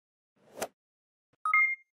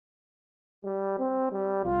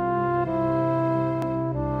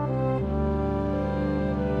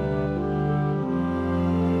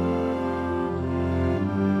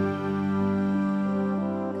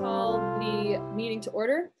meeting to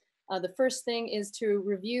order. The first thing is to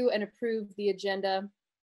review and approve the agenda.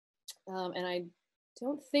 And I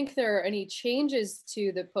don't think there are any changes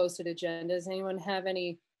to the posted agenda. Does anyone have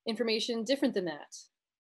any information different than that?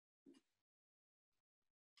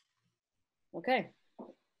 Okay,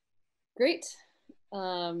 great.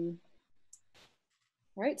 All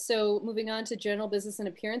right, so moving on to general business and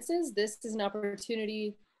appearances. This is an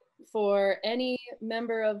opportunity for any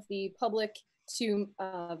member of the public to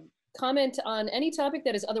comment on any topic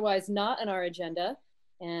that is otherwise not on our agenda.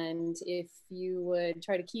 And if you would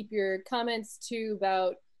try to keep your comments to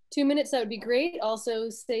about 2 minutes, that would be great. Also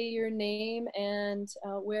say your name and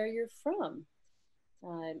where you're from.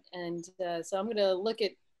 So I'm gonna look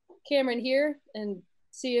at Cameron here and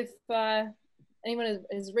see if anyone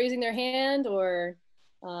is raising their hand or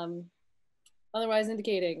otherwise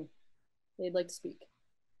indicating they'd like to speak.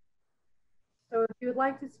 So if you would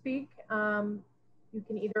like to speak, you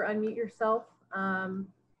can either unmute yourself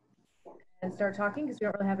and start talking because we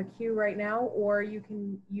don't really have a queue right now, or you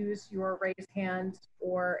can use your raised hand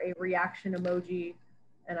or a reaction emoji,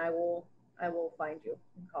 and I will find you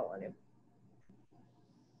and call on you.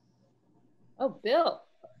 Oh, Bill.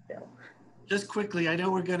 Bill. Just quickly, I know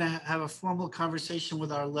we're going to have a formal conversation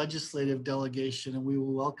with our legislative delegation, and we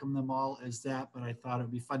will welcome them all as that, but I thought it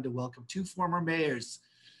would be fun to welcome 2 former mayors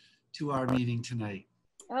to our meeting tonight.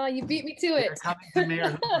 Oh, you beat me to it. They're coming to Mayor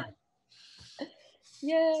Hooper.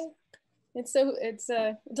 Yay. It's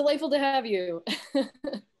delightful to have you.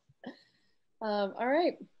 All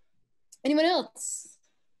right. Anyone else?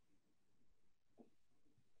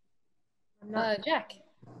 Jack.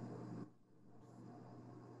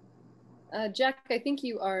 Jack, I think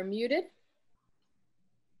you are muted.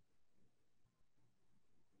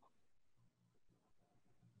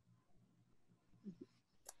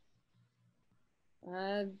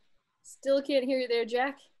 Still can't hear you there,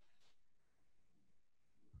 Jack.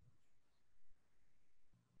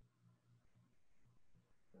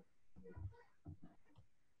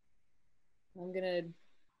 I'm gonna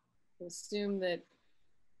assume that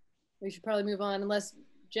we should probably move on, unless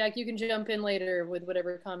Jack, you can jump in later with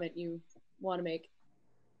whatever comment you want to make.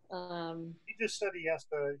 He just said he has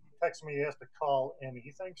to. He texted me. He has to call, and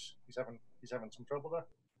he thinks he's having some trouble there.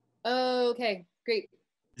 Oh, okay, great.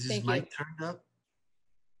 Is his mic turned up?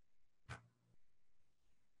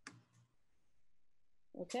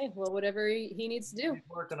 Okay, well, whatever he needs to do. He's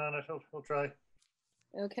working on it. He'll try.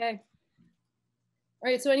 Okay.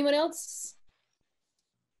 All right, so anyone else?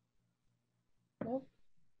 Nope.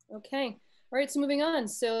 Okay. All right, so moving on.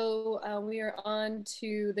 So we are on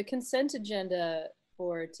to the consent agenda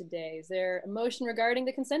for today. Is there a motion regarding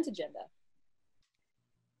the consent agenda?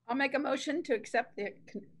 I'll make a motion to accept the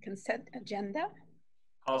consent agenda.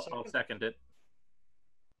 I'll second it.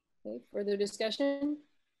 Okay, further discussion?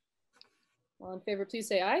 All in favor, please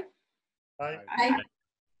say aye. Aye. Aye.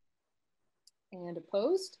 And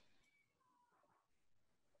opposed?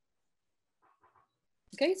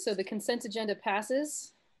 Okay, so the consent agenda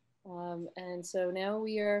passes. And so now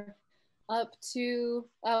we are up to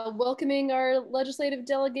welcoming our legislative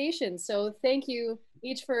delegation. So thank you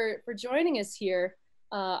each for joining us here.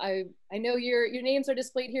 I know your names are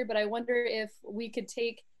displayed here, but I wonder if we could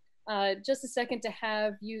take just a second to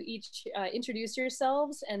have you each introduce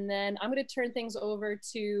yourselves, and then I'm going to turn things over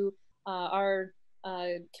to our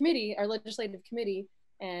committee, our legislative committee,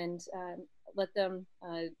 and let them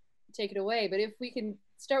take it away. But if we can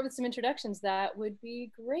start with some introductions, that would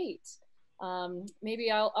be great.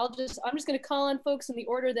 Maybe I'm just going to call on folks in the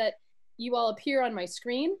order that you all appear on my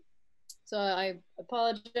screen. So I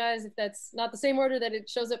apologize if that's not the same order that it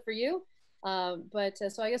shows up for you. So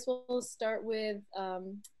I guess we'll start with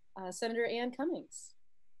Senator Ann Cummings.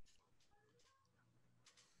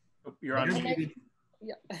 You're on.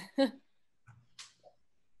 Yeah.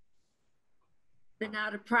 Been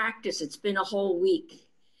out of practice. It's been a whole week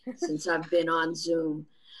since I've been on Zoom.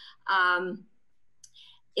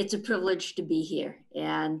 It's a privilege to be here,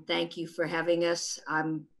 and thank you for having us.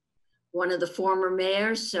 I'm one of the former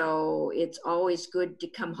mayors, so it's always good to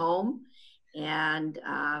come home and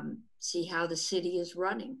see how the city is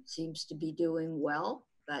running. Seems to be doing well,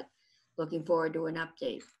 but looking forward to an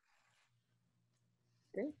update.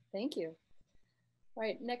 Great, thank you. All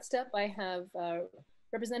right, next up I have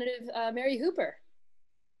Representative Mary Hooper.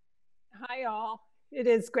 Hi, all. It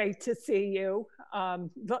is great to see you.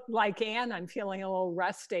 Like Ann, I'm feeling a little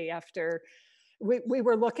rusty after we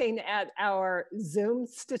were looking at our Zoom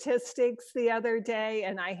statistics the other day,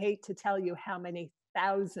 and I hate to tell you how many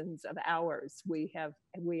thousands of hours we have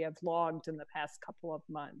logged in the past couple of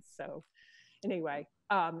months. So anyway,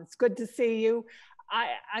 it's good to see you.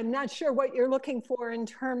 I'm not sure what you're looking for in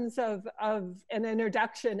terms of an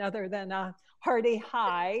introduction other than a hearty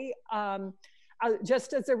hi.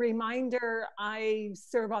 Just as a reminder, I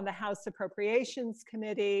serve on the House Appropriations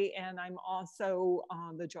Committee, and I'm also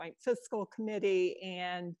on the Joint Fiscal Committee.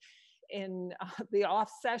 And in the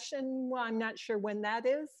off session, well, I'm not sure when that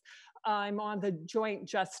is, I'm on the Joint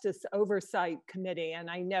Justice Oversight Committee, and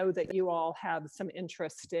I know that you all have some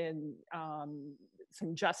interest in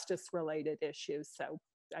some justice-related issues. So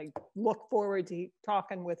I look forward to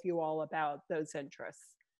talking with you all about those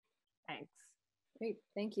interests. Thanks. Great,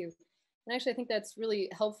 thank you. And actually, I think that's really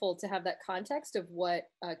helpful to have that context of what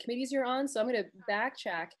committees you're on. So I'm going to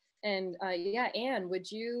backtrack. And yeah, Anne, would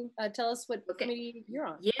you tell us what committee you're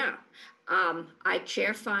on? Yeah, I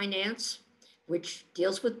chair finance, which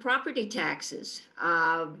deals with property taxes,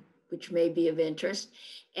 which may be of interest.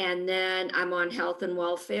 And then I'm on health and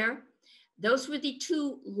welfare. Those were the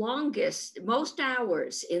two most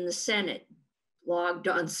hours in the Senate logged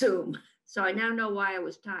on Zoom. So I now know why I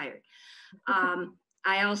was tired.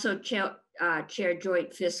 I also chair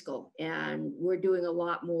joint fiscal, and we're doing a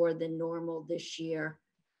lot more than normal this year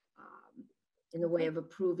in the way of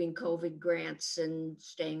approving COVID grants and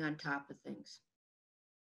staying on top of things.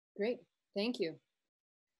 Great, thank you.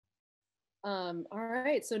 All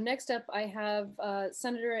right, so next up I have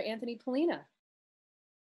Senator Anthony Polina.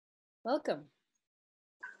 Welcome.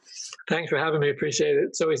 Thanks for having me, appreciate it.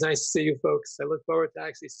 It's always nice to see you folks. I look forward to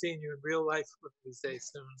actually seeing you in real life one of these days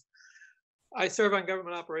soon. I serve on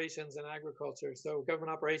government operations and agriculture. So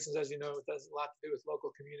government operations, as you know, does a lot to do with local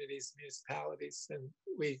communities, municipalities, and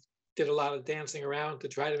we did a lot of dancing around to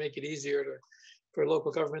try to make it easier for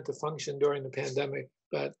local government to function during the pandemic.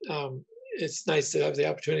 But it's nice to have the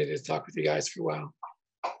opportunity to talk with you guys for a while.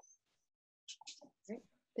 Great.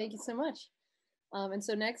 Thank you so much. And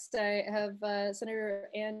so next I have Senator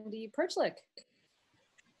Andy Perchlik.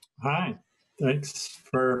 Hi, thanks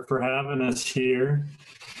for having us here.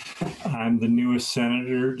 I'm the newest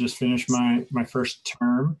senator, just finished my first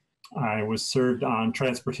term. I was served on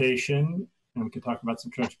transportation, and we can talk about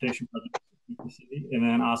some transportation projects in the city. And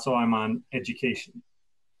then also I'm on education.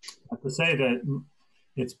 I have to say that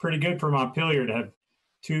it's pretty good for Montpelier to have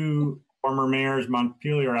two former mayors,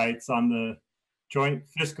 Montpelierites, on the Joint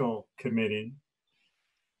Fiscal Committee.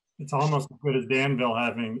 It's almost as good as Danville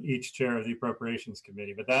having each chair of the Appropriations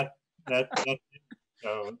Committee, but that's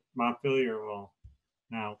so Montpelier will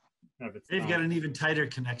now have its They've got an even tighter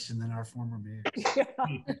connection than our former mayors.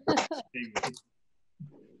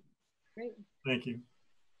 Great. Thank you.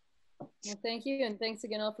 Well, thank you, and thanks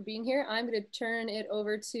again all for being here. I'm going to turn it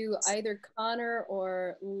over to either Connor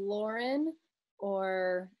or Lauren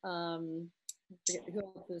or I forget who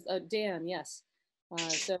else is. Dan, yes.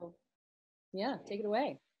 So yeah, take it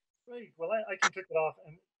away. Great. Well, I can kick it off,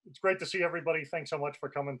 and it's great to see everybody. Thanks so much for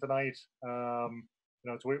coming tonight.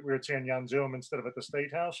 It's weird seeing you on Zoom instead of at the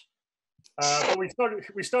State House. But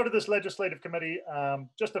we started this legislative committee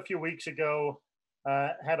just a few weeks ago.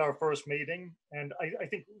 Had our first meeting, and I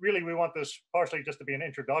think really we want this partially just to be an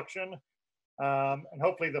introduction, and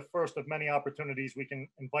hopefully the first of many opportunities we can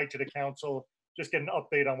invite to the council, just get an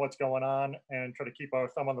update on what's going on, and try to keep our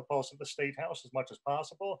thumb on the pulse of the State House as much as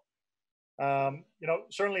possible.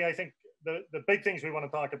 Certainly I think the big things we want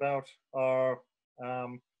to talk about are,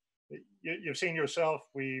 you've seen yourself,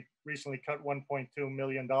 we recently cut $1.2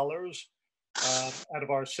 million out of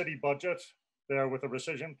our city budget there with a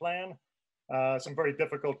rescission plan. Some very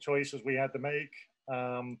difficult choices we had to make.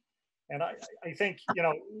 And I think,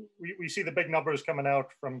 we see the big numbers coming out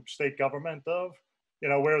from state government of,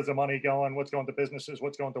 where's the money going, what's going to businesses,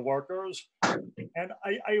 what's going to workers. And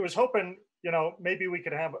I was hoping, maybe we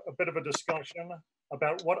could have a bit of a discussion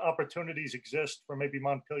about what opportunities exist for maybe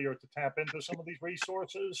Montpelier to tap into some of these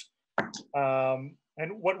resources,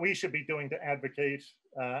 and what we should be doing to advocate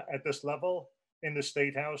at this level in the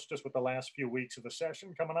State House, just with the last few weeks of the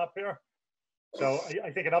session coming up here. So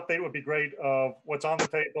I think an update would be great of what's on the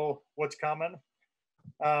table, what's coming.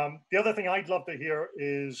 The other thing I'd love to hear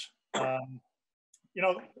is, the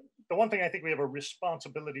one thing I think we have a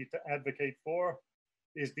responsibility to advocate for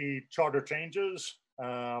is the charter changes.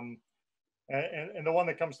 And the one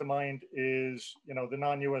that comes to mind is, the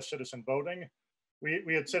non-US citizen voting.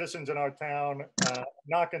 We had citizens in our town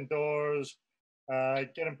knocking doors,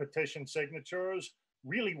 getting petition signatures,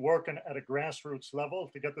 really working at a grassroots level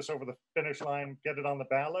to get this over the finish line, get it on the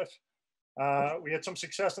ballot. We had some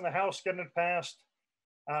success in the House getting it passed.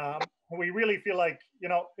 We really feel like,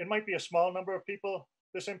 it might be a small number of people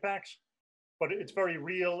this impacts, but it's very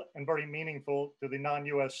real and very meaningful to the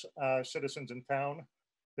non-US citizens in town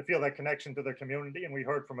to feel that connection to their community. And we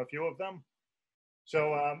heard from a few of them.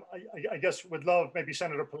 So I guess would love maybe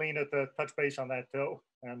Senator Polina to touch base on that too.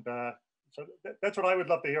 And so that's what I would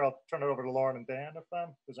love to hear. I'll turn it over to Lauren and Dan if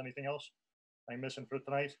there's anything else I'm missing for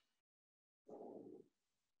tonight.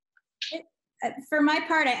 For my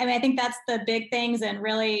part, I mean, I think that's the big things, and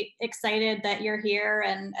really excited that you're here.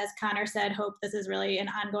 And as Connor said, hope this is really an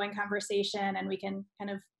ongoing conversation and we can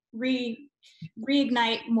kind of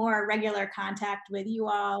reignite more regular contact with you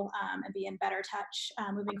all and be in better touch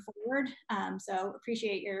moving forward. So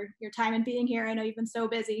appreciate your time and being here. I know you've been so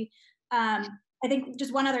busy. I think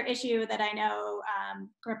just one other issue that I know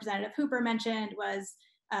Representative Hooper mentioned was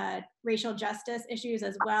racial justice issues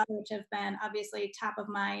as well, which have been obviously top of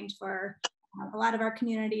mind for a lot of our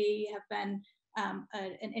community, have been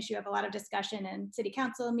an issue of a lot of discussion in city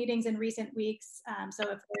council meetings in recent weeks.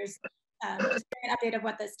 So if there's just an update of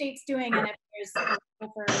what the state's doing, and if there's a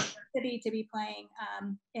role for the city to be playing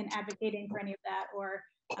in advocating for any of that, or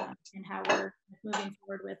in how we're moving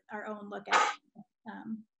forward with our own look at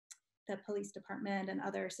the police department and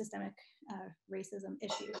other systemic racism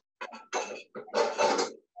issues.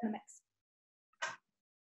 In the mix.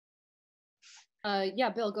 Yeah,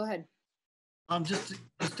 Bill, go ahead. Just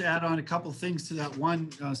to add on a couple of things to that. One,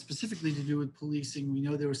 specifically to do with policing, we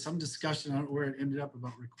know there was some discussion on where it ended up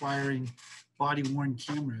about requiring body-worn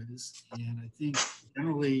cameras. And I think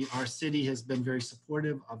generally our city has been very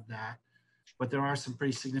supportive of that, but there are some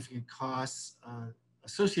pretty significant costs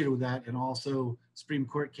associated with that, and also Supreme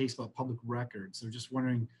Court case about public records. So just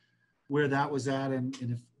wondering where that was at, and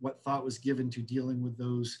if what thought was given to dealing with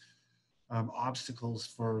those obstacles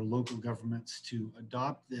for local governments to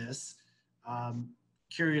adopt this.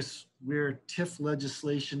 Curious where TIF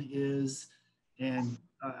legislation is, and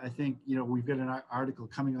I think, you know, we've got an article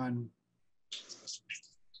coming on.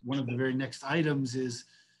 One of the very next items is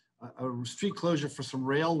a street closure for some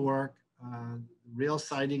rail work, rail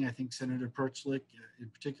siding. I think Senator Perchlik in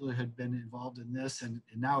particular had been involved in this, and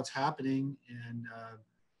now it's happening,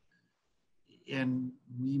 and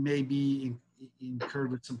we may be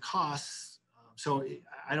incurred with some costs. So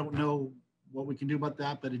I don't know what we can do about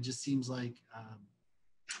that, but it just seems like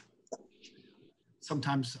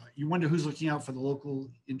sometimes you wonder who's looking out for the local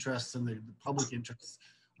interests and the public interests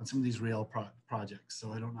on some of these rail projects.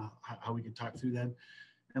 So I don't know how we can talk through that.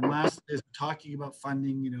 And last is talking about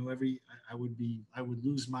funding. You know, I would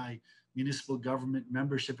lose my municipal government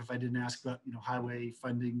membership if I didn't ask about, you know, highway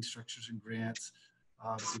funding structures and grants,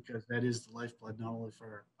 because that is the lifeblood not only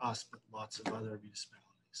for us but lots of other municipalities.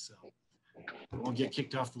 So I won't get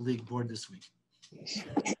kicked off the league board this week.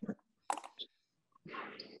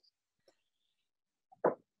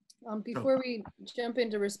 Before we jump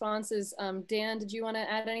into responses, Dan, did you want to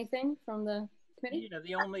add anything from the committee? You know,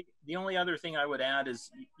 the only other thing I would add is,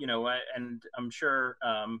 you know, and I'm sure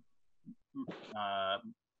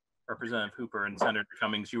Representative Hooper and Senator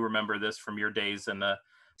Cummings, you remember this from your days in the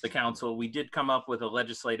council. We did come up with a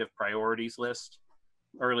legislative priorities list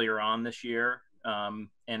earlier on this year. And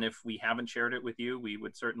if we haven't shared it with you, we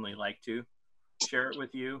would certainly like to share it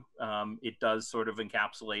with you. It does sort of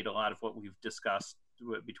encapsulate a lot of what we've discussed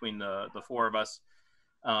between the four of us,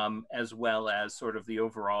 as well as sort of the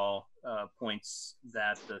overall points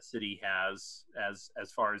that the city has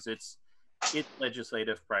as far as its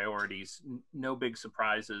legislative priorities. No big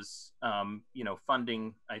surprises. You know,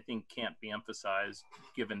 funding, I think, can't be emphasized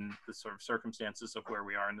given the sort of circumstances of where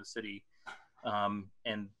we are in the city,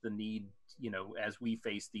 and the need, you know, as we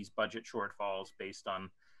face these budget shortfalls based on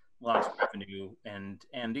lost revenue and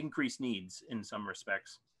increased needs in some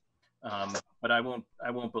respects. But I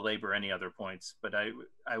won't belabor any other points, but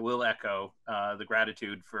I will echo the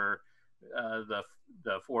gratitude for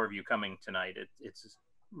the four of you coming tonight. It's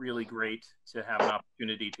really great to have an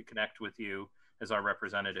opportunity to connect with you as our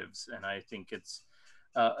representatives, and I think it's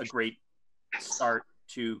a great start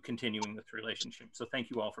to continuing this relationship. So thank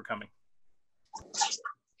you all for coming.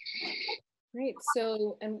 Great.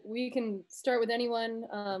 So, and we can start with anyone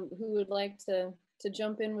who would like to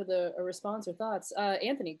jump in with a response or thoughts.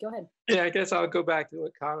 Anthony, go ahead. Yeah, I guess I'll go back to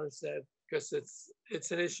what Colin said, because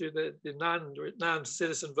it's an issue that the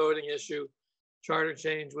non-citizen voting issue, charter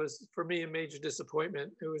change, was for me a major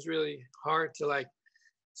disappointment. It was really hard to like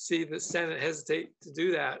see the Senate hesitate to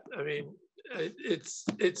do that. I mean, it's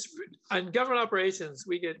on government operations,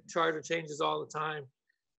 we get charter changes all the time.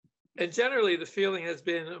 And generally the feeling has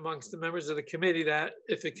been amongst the members of the committee that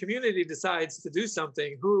if a community decides to do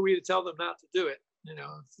something, who are we to tell them not to do it? You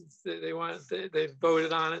know, they've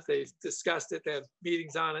voted on it, they've discussed it, they have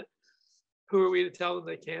meetings on it. Who are we to tell them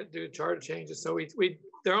they can't do charter changes? So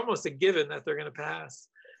they're almost a given that they're going to pass.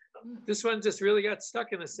 This one just really got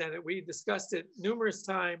stuck in the Senate. We discussed it numerous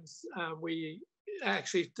times. We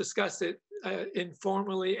actually discussed it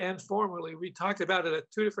informally and formally. We talked about it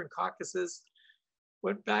at 2 different caucuses,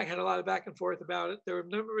 went back, had a lot of back and forth about it. There were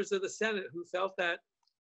members of the Senate who felt that,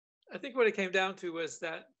 I think what it came down to was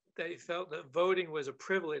that they felt that voting was a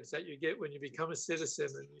privilege that you get when you become a citizen,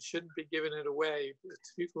 and you shouldn't be giving it away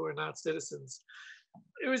to people who are not citizens.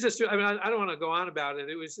 It was just, I mean, I don't want to go on about it.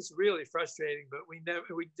 It was just really frustrating, but we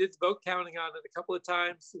did vote counting on it a couple of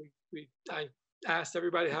times. I asked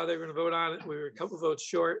everybody how they were going to vote on it. We were a couple of votes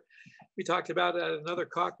short. We talked about it at another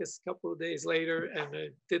caucus a couple of days later, and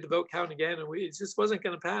did the vote count again, and it just wasn't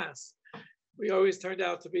going to pass. We always turned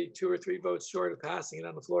out to be 2 or 3 votes short of passing it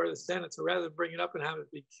on the floor of the Senate. So rather than bring it up and have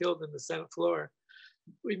it be killed in the Senate floor,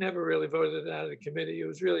 we never really voted it out of the committee. It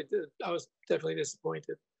was really, I was definitely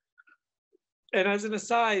disappointed. And as an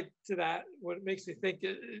aside to that, what it makes me think,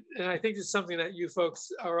 and I think it's something that you folks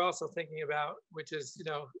are also thinking about, which is,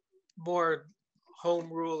 more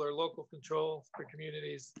home rule or local control for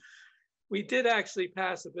communities. We did actually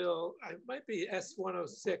pass a bill, it might be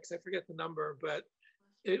S-106, I forget the number, but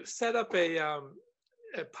it set up a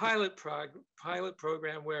pilot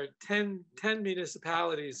program where 10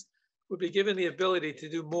 municipalities would be given the ability to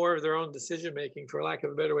do more of their own decision-making, for lack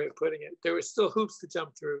of a better way of putting it. There were still hoops to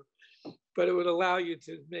jump through, but it would allow you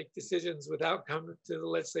to make decisions without coming to the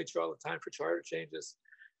legislature all the time for charter changes.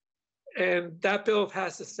 And that bill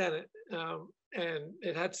passed the Senate, and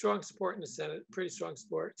it had strong support in the Senate, pretty strong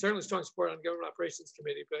support, certainly strong support on the Government Operations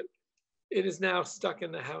Committee, but it is now stuck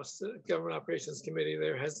in the House Government Operations Committee.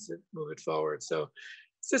 They're hesitant to move it forward. So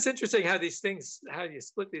it's just interesting how these things, how you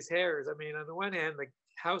split these hairs. I mean, on the one hand, the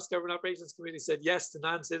House Government Operations Committee said yes to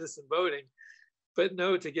non-citizen voting, but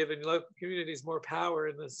no to giving local communities more power,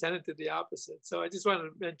 and the Senate did the opposite. So I just wanted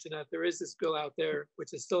to mention that there is this bill out there,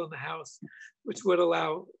 which is still in the House, which would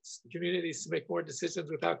allow communities to make more decisions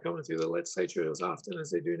without coming through the legislature as often as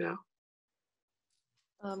they do now.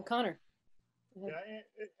 Connor. Yeah,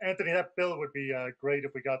 Anthony, that bill would be great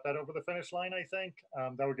if we got that over the finish line, I think.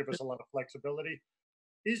 That would give us a lot of flexibility.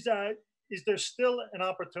 Is there still an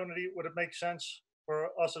opportunity? Would it make sense for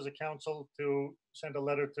us as a council to send a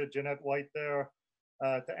letter to Jeanette White there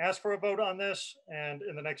to ask for a vote on this, and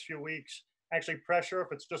in the next few weeks actually pressure, if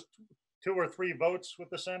it's just 2 or 3 votes with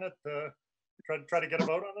the Senate, to try to get a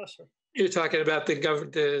vote on this? You're talking about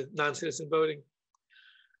the non-citizen voting.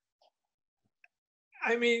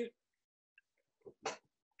 I mean,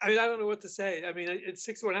 I don't know what to say. I mean, it's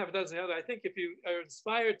 6 of one, half a dozen the other. I think if you are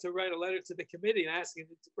inspired to write a letter to the committee and asking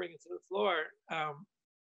it to bring it to the floor,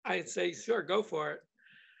 I'd say, sure, go for it.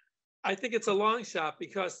 I think it's a long shot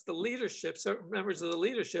because the leadership, certain members of the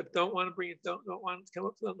leadership don't want to bring it, don't want it to come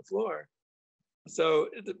up on the floor. So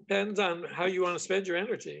it depends on how you want to spend your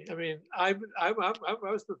energy. I mean, I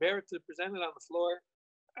was prepared to present it on the floor.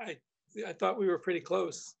 I thought we were pretty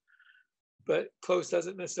close, but close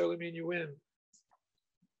doesn't necessarily mean you win.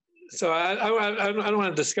 So I don't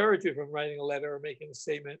want to discourage you from writing a letter or making a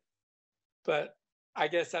statement, but I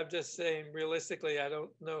guess I'm just saying realistically, I don't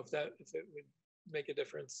know if it would make a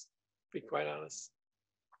difference, to be quite honest.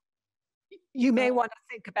 You may want to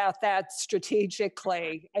think about that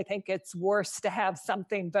strategically. I think it's worse to have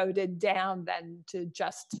something voted down than to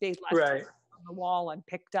just be left right on the wall and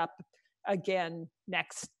picked up again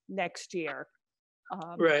next year.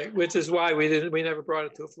 Right, which is why we never brought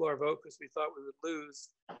it to a floor vote, because we thought we would lose.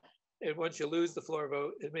 And once you lose the floor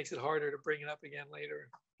vote, it makes it harder to bring it up again later.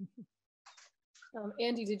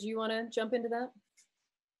 Andy, did you want to jump into that?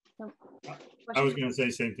 I was going to say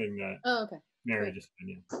the same thing that okay. Mary Great. just said.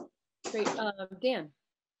 Yeah. Great. Dan.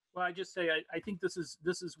 Well, I just say I think this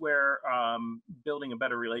is where building a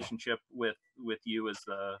better relationship with you as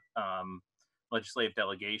the legislative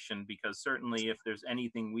delegation, because certainly if there's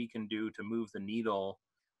anything we can do to move the needle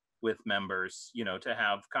with members, to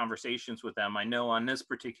have conversations with them. I know on this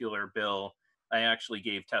particular bill, I actually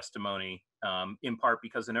gave testimony in part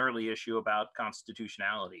because an early issue about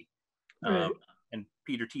constitutionality. Right. And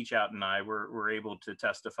Peter Teachout and I were able to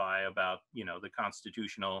testify about, the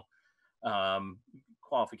constitutional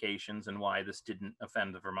qualifications and why this didn't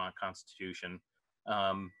offend the Vermont Constitution.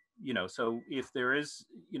 So if there is,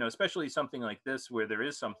 especially something like this where there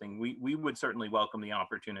is something, we would certainly welcome the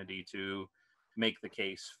opportunity to make the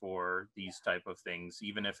case for these type of things,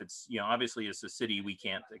 even if it's, obviously as a city, we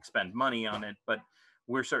can't expend money on it, but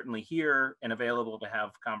we're certainly here and available to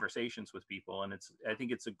have conversations with people. And I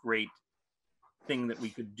think it's a great thing that we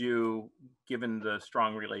could do, given the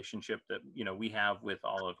strong relationship that, we have with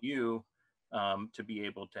all of you, to be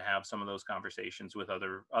able to have some of those conversations with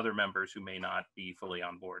other members who may not be fully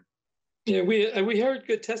on board. Yeah, we heard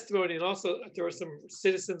good testimony, and also there were some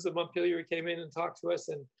citizens of Montpelier who came in and talked to us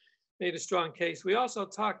and made a strong case. We also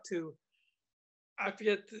talked to, I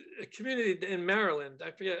forget a community in Maryland,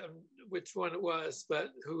 I forget which one it was, but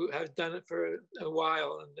who have done it for a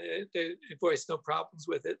while, and they voiced no problems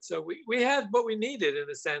with it. So we had what we needed in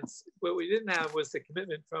a sense. What we didn't have was the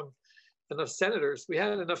commitment from enough senators. We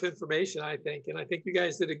had enough information, I think, and I think you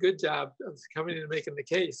guys did a good job of coming in and making the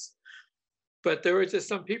case. But there were just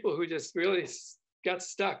some people who just really got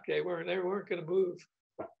stuck. They weren't going to move.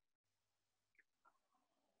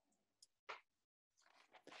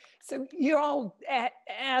 So you all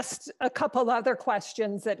asked a couple other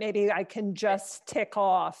questions that maybe I can just tick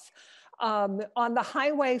off. On the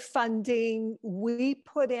highway funding, we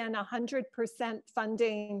put in 100%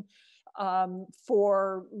 funding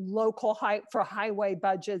for local highway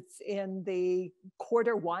budgets in the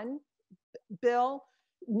Q1 bill,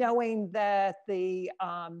 knowing that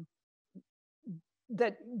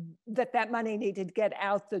that money needed to get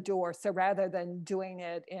out the door. So rather than doing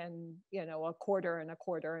it in, a quarter and a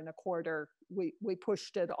quarter and a quarter, we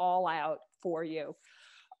pushed it all out for you.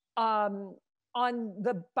 On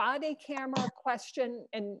the body camera question,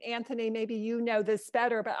 and Anthony, maybe you know this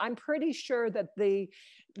better, but I'm pretty sure that the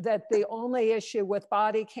only issue with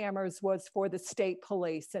body cameras was for the state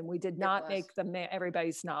police, and we did not make them,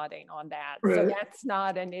 everybody's nodding on that. Right. So that's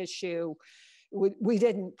not an issue. We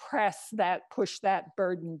didn't push that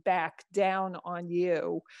burden back down on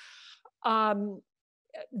you.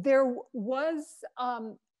 There was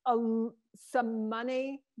some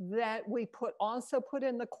money that we also put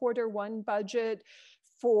in the Q1 budget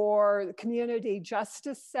for community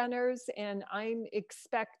justice centers. And I'm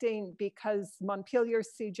expecting, because Montpelier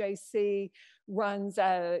CJC runs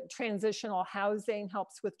transitional housing,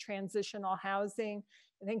 helps with transitional housing.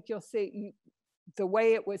 I think you'll see, the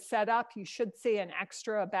way it was set up, you should see an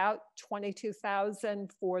extra about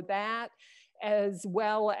 $22,000 for that, as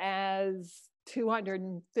well as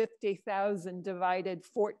 $250,000 divided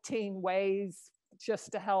 14 ways,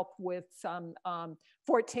 just to help with some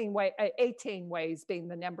 18 ways being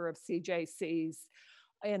the number of CJCs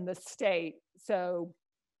in the state. So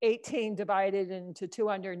 18 divided into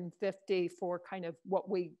 250 for kind of what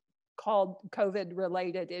we called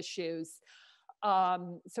COVID-related issues.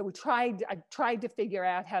 So I tried to figure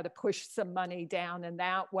out how to push some money down in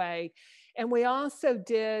that way. And we also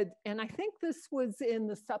did, and I think this was in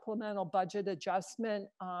the supplemental budget adjustment,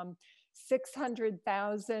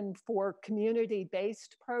 $600,000 for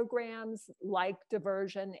community-based programs like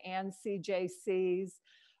diversion and CJCs.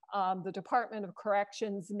 The Department of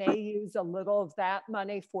Corrections may use a little of that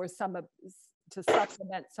money for to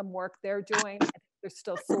supplement some work they're doing. I think they're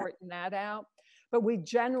still sorting that out. But we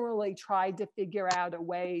generally tried to figure out a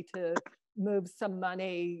way to move some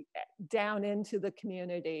money down into the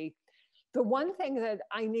community. The one thing that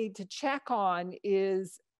I need to check on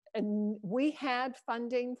is, and we had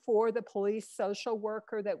funding for the police social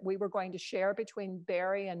worker that we were going to share between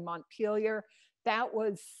Barre and Montpelier. That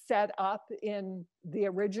was set up in the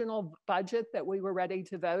original budget that we were ready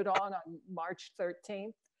to vote on March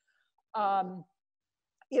 13th.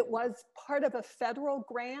 It was part of a federal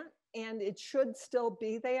grant, and it should still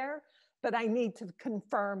be there, but I need to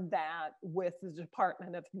confirm that with the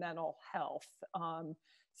Department of Mental Health.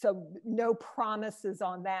 So no promises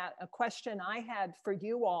on that. A question I had for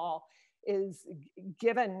you all is,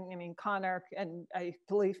 given, I mean, Connor, and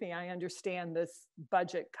believe me, I understand this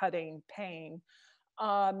budget cutting pain.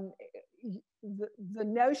 The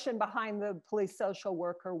notion behind the police social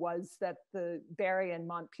worker was that the Barre and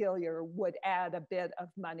Montpelier would add a bit of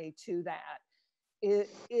money to that.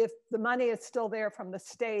 If the money is still there from the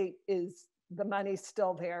state, is the money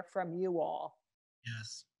still there from you all?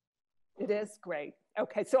 Yes. It is? Great.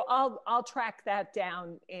 Okay, so I'll track that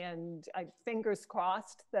down, and fingers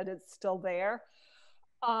crossed that it's still there.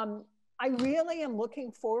 I really am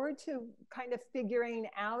looking forward to kind of figuring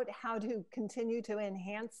out how to continue to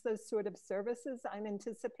enhance those sort of services. I'm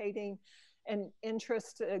anticipating an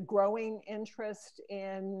interest, a growing interest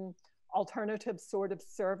in alternative sort of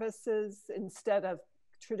services instead of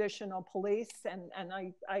traditional police. And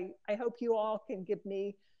I hope you all can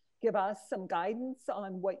give us some guidance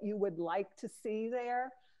on what you would like to see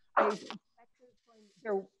there. I expect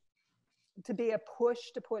there to be a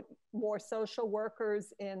push to put more social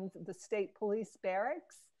workers in the state police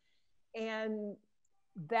barracks. And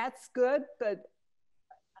that's good, but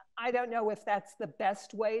I don't know if that's the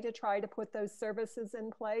best way to try to put those services in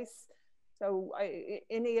place. So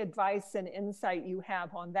any advice and insight you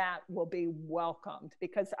have on that will be welcomed,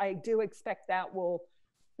 because I do expect there'll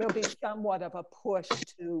be somewhat of a push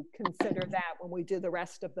to consider that when we do the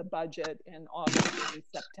rest of the budget in August and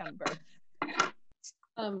September.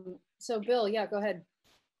 So Bill, yeah, go ahead.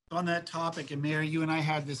 On that topic, and Mary, you and I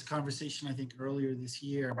had this conversation, I think, earlier this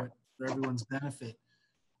year, but for everyone's benefit.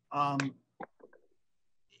 And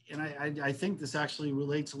I think this actually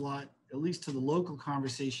relates a lot, at least to the local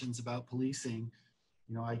conversations about policing.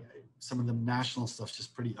 You know, some of the national stuff's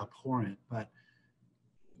just pretty abhorrent, but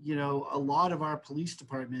you know, a lot of our police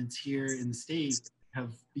departments here in the state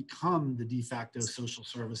have become the de facto social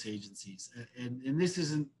service agencies. And this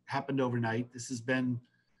hasn't happened overnight. This has been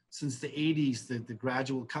since the 80s, the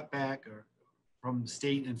gradual cutback from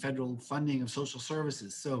state and federal funding of social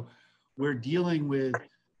services. So we're dealing with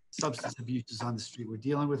substance abuses on the street. We're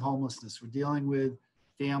dealing with homelessness. We're dealing with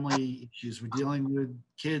family issues. We're dealing with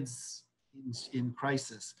kids in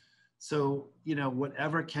crisis. So, you know,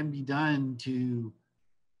 whatever can be done to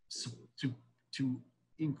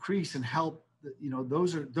increase and help, you know,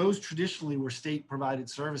 those traditionally were state provided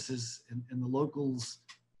services, and the locals,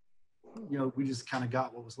 you know, we just kind of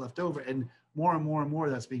got what was left over, and more and more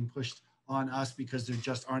that's being pushed on us because there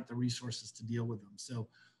just aren't the resources to deal with them. So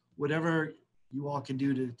whatever you all can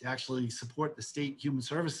do to actually support the state human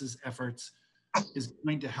services efforts is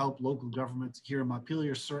going to help local governments here in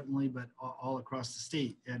Montpelier, certainly, but all across the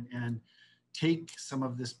state, and take some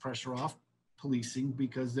of this pressure off policing,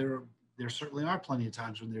 because there certainly are plenty of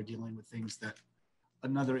times when they're dealing with things that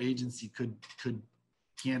another agency could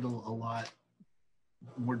handle a lot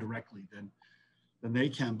more directly than they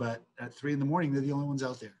can. But at 3 a.m, they're the only ones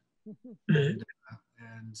out there.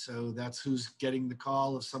 And so that's who's getting the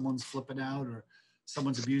call if someone's flipping out, or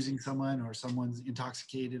someone's abusing someone, or someone's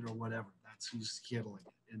intoxicated, or whatever. That's who's handling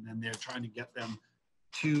it. And then they're trying to get them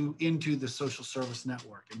into the social service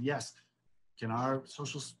network. And yes, can our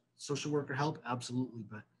social worker help? Absolutely.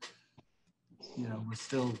 But you know, we're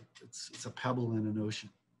still, it's a pebble in an ocean.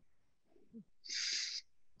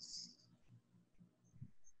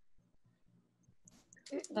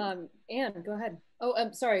 Anne, go ahead. Oh,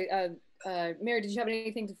 I'm sorry. Mary, did you have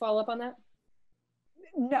anything to follow up on that?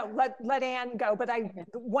 No, let Anne go. But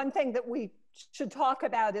one thing that we should talk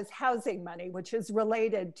about is housing money, which is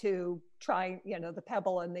related to trying, you know, the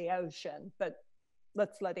pebble in the ocean. But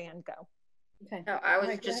let's let Anne go. Okay. No, I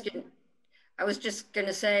was just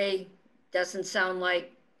gonna say, doesn't sound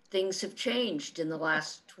like things have changed in the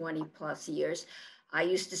last 20 plus years. I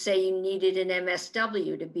used to say you needed an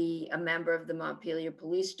MSW to be a member of the Montpelier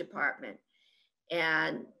Police Department.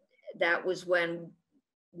 And that was when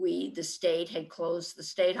the state had closed the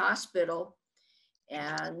state hospital,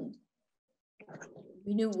 and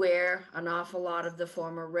we knew where an awful lot of the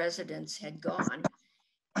former residents had gone,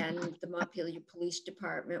 and the Montpelier Police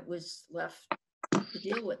Department was left to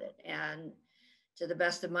deal with it. And to the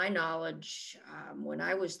best of my knowledge, when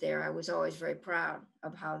I was there, I was always very proud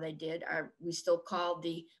of how they did. We still called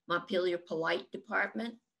the Montpelier Polite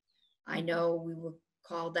Department. I know we were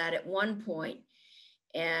called that at one point.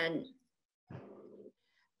 And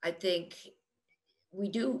I think we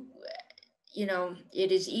do, you know,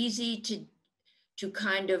 it is easy to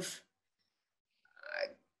kind of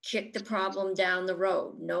kick the problem down the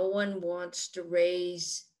road. No one wants to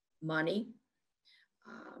raise money.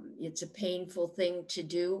 It's a painful thing to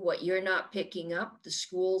do. What you're not picking up, the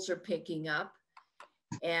schools are picking up.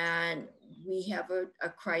 And we have a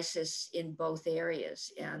crisis in both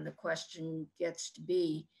areas. And the question gets to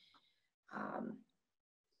be,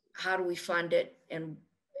 how do we fund it? And,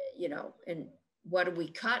 you know, and what do we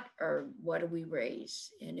cut, or what do we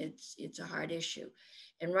raise? And it's a hard issue.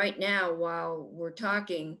 And right now, while we're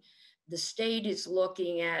talking, the state is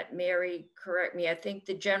looking at, Mary, correct me, I think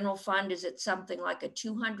the general fund is at something like a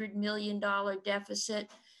 $200 million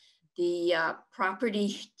deficit. The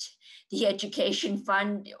the education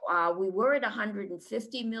fund, we were at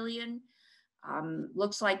 150 million.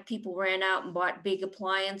 Looks like people ran out and bought big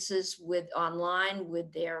appliances online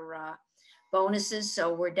with their bonuses.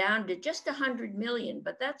 So we're down to just 100 million,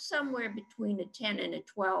 but that's somewhere between a 10 and a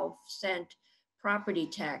 12 cent property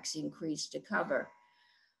tax increase to cover.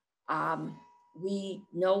 We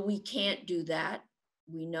know we can't do that.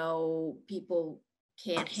 We know people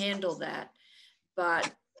can't handle that. But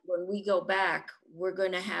when we go back, we're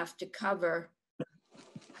going to have to cover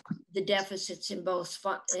the deficits in both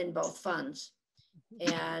funds.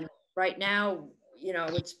 And right now, you know,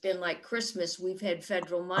 it's been like Christmas. We've had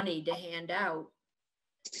federal money to hand out,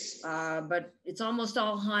 but it's almost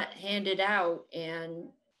all handed out, and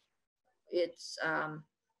it's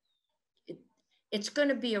going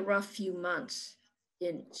to be a rough few months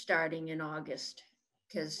starting in August,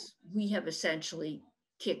 because we have essentially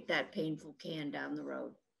kicked that painful can down the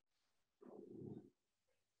road.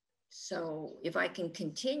 So if I can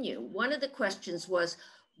continue, one of the questions was,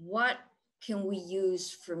 what can we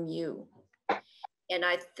use from you? And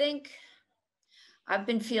I think I've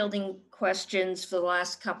been fielding questions for the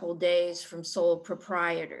last couple of days from sole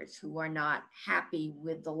proprietors who are not happy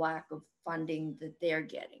with the lack of funding that they're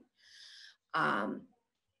getting.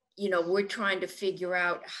 You know, we're trying to figure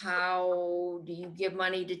out, how do you give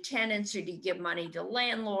money to tenants or do you give money to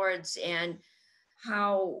landlords, and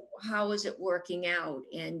how is it working out?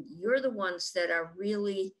 And you're the ones that are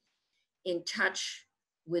really in touch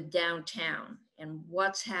with downtown and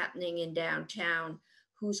what's happening in downtown,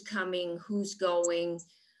 who's coming, who's going,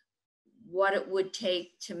 what it would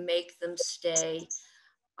take to make them stay,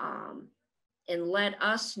 and let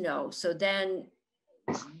us know. So then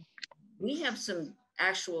we have some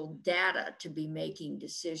actual data to be making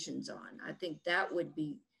decisions on. I think that would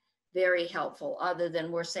be very helpful, other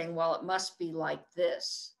than we're saying, well, it must be like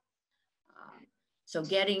this. So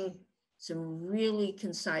getting some really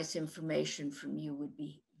concise information from you would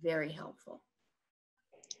be very helpful.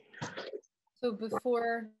 So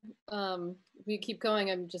before we keep going,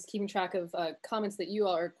 I'm just keeping track of comments that you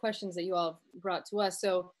all, or questions that you all have brought to us.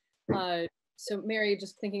 So, so Mary,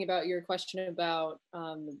 just thinking about your question about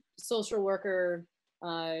social worker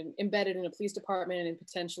embedded in a police department and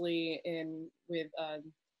potentially in with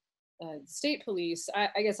state police,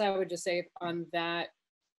 I guess I would just say on that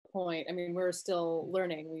point, I mean, we're still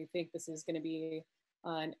learning. We think this is going to be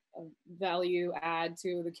a value add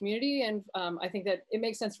to the community, and I think that it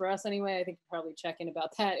makes sense for us anyway. I think we'll probably check in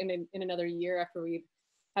about that in another year after we've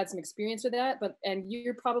had some experience with that. But and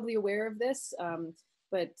you're probably aware of this,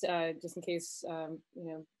 but just in case you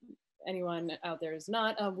know, anyone out there is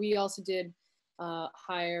not, we also did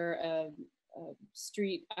hire a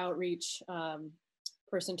street outreach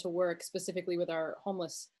person to work specifically with our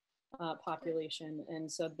homeless population,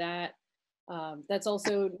 and so that that's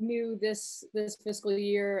also new this fiscal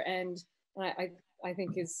year, and I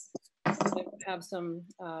think is have some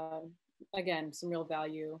again, some real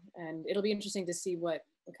value, and it'll be interesting to see what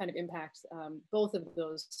kind of impact both of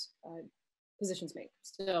those positions make.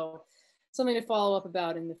 So something to follow up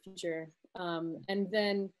about in the future. And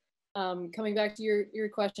then coming back to your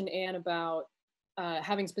question, Anne, about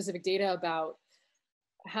having specific data about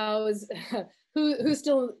how's who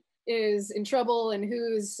still is in trouble and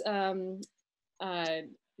whose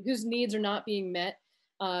needs are not being met.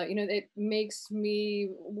 You know, it makes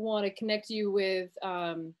me want to connect you with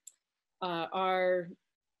the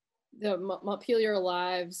Montpelier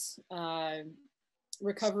Lives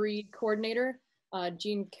recovery coordinator,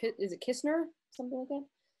 Jean, is it Kistner, something like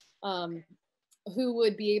that, who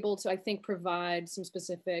would be able to, I think, provide some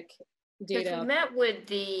specific data. We met with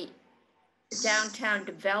the downtown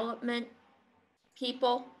development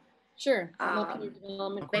people. Sure.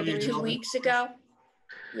 Development maybe 2 weeks ago.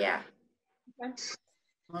 Yeah. Okay.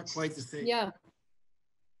 Not quite the same. Yeah.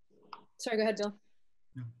 Sorry, go ahead, Bill.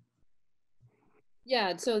 No.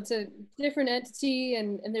 Yeah, so it's a different entity,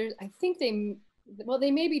 and there's, I think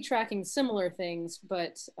they may be tracking similar things,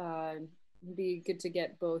 but it'd be good to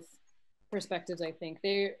get both perspectives. I think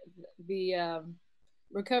the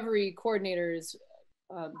recovery coordinators,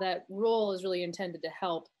 that role is really intended to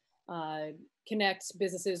help connect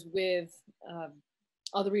businesses with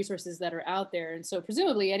all the resources that are out there, and so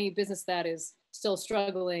presumably any business that is still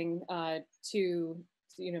struggling to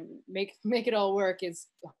you know, make it all work is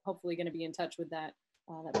hopefully going to be in touch with that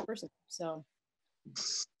that person. So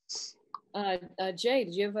Jay,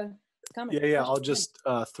 did you have a comment? Yeah, I'll just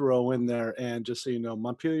throw in there, and just so you know,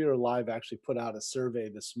 Montpelier Live actually put out a survey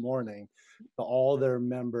this morning to all their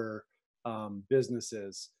member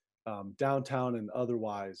businesses, downtown and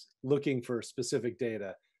otherwise, looking for specific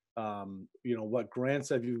data. You know, what grants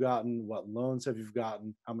have you gotten? What loans have you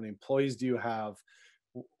gotten? How many employees do you have?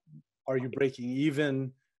 Are you breaking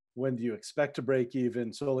even? When do you expect to break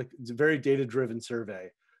even? So like, it's a very data-driven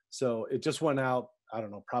survey. So it just went out, I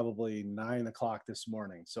don't know, probably 9 o'clock this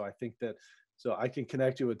morning. So I think that, so I can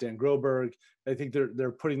connect you with Dan Groberg. I think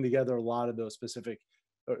they're putting together a lot of those specific,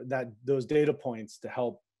 those data points to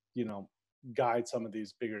help, you know, guide some of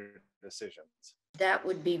these bigger decisions. That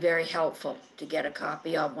would be very helpful to get a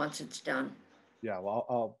copy of once it's done. Yeah, well,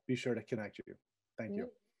 I'll be sure to connect you. Thank you.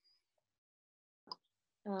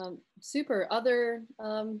 Super. Other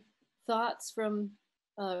thoughts from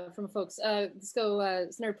folks? Let's go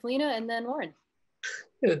Senator Polina and then Warren.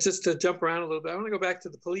 Yeah, just to jump around a little bit, I want to go back to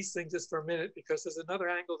the police thing just for a minute, because there's another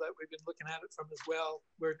angle that we've been looking at it from as well,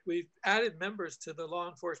 where we've added members to the Law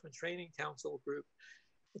Enforcement Training Council group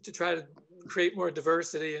to try to create more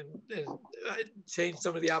diversity and change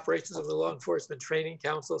some of the operations of the Law Enforcement Training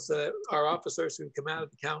Council, so that our officers who come out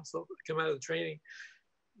of the council, come out of the training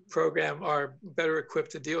program, are better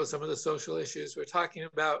equipped to deal with some of the social issues. We're talking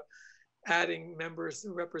about adding members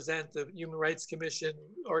who represent the Human Rights Commission,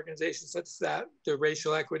 organizations such as that, the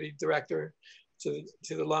Racial Equity Director, to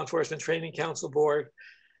the Law Enforcement Training Council Board,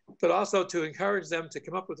 but also to encourage them to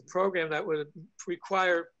come up with a program that would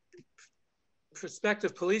require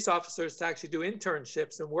prospective police officers to actually do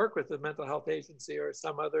internships and work with the mental health agency or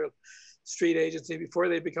some other street agency before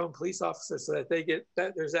they become police officers, so that they get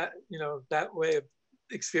that, there's that, you know, that way of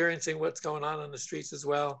experiencing what's going on the streets as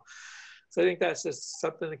well. So I think that's just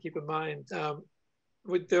something to keep in mind.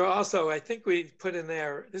 There also, I think we put in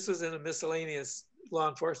there, this was in a miscellaneous law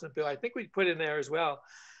enforcement bill, I think we put in there as well,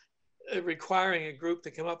 requiring a group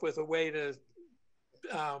to come up with a way to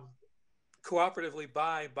cooperatively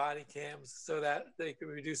buy body cams so that they can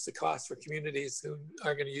reduce the cost for communities who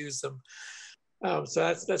are going to use them.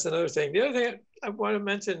 So that's another thing. The other thing I want to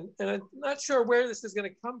mention, and I'm not sure where this is going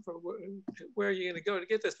to come from, where you're going to go to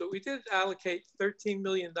get this, but we did allocate $13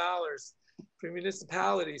 million for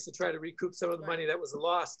municipalities to try to recoup some of the money that was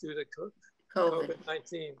lost due to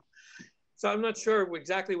COVID-19. So I'm not sure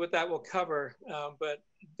exactly what that will cover, but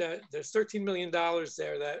there's $13 million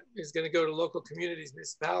there that is going to go to local communities,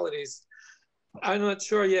 municipalities. I'm not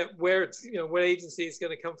sure yet where it's, you know, what agency it's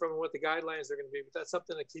going to come from and what the guidelines are going to be, but that's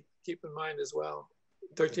something to keep in mind as well.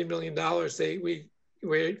 $13 million, we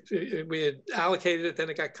had allocated it, then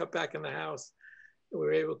it got cut back in the House. We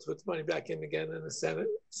were able to put the money back in again in the Senate.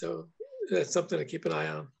 So that's something to keep an eye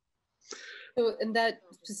on. So, and that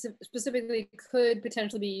specifically could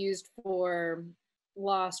potentially be used for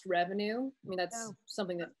lost revenue. I mean, that's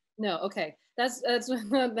something that, no, okay. That's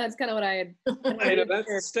kind of what I had. I know,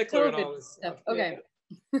 that's a stickler and all this stuff. stuff. Okay.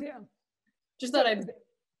 Yeah. Just thought I'd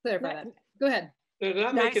clarify that. Go ahead. They're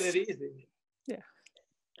not making it easy. Yeah.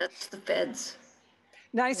 That's the feds.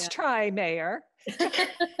 Nice try, Mayor.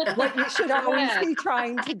 What you should always be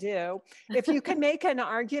trying to do. If you can make an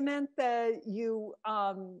argument that you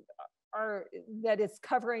that it's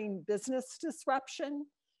covering business disruption,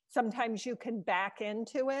 sometimes you can back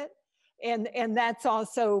into it. And that's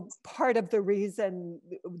also part of the reason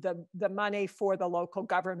the money for the local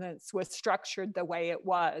governments was structured the way it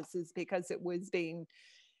was, is because it was being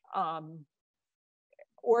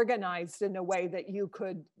organized in a way that you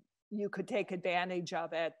could take advantage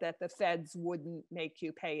of it, that the feds wouldn't make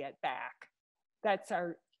you pay it back. That's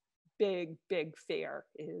our big fear,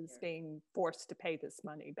 is being forced to pay this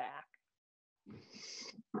money back.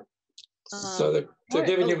 So they're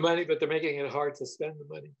giving you money, but they're making it hard to spend the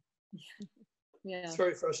money. Yeah, it's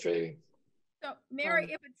very frustrating. So, Mary,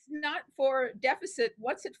 if it's not for deficit,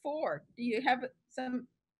 what's it for? Do you have some?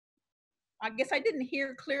 I guess I didn't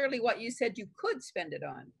hear clearly what you said you could spend it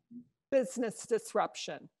on. Business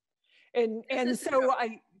disruption, and so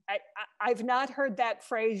I've not heard that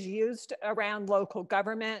phrase used around local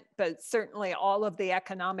government, but certainly all of the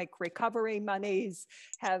economic recovery monies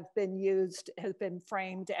have been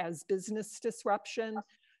framed as business disruption.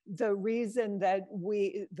 The reason that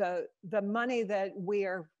the money that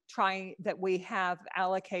we have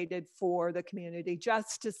allocated for the community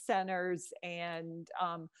justice centers and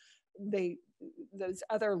those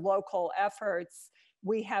other local efforts,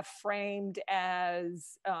 we have framed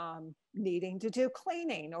as needing to do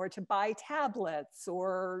cleaning or to buy tablets,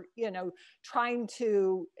 or, you know, trying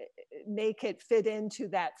to make it fit into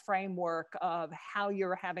that framework of how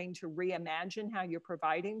you're having to reimagine how you're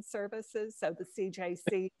providing services. So the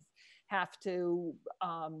CJCs have to,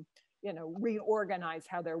 you know, reorganize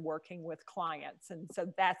how they're working with clients. And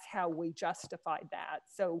so that's how we justified that.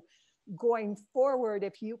 So going forward,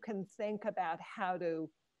 if you can think about how to,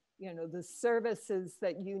 you know, the services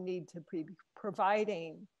that you need to be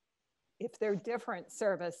providing, if they're different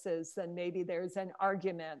services, then maybe there's an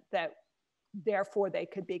argument that therefore they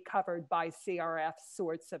could be covered by CRF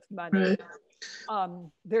sorts of money. Right.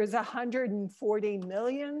 There's 140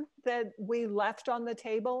 million that we left on the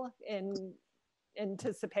table in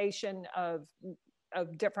anticipation of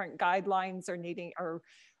different guidelines or needing or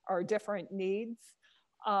different needs.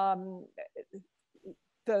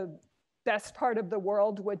 The best part of the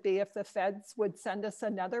world would be if the feds would send us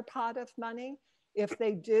another pot of money. If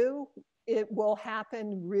they do, it will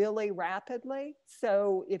happen really rapidly.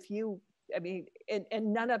 So if you, I mean, and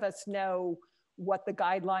none of us know what the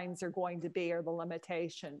guidelines are going to be or the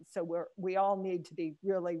limitations. So we all need to be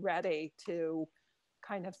really ready to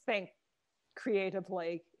kind of think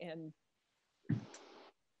creatively and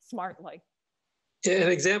smartly. Yeah,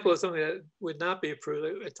 an example of something that would not be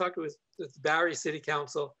approved. I talked with the Barry City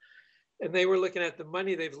Council, and they were looking at the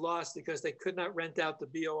money they've lost because they could not rent out the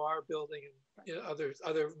BOR building and, you know, other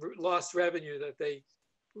lost revenue that they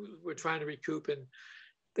were trying to recoup, and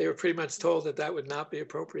they were pretty much told that that would not be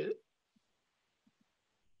appropriate.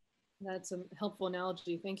 That's a helpful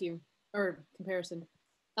analogy. Thank you. or comparison.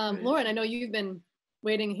 Lauren, I know you've been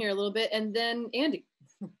waiting here a little bit, and then Andy.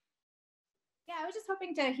 Yeah, I was just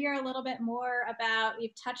hoping to hear a little bit more about,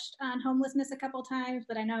 we've touched on homelessness a couple times,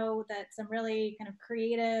 but I know that some really kind of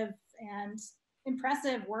creative and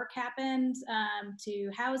impressive work happened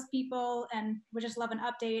to house people, and would just love an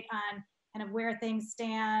update on kind of where things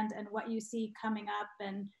stand and what you see coming up.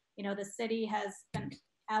 And, you know, the city has been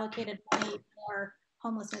allocated money for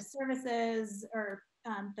homelessness services, or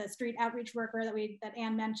the street outreach worker that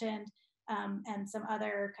Anne mentioned, and some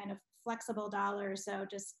other kind of flexible dollars. So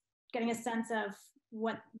just getting a sense of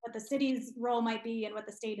what the city's role might be and what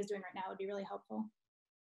the state is doing right now would be really helpful.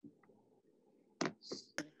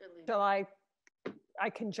 So I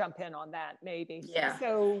can jump in on that maybe. Yeah.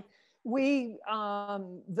 So we,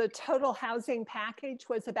 the total housing package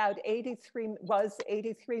was about $83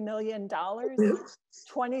 million.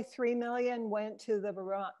 23 million went to the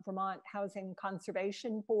Vermont Housing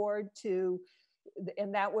Conservation Board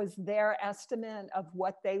and that was their estimate of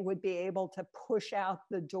what they would be able to push out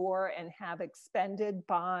the door and have expended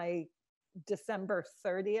by December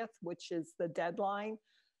 30th, which is the deadline.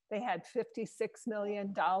 They had $56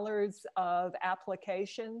 million of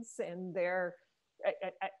applications, and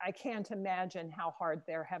I can't imagine how hard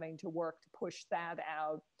they're having to work to push that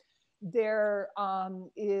out. There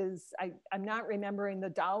is, I'm not remembering the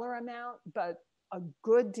dollar amount, but a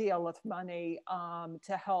good deal of money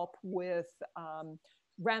to help with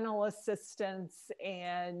rental assistance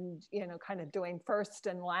and, you know, kind of doing first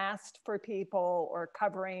and last for people, or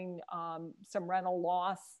covering some rental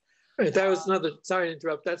loss. Right, that was another, sorry to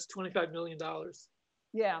interrupt, that's $25 million.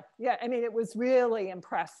 Yeah, I mean, it was really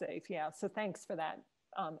impressive. Yeah, so thanks for that,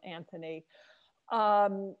 Anthony.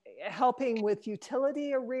 Helping with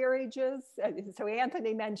utility arrearages. So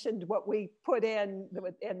Anthony mentioned what we put in,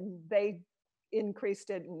 and they increased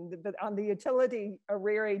it. But on the utility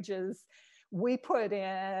arrearages, we put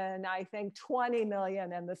in, I think, 20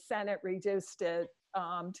 million, and the Senate reduced it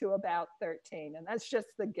to about 13. And that's just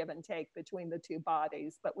the give and take between the two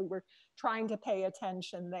bodies. But we were trying to pay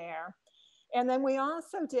attention there. And then we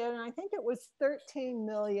also did, and I think it was 13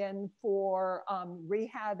 million for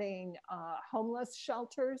rehabbing homeless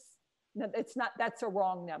shelters. No, it's not, that's a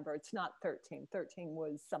wrong number. It's not 13. 13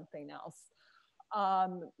 was something else.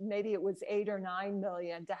 Maybe it was 8 or 9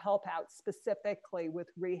 million to help out specifically with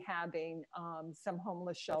rehabbing some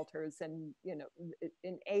homeless shelters and, you know,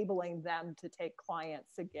 enabling them to take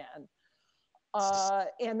clients again.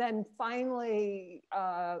 And then finally,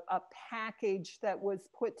 a package that was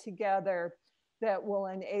put together that will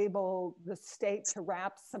enable the state to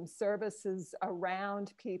wrap some services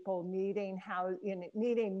around people needing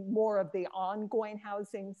more of the ongoing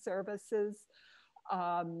housing services.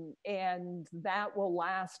 And that will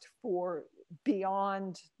last for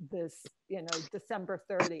beyond this, you know, December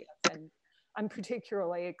 30th. And I'm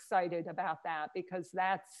particularly excited about that, because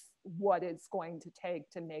that's what it's going to take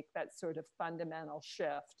to make that sort of fundamental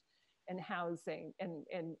shift in housing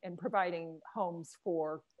and providing homes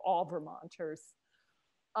for all Vermonters.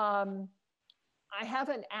 I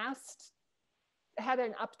haven't had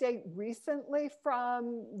an update recently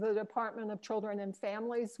from the Department of Children and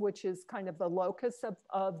Families, which is kind of the locus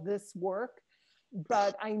of this work,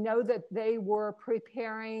 but I know that they were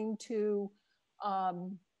preparing to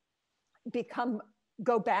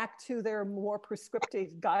go back to their more prescriptive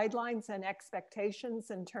guidelines and expectations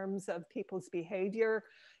in terms of people's behavior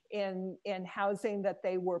in housing that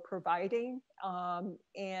they were providing.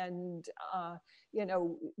 You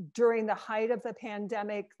know, during the height of the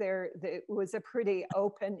pandemic, it was a pretty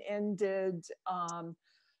open-ended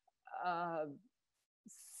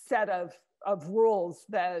set of rules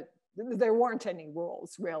that there weren't any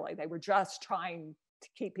rules, really. They were just trying to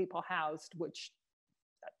keep people housed, which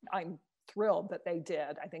I'm thrilled that they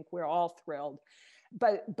did. I think we're all thrilled.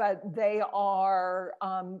 But they are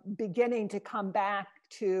beginning to come back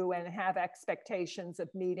to and have expectations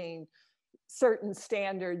of meeting certain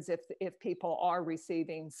standards if people are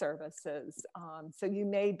receiving services. So you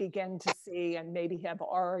may begin to see, and maybe have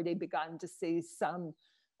already begun to see, some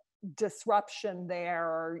disruption there,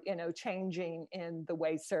 or, you know, changing in the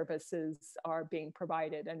way services are being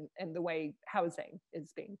provided and the way housing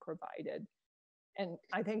is being provided. And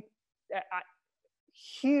I think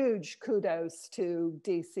huge kudos to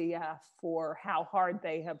DCF for how hard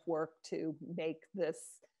they have worked to make this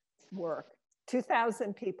work.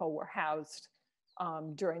 2,000 people were housed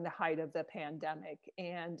during the height of the pandemic.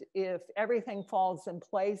 And if everything falls in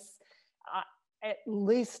place, at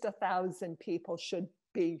least 1,000 people should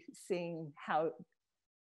be seeing how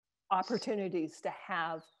opportunities to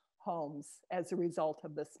have homes as a result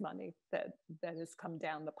of this money that has come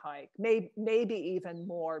down the pike. Maybe even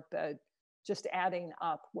more, but just adding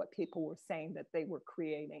up what people were saying that they were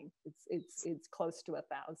creating, it's close to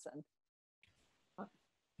 1,000.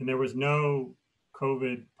 And there was no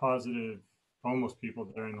COVID positive homeless people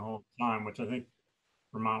during the whole time, which I think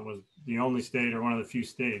Vermont was the only state or one of the few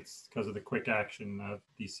states because of the quick action of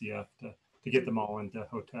DCF to get them all into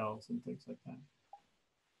hotels and things like that.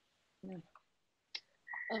 Yeah.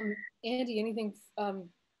 Andy, anything?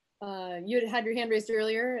 You had your hand raised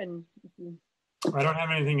earlier, and I don't have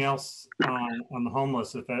anything else on the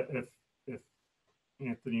homeless. If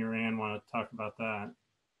Anthony or Ann want to talk about that,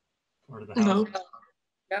 or the house.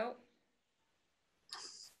 No.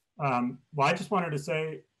 Well, I just wanted to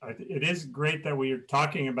say it is great that we are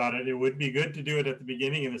talking about it. It would be good to do it at the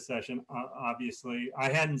beginning of the session. Obviously, I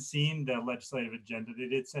hadn't seen the legislative agenda. They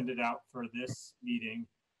did send it out for this meeting,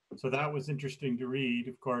 so that was interesting to read.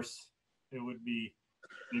 Of course, it would be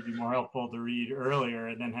maybe more helpful to read earlier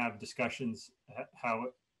and then have discussions how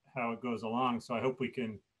it goes along. So I hope we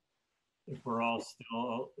can, if we're all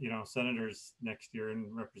still, senators next year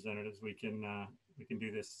and representatives, we can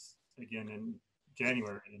do this again in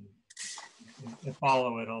January and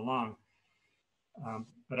follow it along.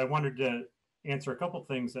 But I wanted to answer a couple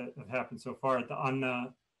things that have happened so far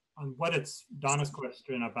on what it's Donna's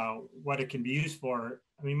question about what it can be used for.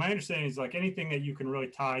 I mean, my understanding is like anything that you can really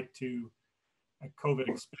tie to a COVID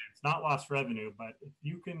expense, not lost revenue, but if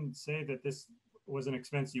you can say that this was an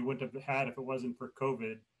expense you wouldn't have had if it wasn't for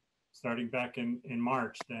COVID starting back in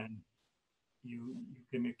March, then you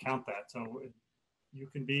can account that. So you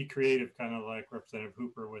can be creative, kind of like Representative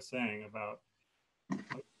Hooper was saying about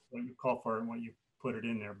what you call for and what you put it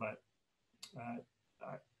in there. But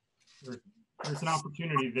there's an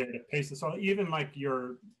opportunity there to pace this. So even like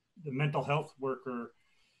the mental health worker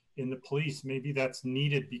in the police, maybe that's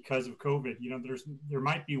needed because of COVID. There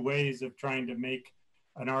might be ways of trying to make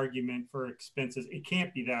an argument for expenses. It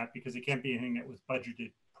can't be that because it can't be anything that was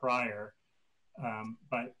budgeted prior.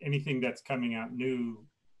 But anything that's coming out new,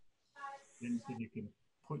 then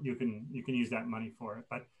you can use that money for it.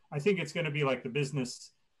 But I think it's going to be like the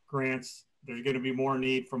business grants. There's going to be more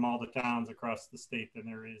need from all the towns across the state than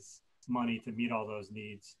there is money to meet all those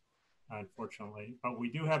needs, unfortunately. But we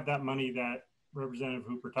do have that money that Representative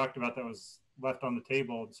Hooper talked about that was left on the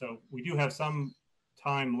table. So we do have some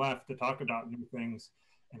time left to talk about new things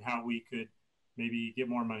and how we could maybe get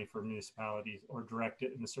more money for municipalities or direct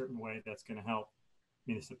it in a certain way that's going to help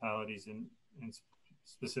municipalities and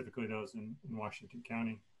specifically those in Washington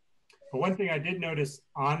County. But one thing I did notice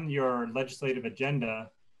on your legislative agenda,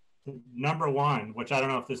 number one, which I don't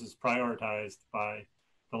know if this is prioritized by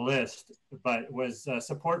the list, but was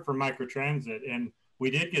support for microtransit. And we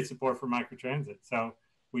did get support for microtransit. So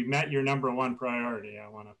we met your number one priority, I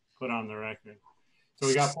want to put on the record. So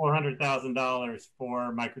we got $400,000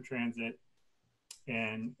 for microtransit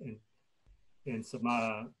and some,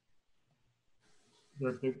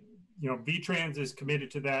 VTrans is committed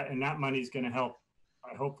to that, and that money is going to help,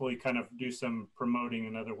 hopefully kind of do some promoting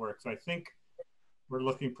and other work. So I think we're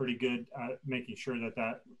looking pretty good at making sure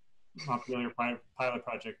that Montpelier pilot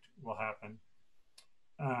project will happen.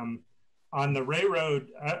 On the railroad,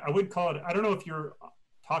 I would call it, I don't know if you're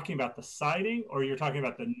talking about the siding or you're talking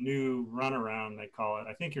about the new runaround, they call it.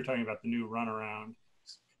 I think you're talking about the new runaround.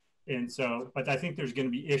 And so, but I think there's going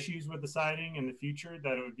to be issues with the siding in the future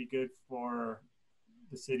that it would be good for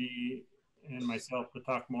the city and myself to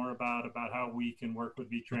talk more about how we can work with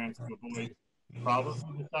VTrans to avoid problems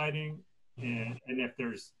with the siding, and if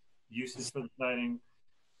there's uses for the siding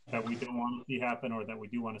that we don't want to see happen or that we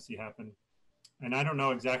do want to see happen. And I don't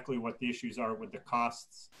know exactly what the issues are with the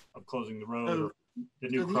costs of closing the road or the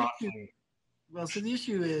new crossing. So the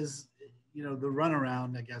issue is, the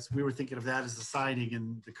runaround, I guess, we were thinking of that as the siding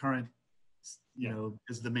and the current,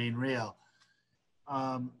 as the main rail.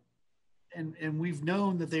 And we've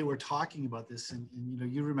known that they were talking about this. And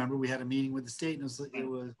you remember we had a meeting with the state and it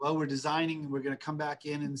was well, we're designing, we're going to come back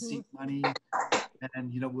in and seek money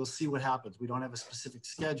and, we'll see what happens. We don't have a specific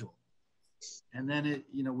schedule. And then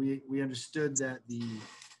we understood that the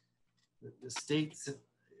state,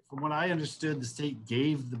 from what I understood, the state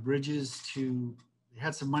gave the bridges they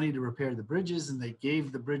had some money to repair the bridges and they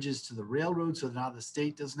gave the bridges to the railroad. So now the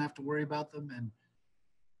state doesn't have to worry about them. And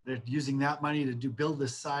they're using that money to build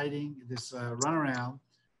this siding, this runaround.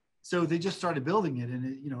 So they just started building it. And,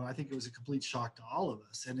 I think it was a complete shock to all of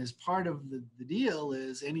us. And as part of the deal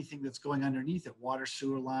is anything that's going underneath it, water,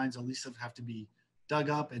 sewer lines, all these stuff have to be dug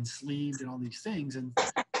up and sleeved and all these things. And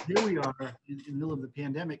here we are in the middle of the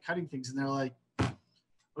pandemic cutting things. And they're like,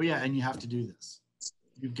 oh yeah, and you have to do this.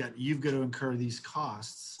 You've got to incur these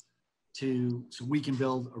costs. so we can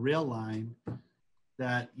build a rail line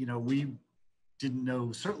that, you know, we didn't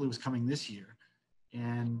know certainly was coming this year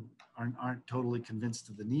and aren't totally convinced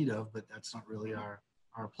of the need of, but that's not really our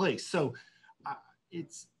place. So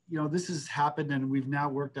it's, you know, this has happened and we've now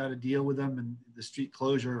worked out a deal with them, and the street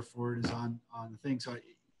closure for it is on the thing. So,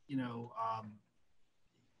 you know,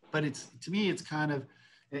 but it's, to me, it's kind of,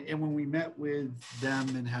 and when we met with them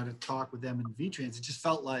and had a talk with them in VTrans, it just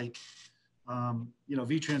felt like, you know,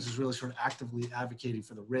 VTrans was really sort of actively advocating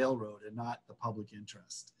for the railroad and not the public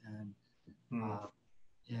interest.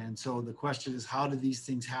 And so the question is, how do these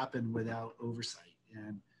things happen without oversight?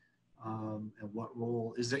 And what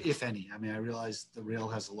role is there, if any? I mean, I realize the rail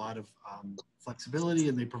has a lot of flexibility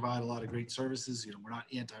and they provide a lot of great services. You know, we're not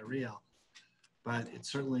anti-rail, but it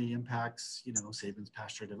certainly impacts, you know, Sabins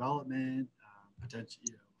pasture development, potential,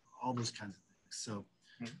 you know, all those kinds of things. So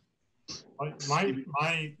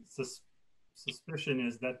my suspicion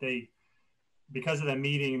is that they, because of that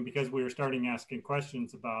meeting, because we were starting asking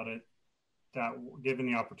questions about it, that given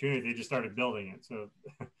the opportunity, they just started building it. So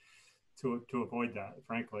to avoid that,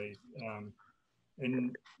 frankly.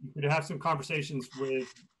 And you could have some conversations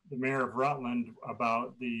with the mayor of Rutland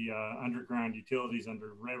about the underground utilities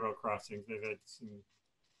under railroad crossings. They've had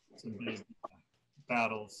some big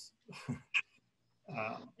battles.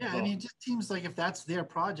 Yeah, I mean, it just seems like if that's their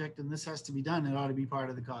project and this has to be done, it ought to be part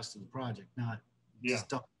of the cost of the project, not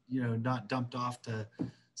just, you know, not dumped off to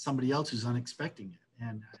somebody else who's unexpecting it.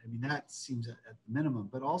 And I mean, that seems at the minimum,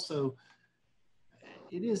 but also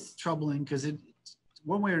it is troubling because it,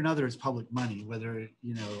 one way or another, it's public money, whether,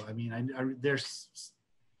 you know, I mean, there's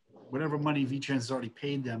whatever money VTrans has already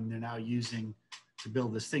paid them, they're now using to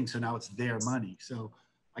build this thing. So now it's their money. So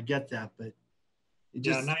I get that, but it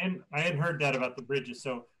just. Yeah, and I hadn't heard that about the bridges.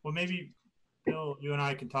 So, well, maybe Bill, you and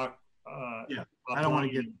I can talk. Yeah, I don't want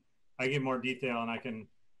to get. I get more detail and I can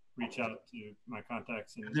reach out to my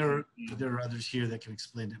contacts. And there are others here that can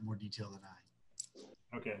explain it in more detail than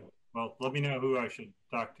I. Okay. Well, let me know who I should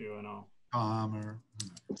talk to and I'll. Or.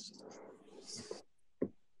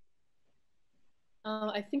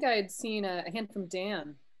 I think I had seen a hand from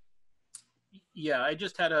Dan. Yeah, I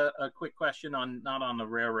just had a quick question on, not on the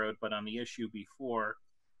railroad, but on the issue before.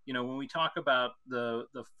 You know, when we talk about the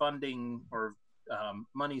funding or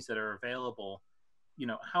monies that are available, you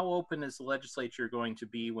know, how open is the legislature going to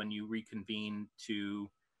be when you reconvene to,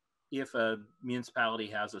 if a municipality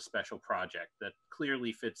has a special project that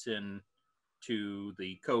clearly fits in to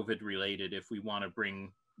the COVID related, if we want to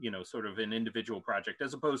bring, you know, sort of an individual project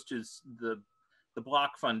as opposed to the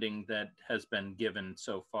block funding that has been given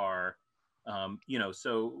so far, you know,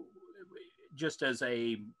 so just as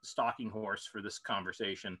a stalking horse for this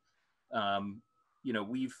conversation, you know,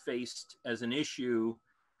 we've faced as an issue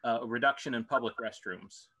a reduction in public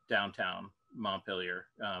restrooms downtown Montpelier.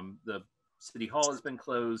 The city hall has been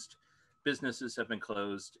closed, businesses have been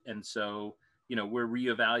closed, and so, you know, we're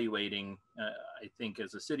reevaluating, I think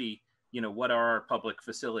as a city, you know, what are our public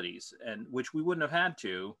facilities, and which we wouldn't have had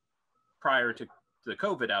to prior to the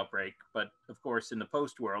COVID outbreak, but of course in the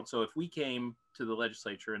post world. So if we came to the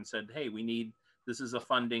legislature and said, hey, this is a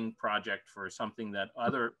funding project for something that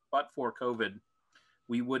but for COVID,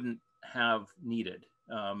 we wouldn't have needed.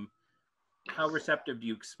 How receptive do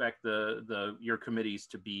you expect your committees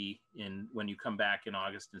to be when you come back in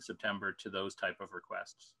August and September to those type of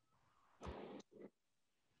requests?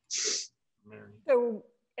 Mary. So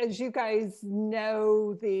as you guys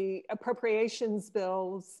know, the appropriations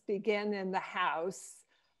bills begin in the House.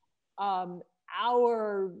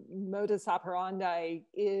 Our modus operandi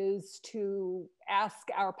is to ask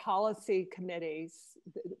our policy committees,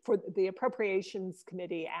 for the appropriations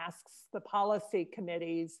committee asks the policy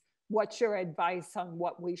committees, what's your advice on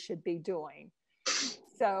what we should be doing?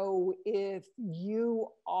 So if you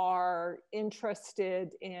are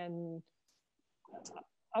interested in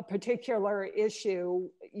a particular issue,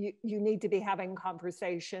 you need to be having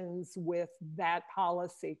conversations with that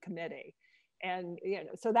policy committee. And, you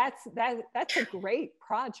know, so that's a great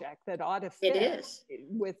project that ought to fit. It is.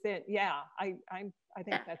 Within, yeah, I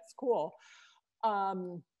think that's cool.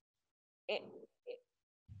 And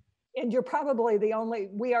we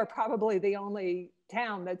are probably the only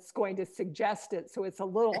town that's going to suggest it. So it's a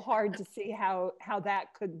little hard to see how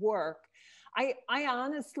that could work. I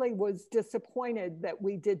honestly was disappointed that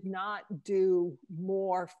we did not do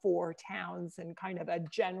more for towns in kind of a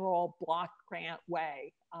general block grant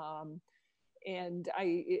way. And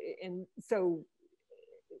so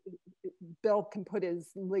Bill can put his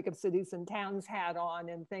League of Cities and Towns hat on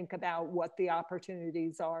and think about what the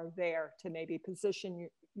opportunities are there to maybe position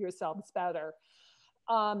yourselves better.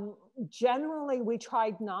 Generally, we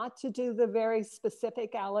tried not to do the very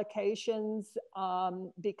specific allocations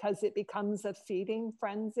because it becomes a feeding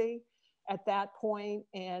frenzy at that point,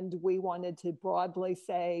 and we wanted to broadly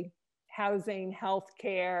say housing,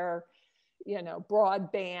 healthcare, you know,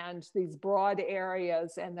 broadband, these broad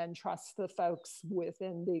areas, and then trust the folks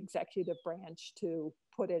within the executive branch to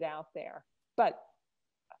put it out there. But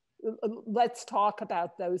let's talk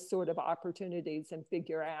about those sort of opportunities and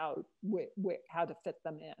figure out how to fit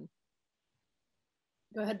them in.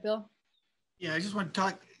 Go ahead, Bill. Yeah, I just want to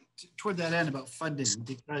talk toward that end about funding,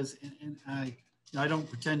 because, and I don't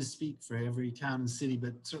pretend to speak for every town and city,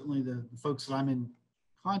 but certainly the folks that I'm in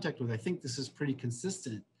contact with, I think this is pretty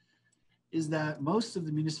consistent, is that most of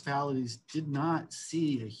the municipalities did not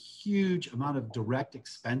see a huge amount of direct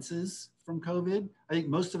expenses from COVID. I think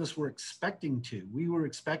most of us were expecting to. We were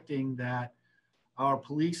expecting that our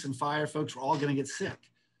police and fire folks were all going to get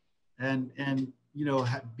sick and you know,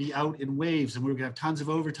 be out in waves, and we were going to have tons of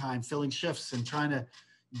overtime filling shifts and trying to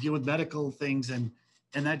deal with medical things, and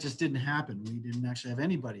that just didn't happen. We didn't actually have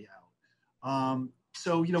anybody out.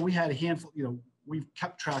 So, you know, we had a handful, you know, we've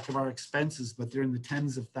kept track of our expenses, but they're in the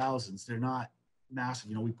tens of thousands. They're not massive.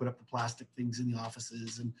 You know, we put up the plastic things in the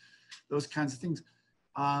offices and those kinds of things.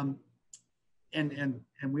 And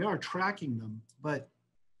we are tracking them, but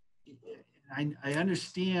I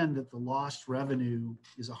understand that the lost revenue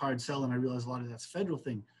is a hard sell, and I realize a lot of that's a federal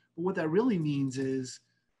thing. But what that really means is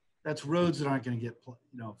that's roads that aren't going to get,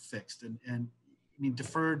 you know, fixed, and I mean,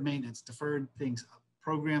 deferred maintenance, deferred things,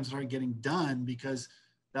 programs that aren't getting done because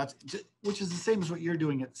that's, which is the same as what you're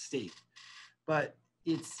doing at the state. But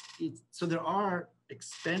it's so there are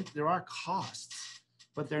costs,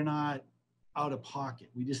 but they're not out of pocket.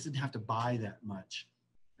 We just didn't have to buy that much.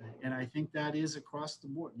 And I think that is across the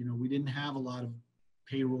board. You know, we didn't have a lot of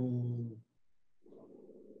payroll,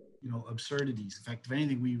 you know, absurdities. In fact, if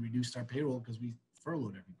anything, we reduced our payroll because we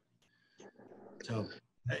furloughed everybody. So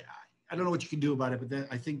I don't know what you can do about it, but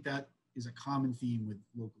I think that is a common theme with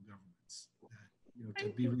local governments, that, you know,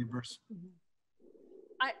 to be reimbursed.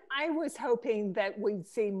 I was hoping that we'd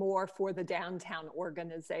see more for the downtown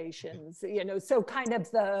organizations, you know, so kind of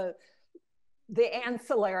the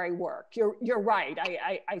ancillary work. You're right.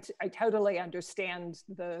 I totally understand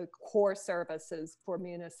the core services for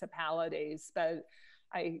municipalities, but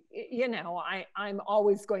I'm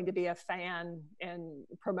always going to be a fan and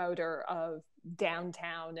promoter of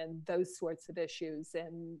downtown and those sorts of issues,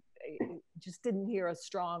 and I just didn't hear a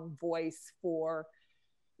strong voice for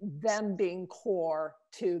them being core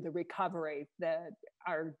to the recovery that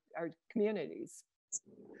our communities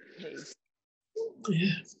need. Yeah.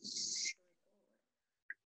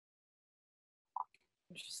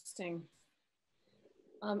 Interesting.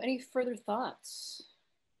 Any further thoughts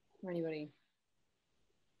for anybody?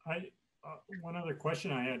 One other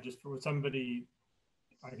question I had, just for somebody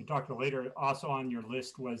I can talk to later, also on your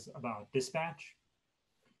list was about dispatch.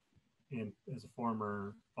 And as a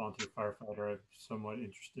former volunteer firefighter, I'm somewhat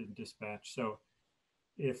interested in dispatch. So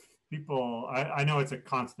if people, I know it's a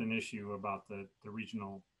constant issue about the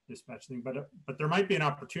regional dispatch thing, but there might be an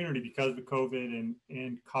opportunity because of COVID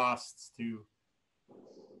and costs to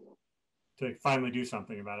finally do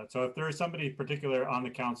something about it. So if there is somebody particular on the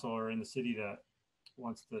council or in the city that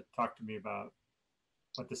wants to talk to me about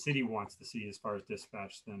what the city wants to see as far as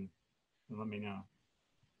dispatch, then let me know.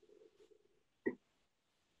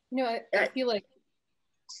 You know, I feel like,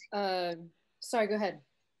 sorry, go ahead.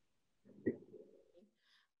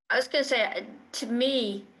 I was going to say, to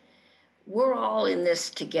me, we're all in this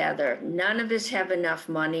together. None of us have enough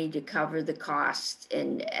money to cover the costs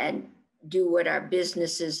and do what our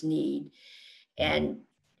businesses need and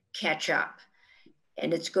catch up.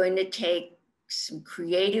 And it's going to take some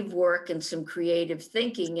creative work and some creative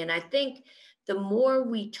thinking. And I think the more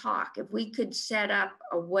we talk, if we could set up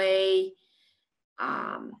a way,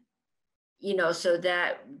 you know, so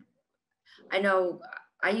that I know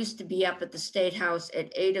I used to be up at the State House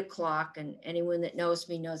at 8 o'clock, and anyone that knows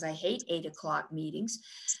me knows I hate 8 o'clock meetings,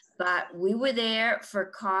 but we were there for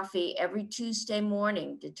coffee every Tuesday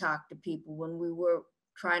morning to talk to people when we were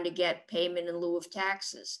trying to get payment in lieu of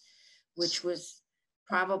taxes, which was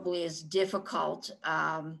probably as difficult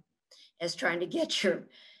as trying to get your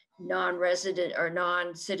non-resident or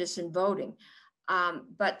non-citizen voting.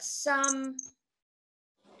 But some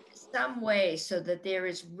way so that there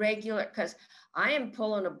is regular, because I am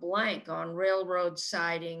pulling a blank on railroad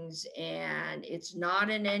sidings and it's not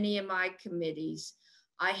in any of my committees.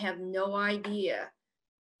 I have no idea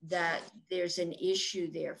that there's an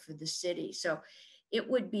issue there for the city. So it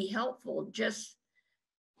would be helpful just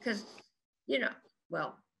because, you know,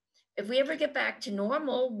 well, if we ever get back to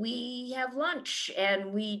normal, we have lunch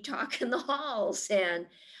and we talk in the halls, and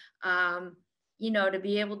you know, to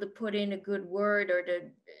be able to put in a good word or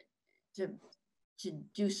to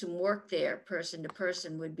do some work there person to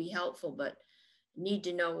person would be helpful, but need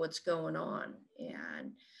to know what's going on.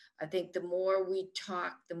 And I think the more we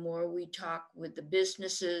talk with the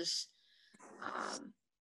businesses,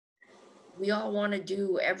 we all want to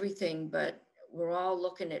do everything, but we're all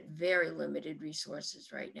looking at very limited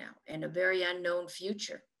resources right now and a very unknown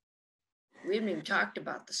future. We haven't even talked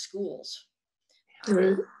about the schools.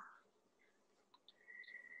 Right.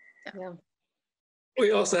 Yeah.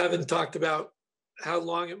 We also haven't talked about how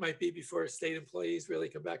long it might be before state employees really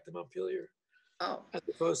come back to Montpelier. Oh. As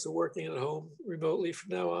opposed to working at home remotely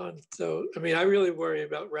from now on. So, I mean, I really worry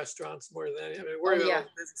about restaurants more than anything. I mean, I worry about all the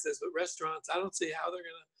businesses, but restaurants, I don't see how they're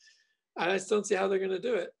I just don't see how they're going to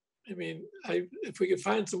do it. I mean, if we could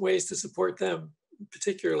find some ways to support them,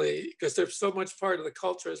 particularly because they're so much part of the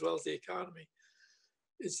culture as well as the economy.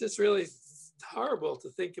 It's just really horrible to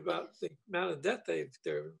think about the amount of debt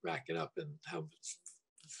they're racking up and how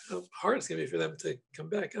hard it's going to be for them to come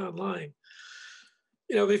back online.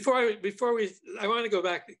 You know, before we, I want to go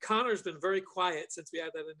back. Connor's been very quiet since we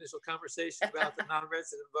had that initial conversation about the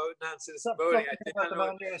non-resident vote, non-citizen voting. About the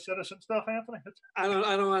non-citizen stuff, Anthony. I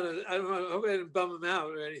don't want to. I hope I didn't bum him out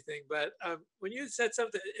or anything. But when you said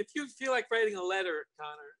something, if you feel like writing a letter,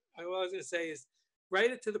 Connor, what I was going to say is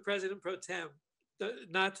write it to the President Pro Tem,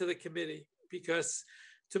 not to the committee, because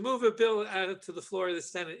to move a bill out to the floor of the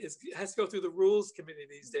Senate has to go through the Rules Committee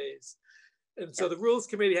these days. And so the Rules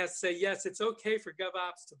Committee has to say, yes, it's okay for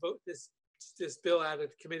GovOps to vote this bill out of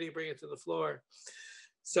the committee and bring it to the floor.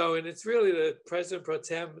 So, and it's really the President Pro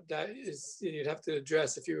Tem that you'd have to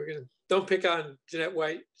address if you were going to, don't pick on Jeanette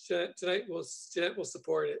White. Jeanette will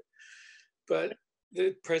support it. But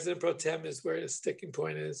the President Pro Tem is where the sticking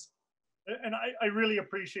point is. And I really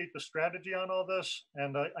appreciate the strategy on all this.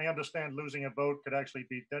 And I understand losing a vote could actually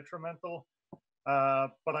be detrimental.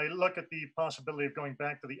 But I look at the possibility of going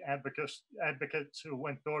back to the advocates who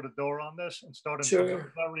went door to door on this and started from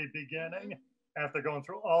the very beginning after going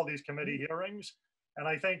through all these committee hearings. And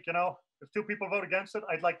I think, you know, if two people vote against it,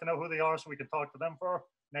 I'd like to know who they are so we can talk to them for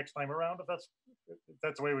next time around, if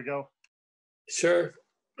that's the way we go. Sure,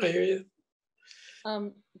 I hear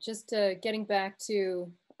you. Just getting back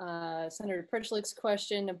to Senator Pritchlick's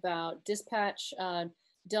question about dispatch,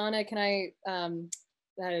 Donna, can I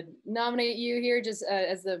nominate you here just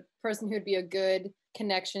as the person who'd be a good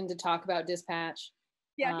connection to talk about dispatch?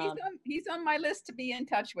 Yeah, he's on my list to be in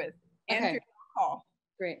touch with. Andrew Hall.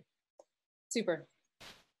 Great. Super.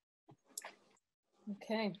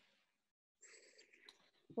 Okay.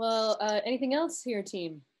 Well, anything else here,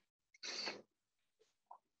 team?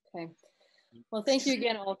 Okay. Well, thank you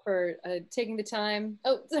again all for taking the time.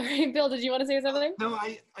 Oh, sorry, Bill, did you want to say something? No,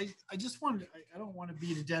 I just wanted, I don't want to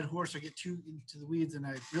beat a dead horse or get too into the weeds, and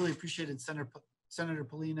I really appreciated Senator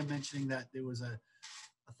Polina mentioning that there was a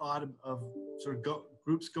thought of sort of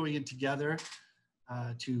groups going in together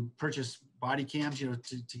to purchase body cams, you know,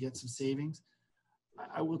 to get some savings.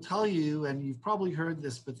 I will tell you, and you've probably heard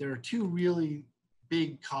this, but there are two really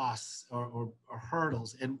big costs or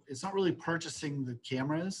hurdles, and it's not really purchasing the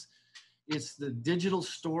cameras. It's the digital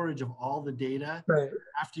storage of all the data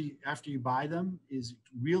after you buy them is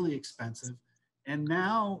really expensive. And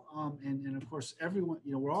now, and of course, everyone,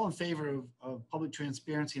 you know, we're all in favor of public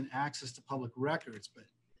transparency and access to public records. But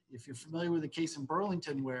if you're familiar with the case in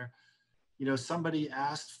Burlington where, you know, somebody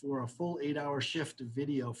asked for a full 8-hour shift of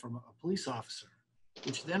video from a police officer,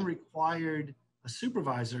 which then required a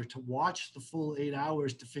supervisor to watch the full 8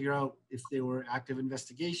 hours to figure out if they were active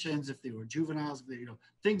investigations, if they were juveniles, if they, you know,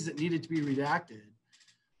 things that needed to be redacted.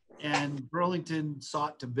 And Burlington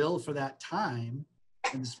sought to bill for that time,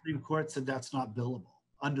 and the Supreme Court said that's not billable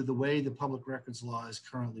under the way the public records law is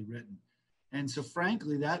currently written. And so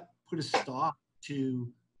frankly, that put a stop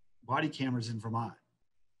to body cameras in Vermont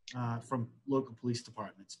from local police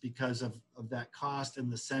departments because of that cost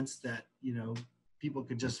and the sense that, you know, people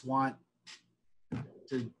could just want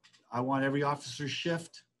I want every officer's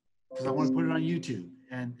shift because I want to put it on YouTube,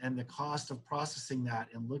 and the cost of processing that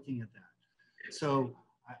and looking at that. So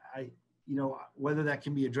you know, whether that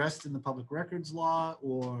can be addressed in the public records law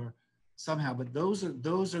or somehow, but those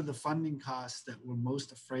are the funding costs that we're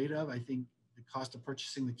most afraid of. I think the cost of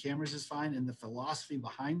purchasing the cameras is fine, and the philosophy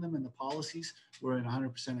behind them and the policies, we're in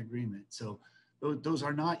 100% agreement. So those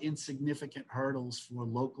are not insignificant hurdles for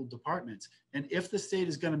local departments. And if the state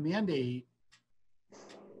is going to mandate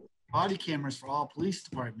body cameras for all police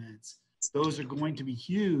departments, those are going to be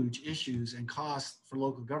huge issues and costs for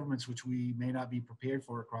local governments, which we may not be prepared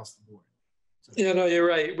for across the board. Yeah, no, you're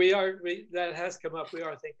right. That has come up. We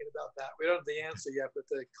are thinking about that. We don't have the answer yet, but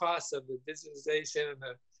the cost of the digitization and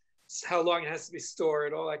how long it has to be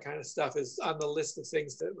stored, all that kind of stuff is on the list of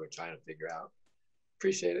things that we're trying to figure out.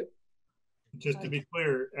 Appreciate it. Just to be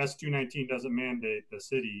clear, S219 doesn't mandate the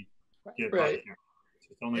city get body cameras.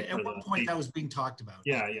 It's only At one point that was being talked about.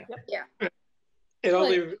 Yeah.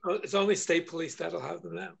 It's only state police that'll have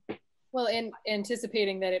them now. Well, and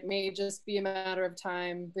anticipating that it may just be a matter of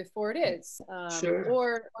time before it is, Sure.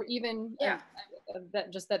 or even that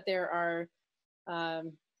there are.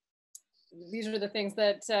 These are the things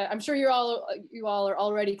that I'm sure you all are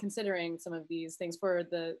already considering some of these things for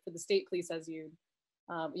the state police as you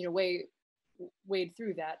wade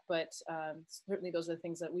through that. But certainly those are the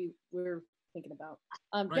things that we're thinking about.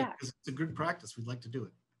 Right, Jack. because it's a good practice. We'd like to do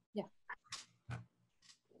it. Yeah.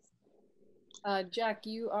 Jack,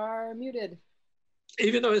 you are muted.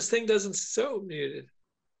 Even though his thing doesn't show muted.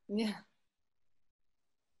 Yeah.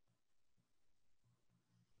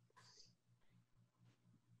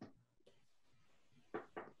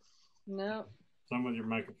 No. Some with your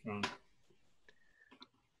microphone.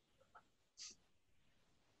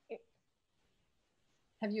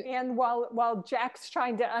 Have you? And while Jack's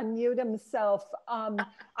trying to unmute himself,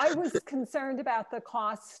 I was concerned about the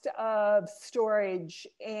cost of storage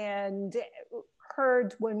and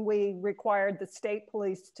heard when we required the state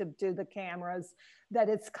police to do the cameras that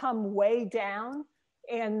it's come way down.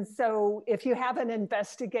 And so if you haven't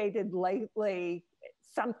investigated lately,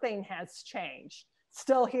 something has changed.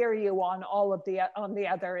 Still hear you on all of the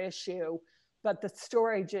other issue, but the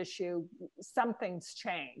storage issue, something's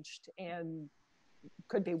changed and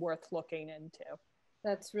could be worth looking into.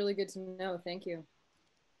 That's really good to know. Thank you.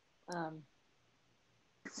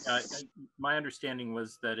 My understanding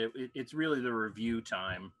was that it's really the review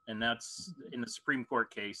time, and that's in the Supreme Court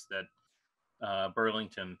case that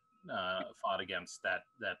Burlington fought against that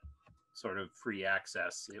sort of free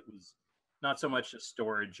access. It was not so much the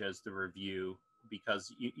storage as the review,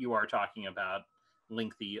 because you are talking about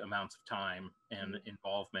lengthy amounts of time and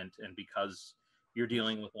involvement, and because you're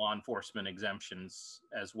dealing with law enforcement exemptions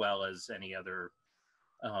as well as any other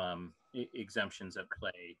exemptions at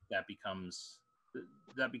play, that becomes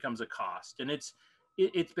a cost, and it's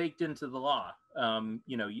baked into the law.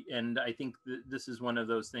 And I think this is one of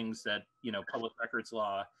those things that public records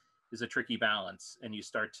law is a tricky balance, and you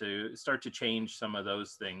start to change some of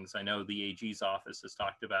those things. I know the AG's office has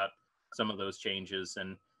talked about some of those changes,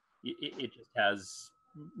 and it just has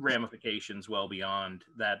ramifications well beyond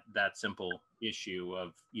that simple issue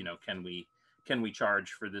of can we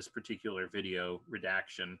charge for this particular video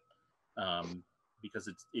redaction, because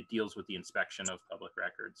it deals with the inspection of public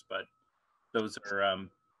records. But those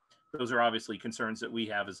are obviously concerns that we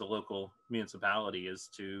have as a local municipality as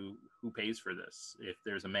to who pays for this. If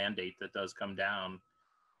there's a mandate that does come down,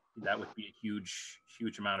 that would be a huge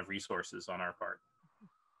amount of resources on our part.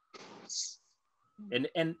 And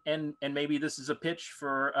maybe this is a pitch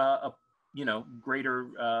for a greater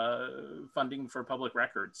funding for public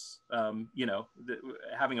records.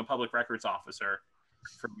 Having a public records officer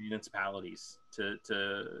for municipalities to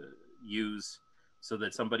use, so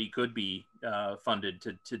that somebody could be funded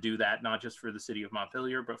to do that, not just for the city of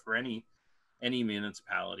Montpelier, but for any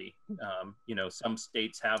municipality. Some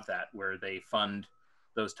states have that, where they fund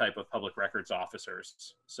those type of public records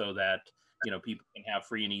officers, so that people can have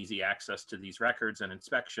free and easy access to these records and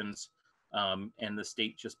inspections, and the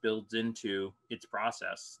state just builds into its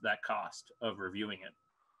process that cost of reviewing it.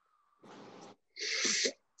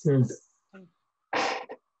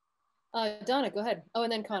 Donna, go ahead. Oh,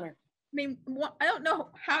 and then Connor. I mean, I don't know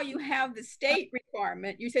how you have the state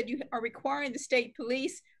requirement. You said you are requiring the state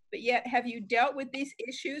police, but yet have you dealt with these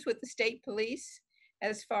issues with the state police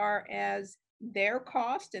as far as their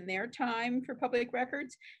cost and their time for public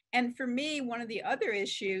records? And for me, one of the other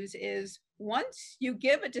issues is, once you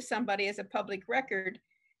give it to somebody as a public record,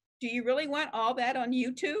 do you really want all that on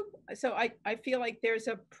YouTube? So I feel like there's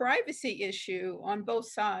a privacy issue on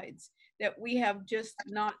both sides that we have just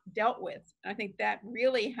not dealt with. I think that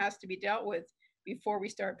really has to be dealt with before we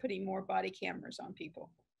start putting more body cameras on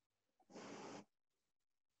people.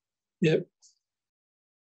 Yep.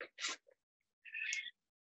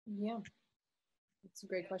 Yeah, that's a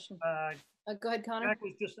great question. Go ahead, Connor. Jack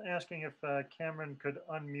was just asking if Cameron could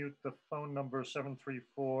unmute the phone number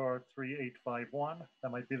 734-3851.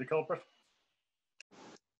 That might be the culprit.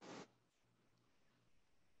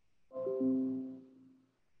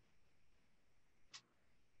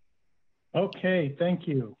 Okay, thank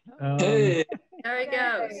you. Hey. There he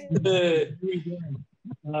goes.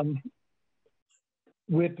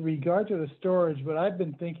 With regard to the storage, what I've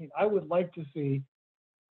been thinking, I would like to see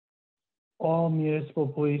all municipal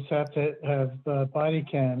police have to have body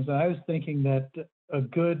cams. And I was thinking that a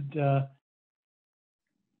good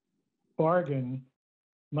bargain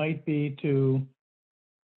might be to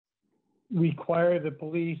require the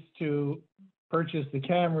police to purchase the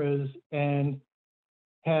cameras and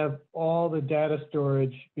have all the data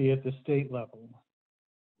storage be at the state level.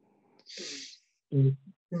 A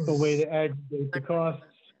way to aggregate the costs.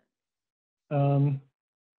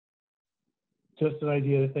 Just an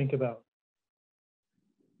idea to think about.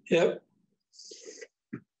 Yep.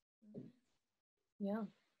 Yeah.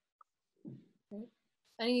 Okay.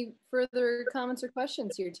 Any further comments or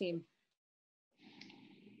questions to your team?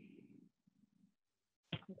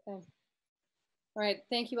 Okay. All right.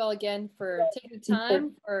 Thank you all again for taking the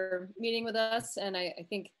time for meeting with us. And I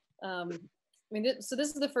think, I mean, so this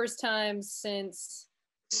is the first time since,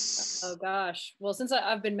 oh gosh, well, since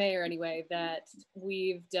I've been mayor anyway, that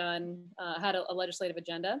we've done, had a legislative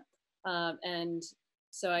agenda. And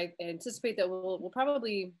so I anticipate that we'll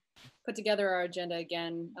probably put together our agenda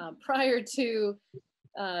again prior to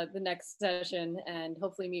the next session and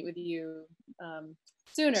hopefully meet with you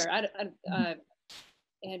sooner.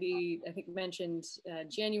 Andy, I think mentioned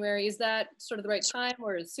January. Is that sort of the right time,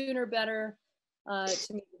 or is sooner better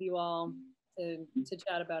to meet with you all to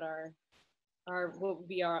chat about our what would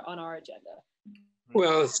be on our agenda?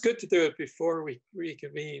 Well, it's good to do it before we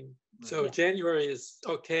reconvene. So Yeah. January is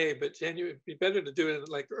okay, but January it'd be better to do it in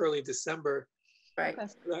like early December. Right. Okay.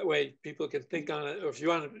 That way people can think on it. Or if you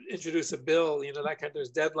want to introduce a bill, you know, that kind of,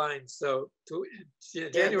 there's deadlines. So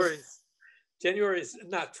January is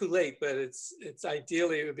not too late, but it's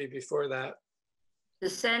ideally it would be before that. The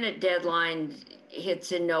Senate deadline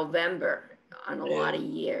hits in November on a lot of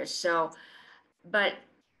years. So, but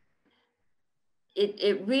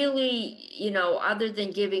it really, you know, other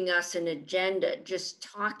than giving us an agenda, just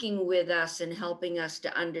talking with us and helping us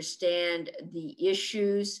to understand the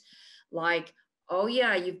issues, like, oh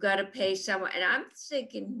yeah, you've got to pay someone. And I'm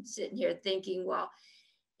sitting here thinking, well,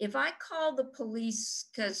 if I call the police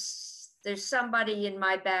because there's somebody in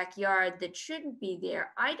my backyard that shouldn't be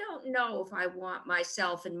there, I don't know if I want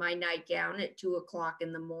myself in my nightgown at 2 o'clock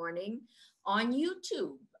in the morning on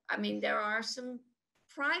YouTube. I mean, there are some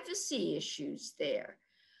privacy issues there.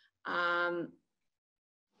 You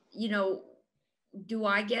know, do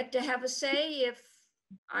I get to have a say if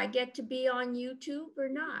I get to be on YouTube or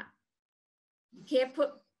not? You can't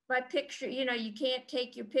put my picture, you know, you can't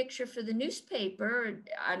take your picture for the newspaper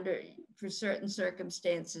for certain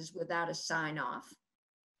circumstances without a sign off.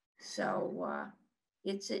 So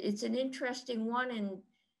it's an interesting one, and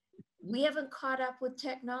we haven't caught up with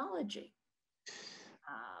technology.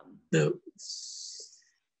 No.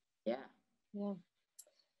 Yeah. Yeah.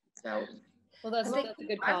 So, well, that's a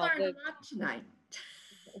good call. I learned a lot tonight.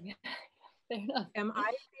 Fair enough. Am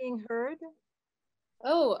I being heard?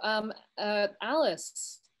 Oh,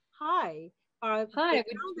 Alice. Hi. Hi. Would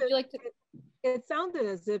you like to? It sounded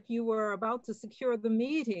as if you were about to secure the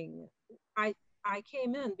meeting. I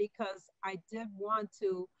came in because I did want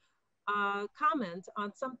to comment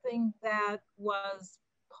on something that was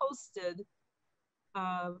posted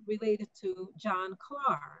related to John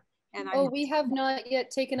Clark. And we have not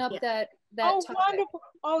yet taken up that oh, topic. Wonderful.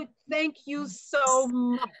 Oh, thank you so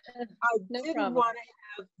much. I didn't want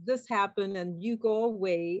to have this happen and you go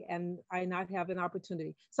away and I not have an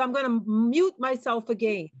opportunity. So I'm going to mute myself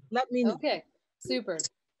again. Let me know. Okay, super.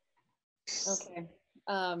 Okay.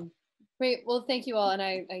 Great. Well, thank you all. And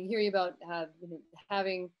I hear you about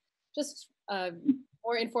having just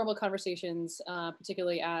more informal conversations,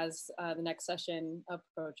 particularly as the next session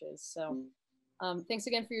approaches. So thanks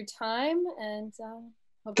again for your time, and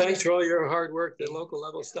thanks for all your hard work. The local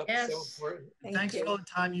level stuff is so important. Thanks for all the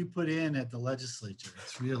time you put in at the legislature.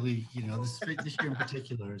 It's really, you know, this year in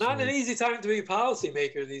particular. Not an easy time to be a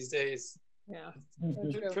policymaker these days. Yeah.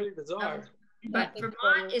 It's pretty bizarre. But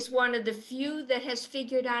Vermont is one of the few that has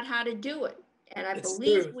figured out how to do it. And I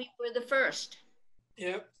believe we were the first.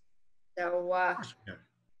 Yep. So,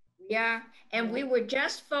 yeah. And we were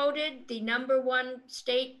just voted the #1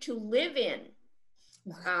 state to live in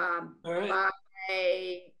by Gallup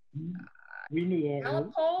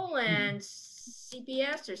and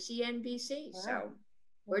CBS or CNBC. So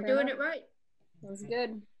we're doing it right. That's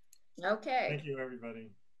good. Okay. Thank you,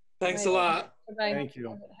 everybody. Thanks a lot. Bye. Thank you.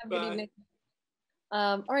 Have a good evening.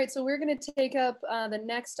 All right, so we're going to take up the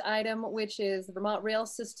next item, which is the Vermont Rail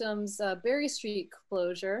System's Berry Street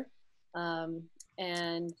closure. And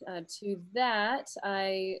to that,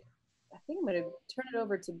 I think I'm going to turn it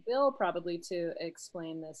over to Bill probably to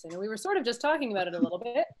explain this. I know we were sort of just talking about it a little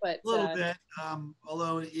bit, but a little bit.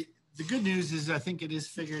 Although the good news is I think it is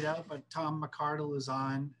figured out. But Tom McCardle is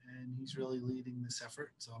on, and he's really leading this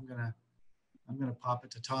effort. So I'm gonna pop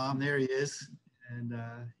it to Tom. There he is, and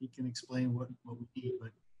he can explain what we need.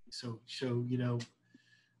 But so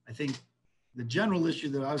I think the general issue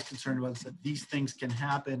that I was concerned about is that these things can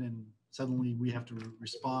happen, and suddenly we have to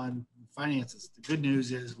respond. Finances. The good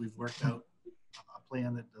news is we've worked out a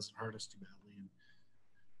plan that doesn't hurt us too badly. And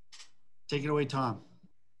take it away, Tom.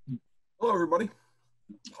 Hello, everybody.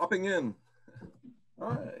 Hopping in.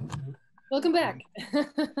 Hi. Welcome back.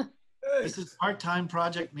 This is part-time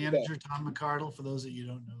project manager Tom McCardle, for those of you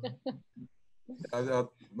who don't know.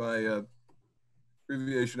 My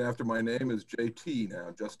abbreviation after my name is JT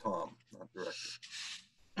now, just Tom, not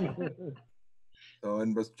director. So,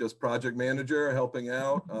 and just project manager helping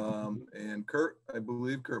out. And Kurt, I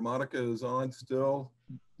believe Kurt Monica is on still,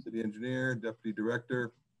 city engineer, deputy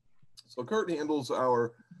director. So Kurt handles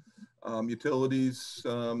our utilities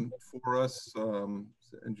for us,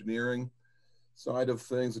 engineering side of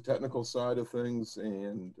things, the technical side of things,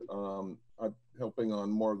 and I'm helping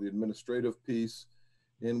on more of the administrative piece.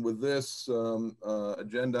 And with this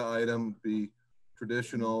agenda item, be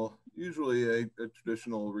traditional, usually a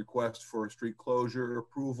traditional request for a street closure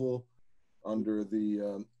approval under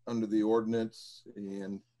the ordinance.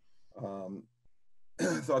 And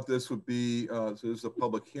thought this would be so this is a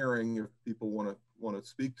public hearing if people want to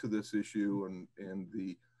speak to this issue, and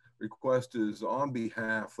the request is on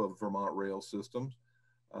behalf of Vermont Rail Systems,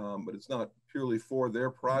 but it's not purely for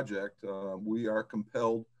their project. We are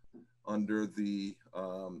compelled under the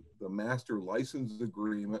master license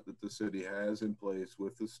agreement that the city has in place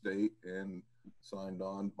with the state and signed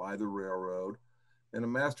on by the railroad. And a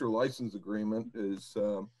master license agreement is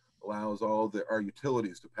allows all our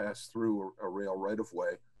utilities to pass through a rail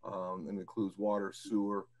right-of-way, and includes water,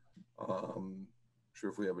 sewer, I'm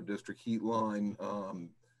sure if we have a district heat line,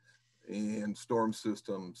 and storm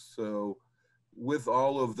systems. So with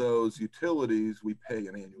all of those utilities, we pay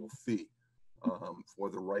an annual fee for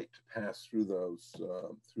the right to pass through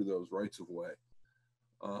those rights-of-way.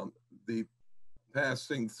 The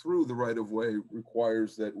passing through the right-of-way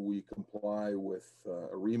requires that we comply with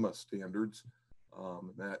AREMA standards.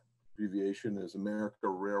 That abbreviation is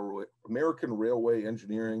American Railway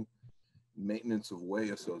Engineering Maintenance of Way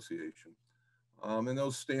Association. And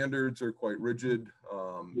those standards are quite rigid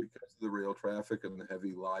because of the rail traffic and the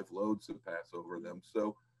heavy live loads that pass over them.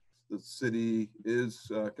 So the city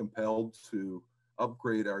is compelled to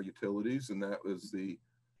upgrade our utilities, and that was the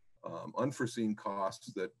unforeseen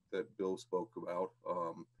costs that Bill spoke about,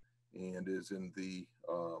 and is in the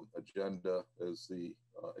agenda as the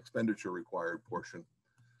expenditure required portion.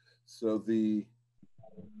 So the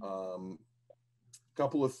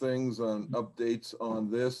couple of things on updates on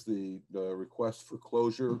this. The request for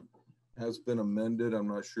closure has been amended. I'm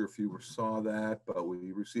not sure if you saw that, but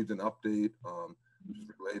we received an update which is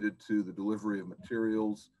related to the delivery of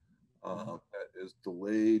materials that is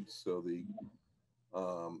delayed. So the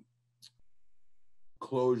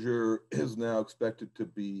closure is now expected to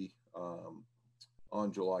be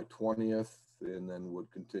on July 20th, and then would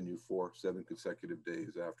continue for 7 consecutive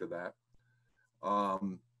days after that.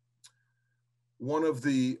 One of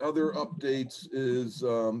the other updates is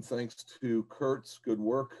thanks to Kurt's good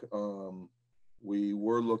work. We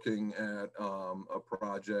were looking at a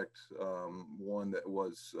project, one that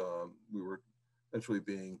was, we were essentially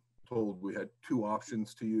being told we had 2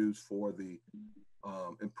 options to use for the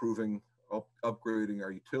upgrading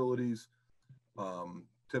our utilities.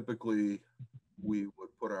 Typically, we would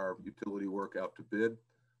put our utility work out to bid,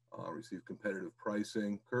 receive competitive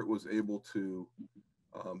pricing. Kurt was able to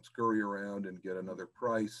scurry around and get another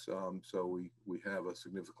price, so we have a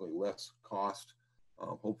significantly less cost,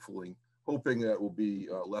 hoping that will be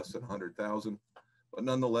less than 100,000, but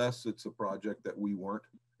nonetheless, it's a project that we weren't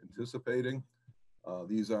anticipating.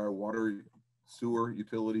 These are water sewer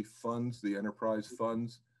utility funds, the enterprise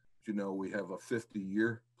funds. You know, we have a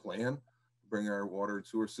 50-year plan to bring our water and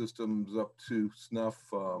sewer systems up to snuff,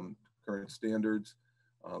 current standards,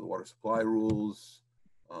 the water supply rules,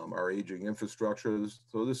 our aging infrastructures.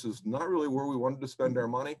 So this is not really where we wanted to spend our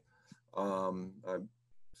money. I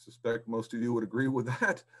suspect most of you would agree with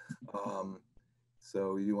that.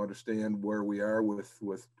 So you understand where we are with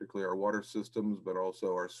particularly our water systems, but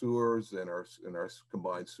also our sewers and our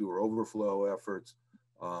combined sewer overflow efforts.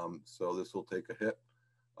 So this will take a hit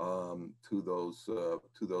to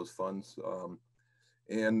those funds,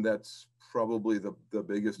 and that's probably the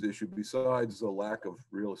biggest issue, besides the lack of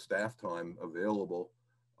real staff time available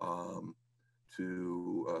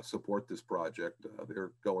to support this project.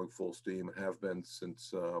 They're going full steam and have been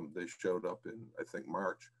since they showed up in, I think,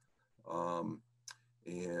 March.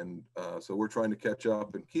 So we're trying to catch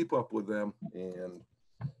up and keep up with them. And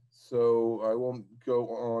so I won't go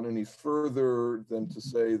on any further than to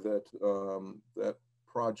say that that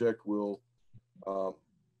project will go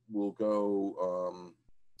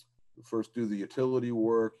first do the utility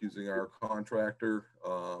work using our contractor,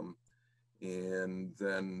 and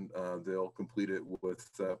then they'll complete it with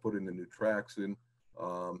putting the new tracks in,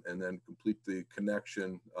 and then complete the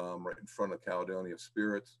connection right in front of Caledonia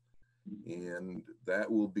Spirits. And that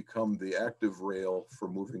will become the active rail for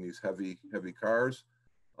moving these heavy cars.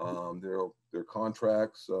 Their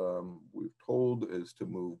contracts, we've told, is to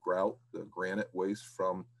move grout, the granite waste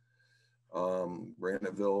from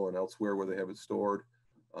Graniteville and elsewhere where they have it stored.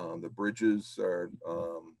 The bridges are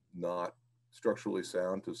not structurally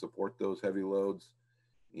sound to support those heavy loads.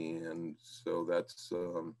 And so that's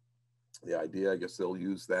the idea. I guess they'll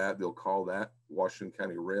use that. They'll call that Washington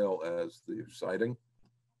County Rail as the siding.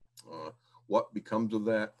 What becomes of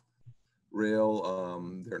that rail,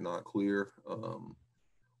 they're not clear.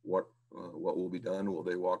 What will be done? Will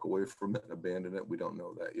they walk away from it and abandon it? We don't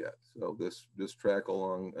know that yet. So this track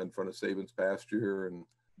along in front of Sabins pasture and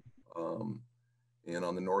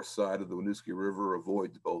on the north side of the Winooski River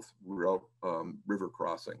avoids both river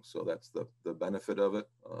crossings. So that's the benefit of it.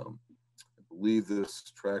 I believe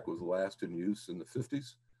this track was last in use in the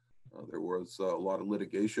 50s. There was a lot of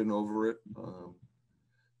litigation over it,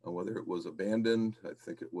 whether it was abandoned. I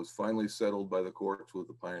think it was finally settled by the courts with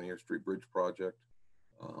the Pioneer Street Bridge project.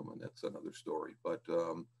 And that's another story. But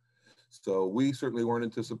so we certainly weren't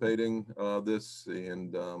anticipating this,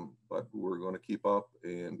 and but we're going to keep up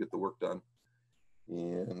and get the work done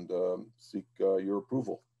and seek your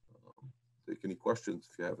approval. Take any questions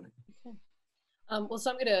if you have any. Okay. Well,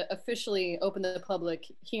 so I'm going to officially open the public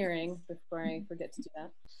hearing before I forget to do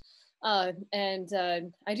that.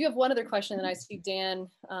 And I do have one other question, and I see Dan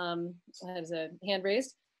has a hand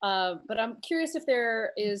raised. But I'm curious if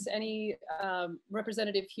there is any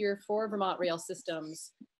representative here for Vermont Rail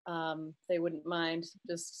Systems. They wouldn't mind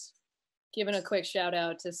just giving a quick shout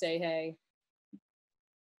out to say hey.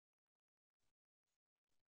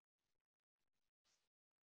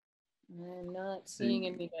 I'm not seeing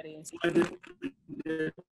anybody. I did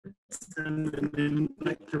send an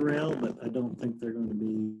invite to Rail, but I don't think they're going to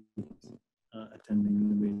be attending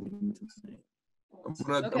the meeting tonight. I'm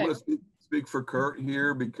gonna speak for Kurt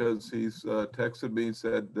here because he's texted me and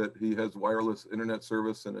said that he has wireless internet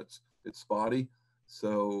service and it's spotty.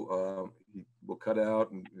 So he will cut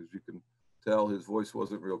out, and as you can tell, his voice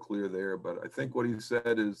wasn't real clear there. But I think what he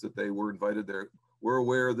said is that they were invited there. We're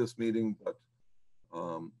aware of this meeting, but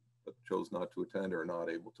chose not to attend or not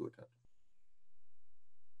able to attend.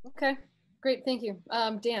 Okay, great, thank you.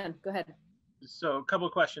 Dan, go ahead. So a couple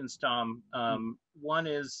of questions, Tom. One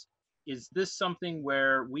is this something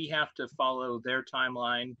where we have to follow their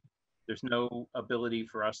timeline? There's no ability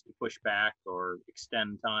for us to push back or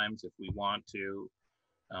extend times if we want to,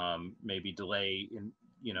 maybe delay in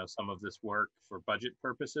some of this work for budget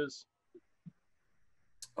purposes?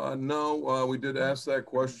 No, we did ask that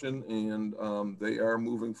question, and they are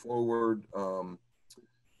moving forward.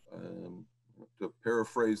 To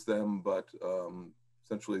paraphrase them, but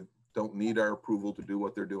essentially don't need our approval to do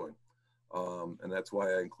what they're doing. And that's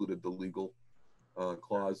why I included the legal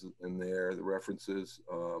clause in there, the references.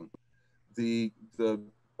 The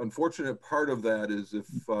unfortunate part of that is if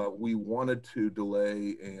we wanted to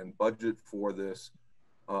delay and budget for this,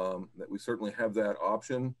 that we certainly have that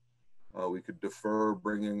option. We could defer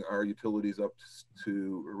bringing our utilities up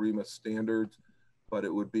to REMA standards, but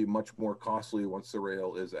it would be much more costly once the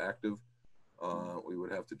rail is active. We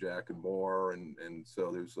would have to jack and bore, and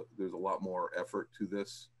so there's a lot more effort to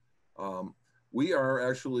this. We are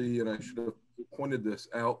actually, and I should have pointed this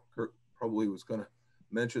out, Kurt probably was going to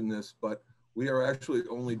mention this, but we are actually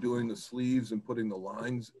only doing the sleeves and putting the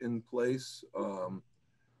lines in place.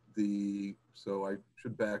 So I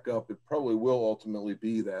should back up. It probably will ultimately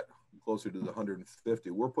be that closer to the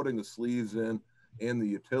 150. We're putting the sleeves in and the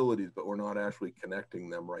utilities, but we're not actually connecting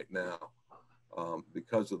them right now.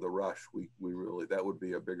 Because of the rush, we really, that would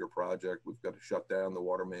be a bigger project. We've got to shut down the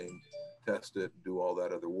water main, test it, do all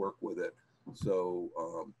that other work with it. So,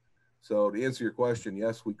 so to answer your question,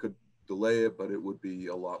 yes, we could delay it, but it would be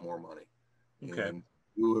a lot more money. Okay. And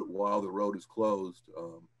do it while the road is closed.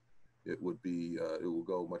 It would be, it will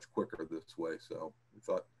go much quicker this way. So we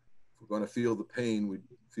thought if we're going to feel the pain, we'd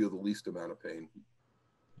feel the least amount of pain.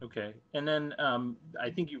 Okay. And then I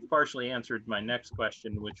think you've partially answered my next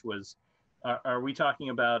question, which was, are we talking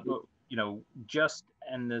about, just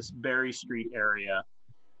in this Berry Street area?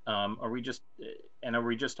 Are we just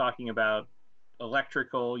talking about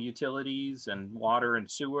electrical utilities and water and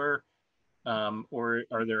sewer? Or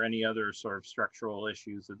are there any other sort of structural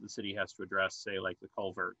issues that the city has to address, say like the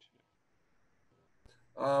culvert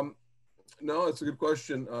No, it's a good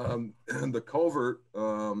question. The culvert,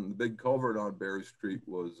 the big culvert on Berry Street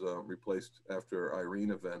was replaced after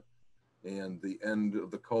Irene event, and the end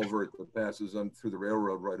of the culvert that passes through the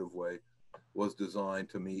railroad right of way was designed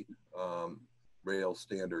to meet rail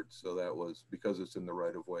standards. So that was, because it's in the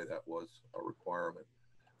right of way, that was a requirement.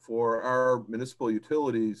 For our municipal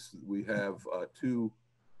utilities, we have two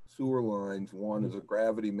sewer lines. One is a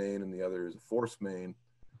gravity main and the other is a force main.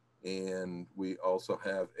 And we also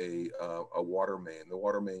have a water main. The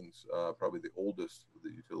water main's probably the oldest of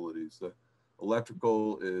the utilities. The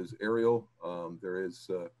electrical is aerial. There is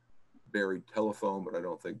buried telephone, but I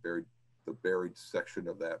don't think the buried section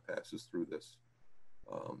of that passes through this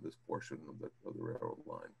this portion of the railroad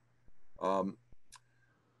line.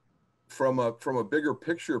 From a bigger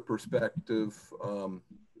picture perspective,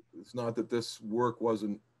 it's not that this work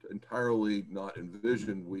wasn't entirely not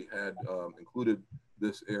envisioned. We had included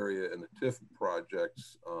this area in the TIF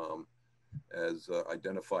projects as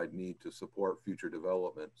identified need to support future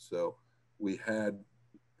development. So we had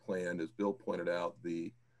planned, as Bill pointed out,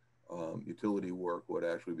 the utility work would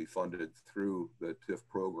actually be funded through the TIF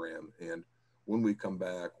program. And when we come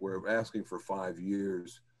back, we're asking for 5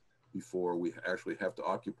 years before we actually have to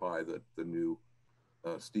occupy the new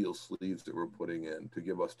steel sleeves that we're putting in, to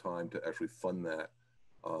give us time to actually fund that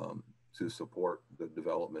to support the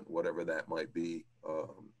development, whatever that might be,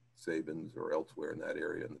 Sabins or elsewhere in that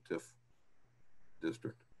area in the TIF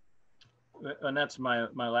district. And that's my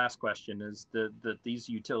last question, is that these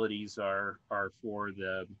utilities are for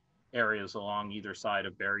the areas along either side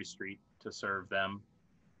of Berry Street to serve them.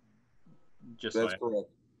 Just that's correct.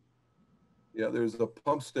 Yeah, there's a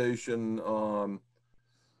pump station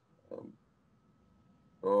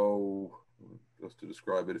just to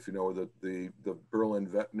describe it, if you know where the Berlin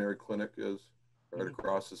Veterinary Clinic is, right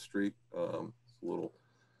across the street. It's a little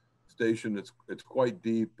station. It's quite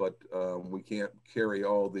deep, but we can't carry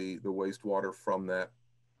all the wastewater from that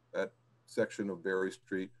section of Berry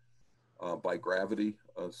Street by gravity.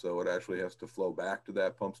 So it actually has to flow back to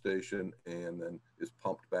that pump station and then is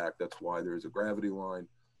pumped back. That's why there's a gravity line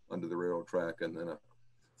under the railroad track and then a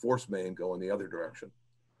force main going the other direction.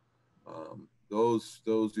 Those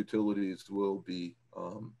utilities will be,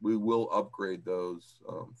 we will upgrade those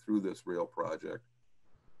through this rail project.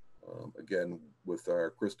 Again, with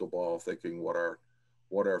our crystal ball, thinking what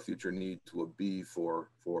our future needs would be for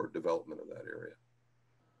development of that area.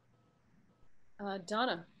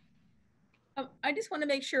 Donna. I just want to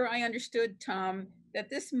make sure I understood, Tom, that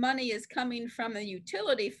this money is coming from the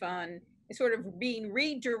utility fund. It's sort of being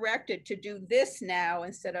redirected to do this now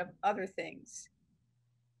instead of other things.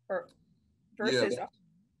 Or versus. Yeah,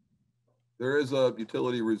 there is a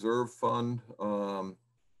utility reserve fund.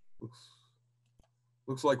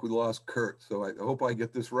 Looks like we lost Kurt, so I hope I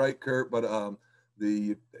get this right, Kurt. But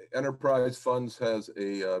the enterprise funds has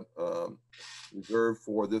a reserve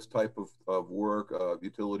for this type of work,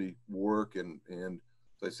 utility work, and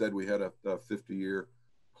as I said, we had a 50-year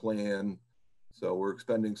plan. So we're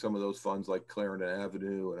expending some of those funds, like Clarendon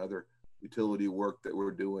Avenue and other utility work that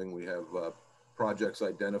we're doing. We have projects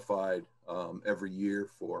identified every year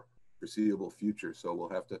for foreseeable future. So we'll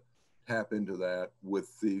have to tap into that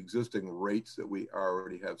with the existing rates that we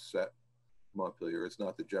already have set Montpelier. It's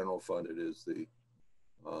not the general fund, it is the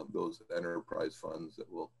those enterprise funds that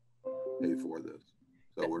will pay for this.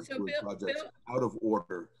 So we're doing projects out of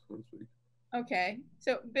order, so to speak. Okay,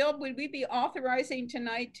 so Bill, would we be authorizing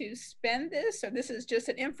tonight to spend this, or this is just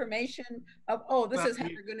an information of, oh, this is how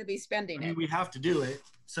we're going to be spending it? We have to do it.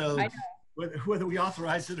 So whether we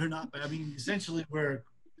authorize it or not, but I mean, essentially, the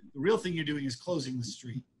real thing you're doing is closing the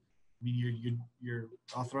street. I mean, you're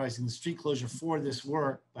authorizing the street closure for this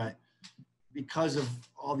work, but because of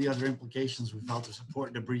all the other implications, we felt it was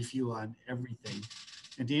important to brief you on everything.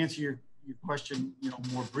 And to answer your question,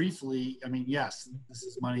 more briefly, I mean, yes, this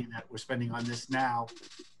is money that we're spending on this now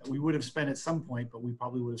that we would have spent at some point, but we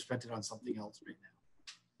probably would have spent it on something else right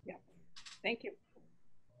now. Yeah, thank you.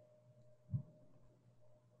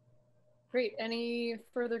 Great. Any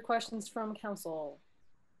further questions from council?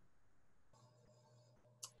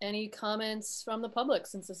 Any comments from the public,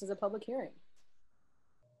 since this is a public hearing?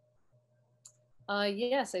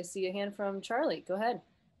 Yes, I see a hand from Charlie. Go ahead.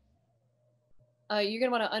 You're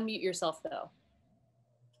going to want to unmute yourself, though.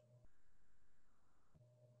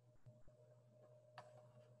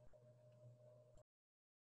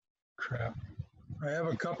 Crap. I have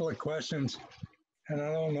a couple of questions, and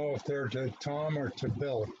I don't know if they're to Tom or to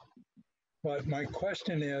Bill. But my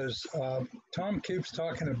question is, Tom keeps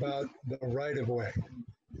talking about the right-of-way.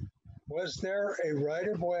 Was there a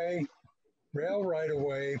right-of-way, rail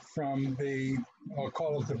right-of-way from the, I'll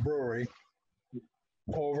call it the brewery,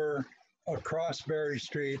 over across Berry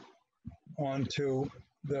Street onto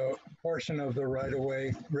the portion of the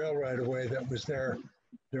right-of-way, rail right-of-way that was there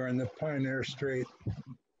during the Pioneer Street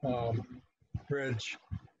bridge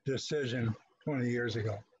decision 20 years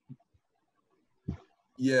ago.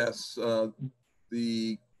 Yes,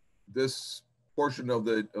 this portion of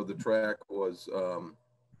the track was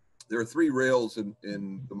there are three rails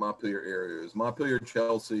in the Montpelier area. It's Montpelier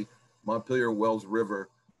Chelsea, Montpelier Wells River,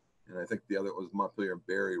 and I think the other was Montpelier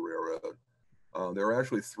Berry Railroad. There were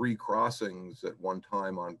actually three crossings at one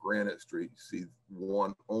time on Granite Street. You see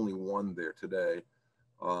only one there today.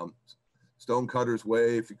 Stonecutters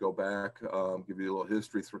Way, if you go back, give you a little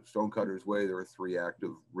history. Stonecutters Way, there were three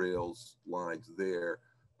active rails lines there.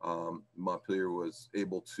 Montpelier was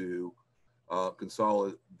able to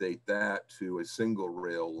consolidate that to a single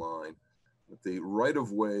rail line. But the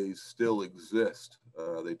right-of-ways still exist.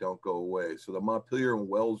 They don't go away. So the Montpelier and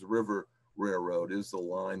Wells River Railroad is the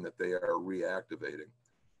line that they are reactivating.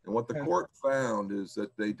 And what the court found is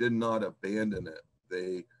that they did not abandon it.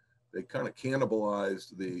 They kind of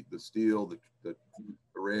cannibalized the steel, the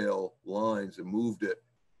rail lines and moved it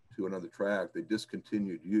to another track. They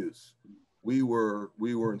discontinued use. We were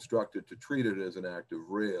instructed to treat it as an active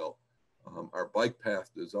rail. Our bike path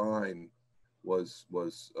design was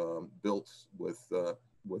built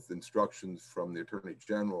with instructions from the Attorney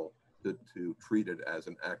General to treat it as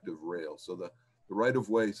an active rail. So the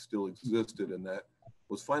right-of-way still existed, and that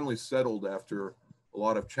was finally settled after a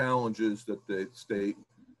lot of challenges that the state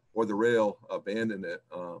or the rail abandoned it,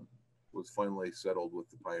 was finally settled with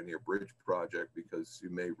the Pioneer Bridge project, because you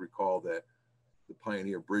may recall that the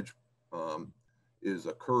Pioneer Bridge has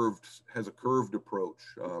a curved approach.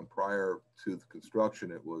 Prior to the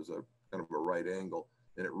construction, it was a kind of a right angle,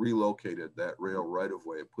 and it relocated that rail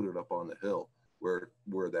right-of-way and put it up on the hill where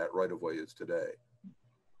that right-of-way is today.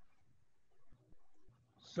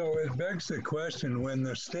 So it begs the question, when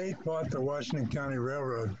the state bought the Washington County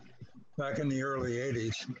Railroad back in the early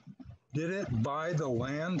 80s, did it buy the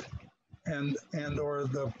land and or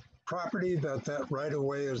the property that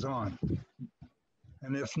right-of-way is on?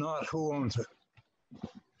 And if not, who owns it,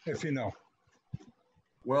 if you know?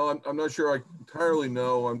 Well, I'm not sure I entirely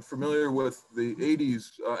know. I'm familiar with the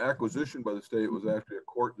 80s acquisition by the state. It was actually a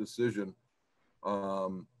court decision.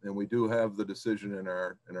 And we do have the decision in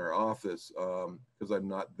our office, because I'm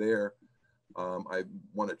not there. I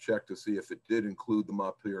want to check to see if it did include the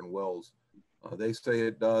Montpelier and Wells. They say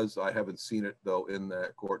it does. I haven't seen it though in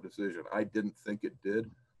that court decision. I didn't think it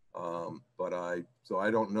did, so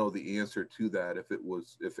I don't know the answer to that, if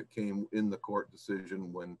it came in the court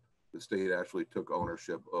decision when the state actually took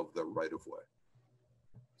ownership of the right-of-way.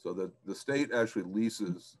 So the state actually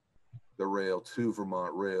leases the rail to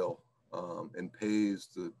Vermont Rail, and pays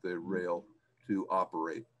the rail to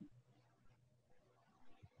operate.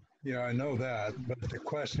 Yeah, I know that, but the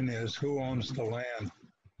question is, who owns the land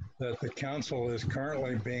that the council is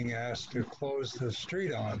currently being asked to close the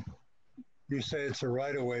street on? You say it's a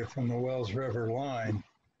right-of-way from the Wells River line,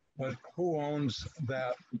 but who owns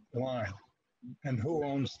that line? And who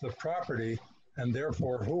owns the property, and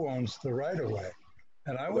therefore who owns the right-of-way?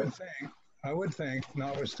 And I would think,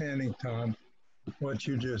 notwithstanding, Tom, what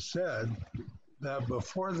you just said, that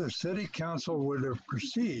before the city council would have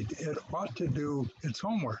proceed, it ought to do its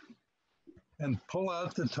homework and pull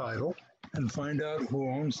out the title and find out who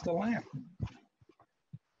owns the land.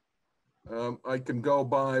 I can go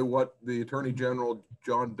by what the Attorney General,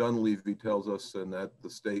 John Dunleavy, tells us, and that the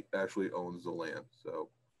state actually owns the land. So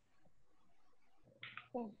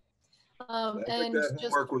I think that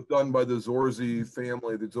homework was done by the Zorzi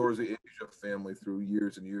family, the Zorzi Asia family, through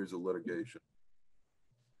years and years of litigation.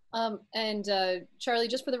 Charlie,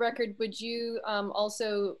 just for the record, would you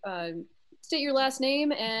also state your last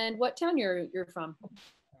name and what town you're from?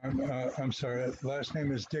 I'm sorry, last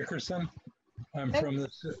name is Dickerson. I'm from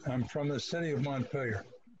the city of Montpelier.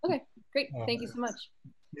 Okay, great. Thank you so much.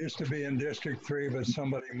 Used to be in District 3, but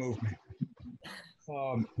somebody moved me.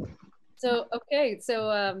 I'm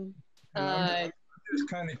just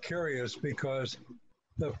kind of curious, because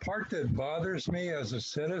the part that bothers me as a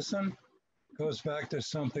citizen goes back to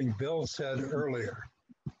something Bill said earlier.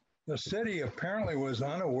 The city apparently was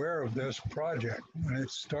unaware of this project when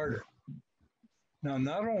it started. Now,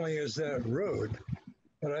 not only is that rude,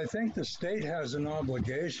 but I think the state has an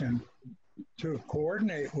obligation to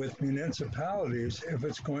coordinate with municipalities if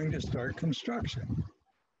it's going to start construction.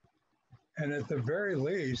 And at the very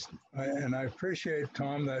least, and I appreciate,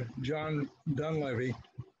 Tom, that John Dunleavy,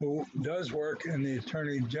 who does work in the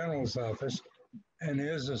Attorney General's office and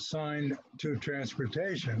is assigned to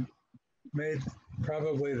transportation, made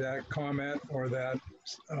probably that comment or that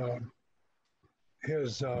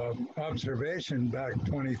his observation back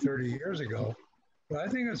 20, 30 years ago, but I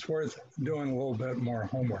think it's worth doing a little bit more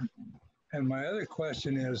homework. And my other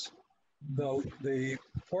question is, the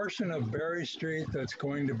portion of Berry Street that's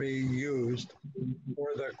going to be used for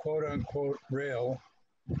the quote unquote rail,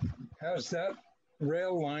 has that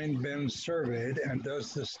rail line been surveyed, and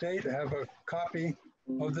does the state have a copy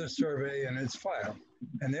of the survey in its file?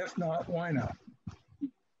 And if not, why not?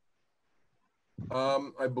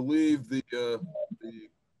 I believe the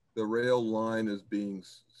rail line is being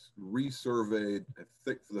resurveyed, I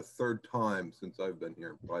think, for the third time since I've been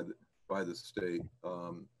here by the state.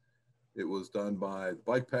 It was done by the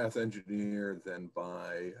bike path engineer, then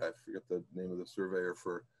by, I forget the name of the surveyor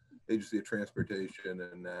for Agency of Transportation,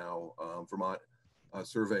 and now Vermont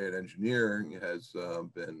Survey and Engineering has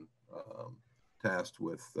been tasked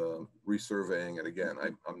with resurveying it again.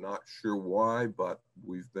 I'm not sure why, but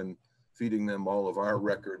we've been feeding them all of our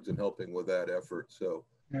records and helping with that effort. So,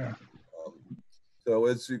 yeah. So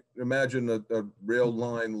as you imagine a rail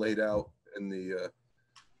line laid out in the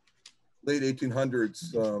late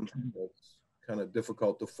 1800s, it's kind of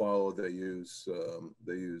difficult to follow. They use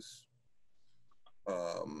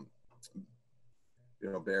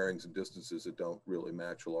bearings and distances that don't really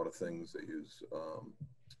match a lot of things. They use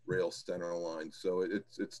rail center lines, so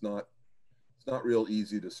it's not real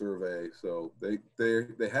easy to survey. So they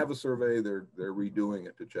have a survey. They're redoing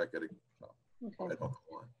it to check it. Okay. I don't know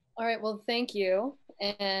why. All right. Well, thank you.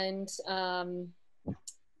 And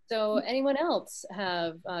so, anyone else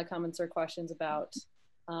have comments or questions about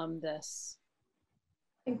this?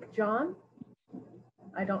 I think John.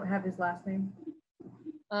 I don't have his last name.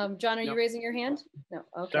 John, are you raising your hand? No.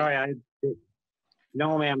 Okay. Sorry,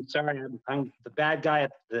 no, ma'am. Sorry, I'm the bad guy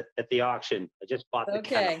at the auction. I just bought the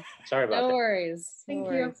camera. Sorry about that. No worries. Thank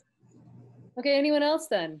you. Okay. Anyone else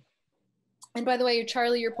then? And by the way,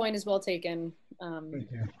 Charlie, your point is well taken.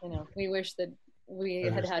 Thank you. You know, we wish that we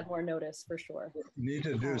had more notice for sure. Need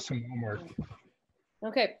to do some homework.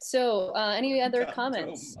 Okay. So, any other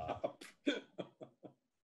comments?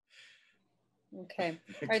 Okay.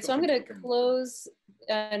 All right. So I'm going to close.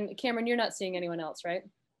 And Cameron, you're not seeing anyone else, right?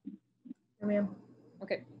 No, ma'am.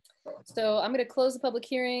 Okay. So I'm going to close the public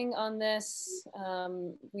hearing on this.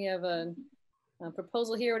 We have a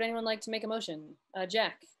proposal here. Would anyone like to make a motion?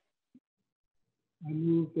 Jack. I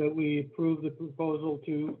move that we approve the proposal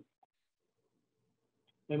to.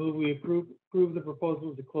 I move we approve the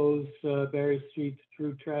proposal to close Berry Street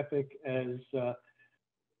through traffic as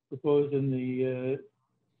proposed in the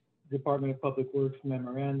Department of Public Works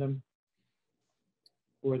memorandum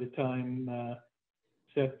for the time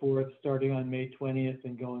set forth starting on May 20th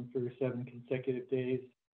and going for 7 consecutive days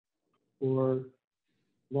or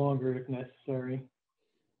longer if necessary.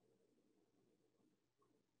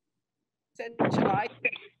 Said July.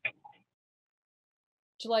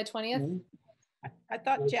 July 20th? I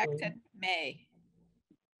thought Jack said May.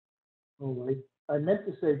 Oh, I meant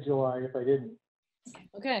to say July if I didn't.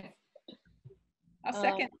 Okay. I'll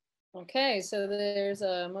second. Okay, so there's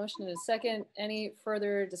a motion and a second. Any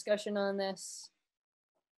further discussion on this?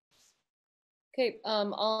 Okay,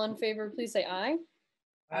 all in favor, please say aye.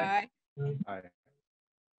 Aye. Aye.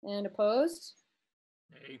 And opposed?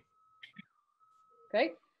 Nay.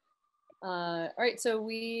 Okay. All right, so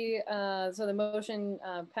so the motion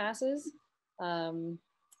passes.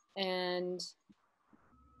 And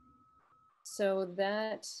so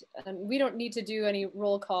that, we don't need to do any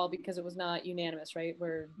roll call because it was not unanimous, right?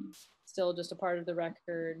 We're still just a part of the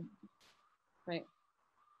record, right?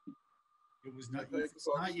 It was not, if it's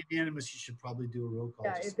not unanimous, you should probably do a roll call.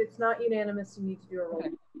 Yeah, if it's not unanimous, you need to do a roll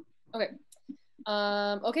call. Okay.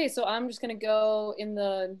 Okay, so I'm just gonna go in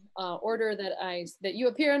the order that you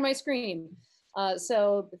appear on my screen.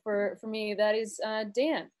 So for me, that is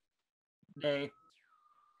Dan. Nay.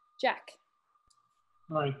 Jack.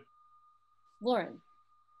 Aye. Lauren.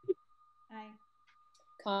 Aye.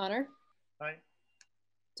 Connor. Aye.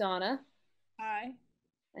 Donna. Aye.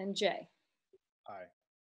 And Jay. Aye.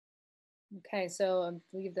 Okay, so I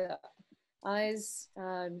believe the ayes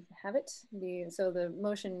have it. So the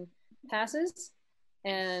motion passes,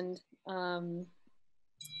 and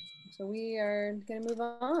so we are going to move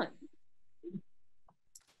on.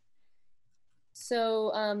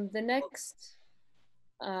 So the next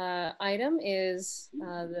item is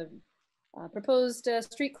the proposed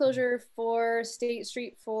street closure for State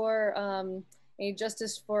Street for a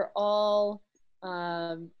Justice for All,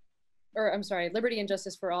 or I'm sorry, Liberty and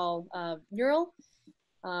Justice for All mural.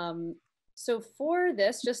 So for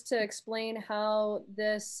this, just to explain how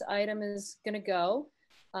this item is going to go,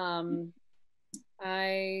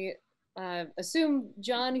 I assume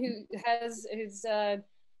John, who has his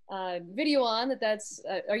video on, that's,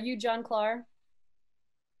 are you John Clark?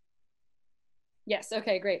 Yes,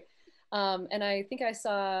 okay, great. And I think I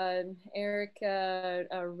saw Erica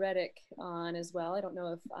Reddick on as well. I don't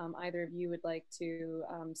know if either of you would like to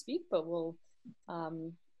speak, but we'll,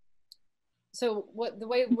 so the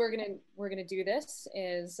way we're gonna do this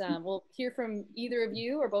is we'll hear from either of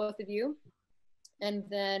you or both of you, and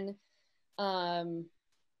then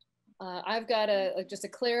I've got just a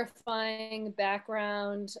clarifying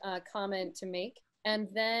background comment to make, and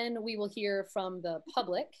then we will hear from the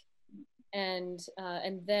public, and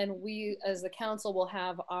then we, as the council, will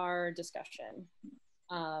have our discussion.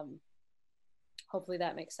 Hopefully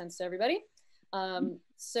that makes sense to everybody.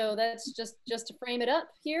 So that's just to frame it up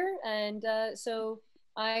here, and so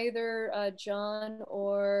either John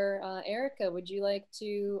or Erica, would you like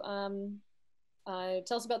to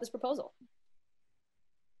tell us about this proposal?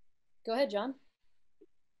 Go ahead, John.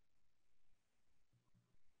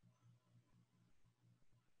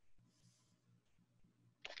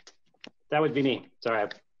 That would be me. Sorry, I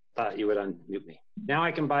thought you would unmute me. Now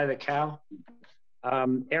I can buy the cow.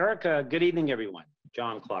 Erica, good evening, everyone.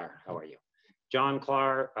 John Clark, how are you? John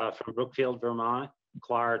Clark from Brookfield, Vermont,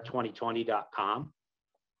 clark2020.com.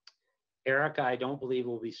 Erica, I don't believe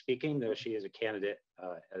will be speaking, though she is a candidate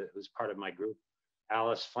who's part of my group.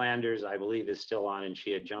 Alice Flanders, I believe, is still on, and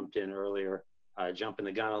she had jumped in earlier, jumping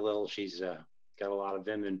the gun a little. She's got a lot of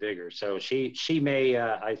vim and vigor. So she may,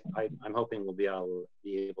 I'm hoping will be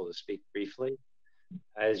able to speak briefly.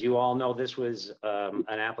 As you all know, this was an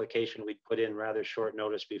application we put in rather short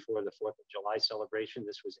notice before the 4th of July celebration.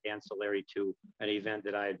 This was ancillary to an event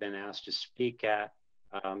that I had been asked to speak at,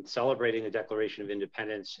 celebrating the Declaration of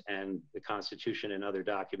Independence and the Constitution and other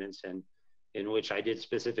documents, and in which I did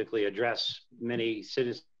specifically address many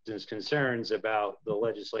citizens' concerns about the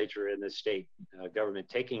legislature and the state government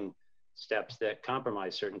taking steps that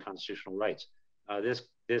compromise certain constitutional rights.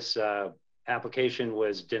 This application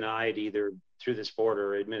was denied either through this board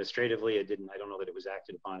or administratively. I don't know that it was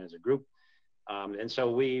acted upon as a group. And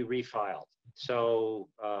so we refiled. So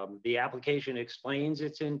the application explains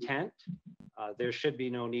its intent. There should be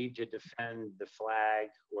no need to defend the flag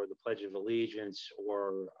or the Pledge of Allegiance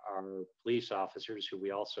or our police officers, who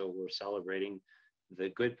we also were celebrating, the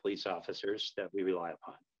good police officers that we rely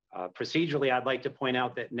upon. Procedurally, I'd like to point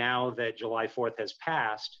out that now that July 4th has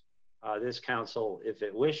passed, this council, if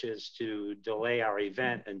it wishes to delay our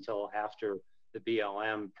event until after the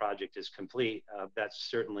BLM project is complete,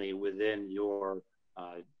 that's certainly within your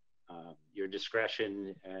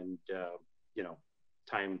discretion and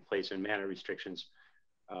time, place, and manner restrictions.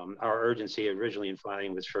 Our urgency originally in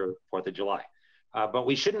filing was for 4th of July. But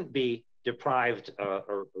we shouldn't be deprived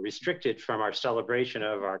or restricted from our celebration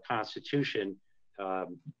of our Constitution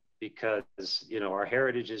because our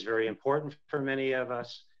heritage is very important for many of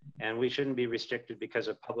us, and we shouldn't be restricted because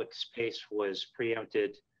a public space was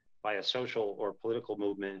preempted by a social or political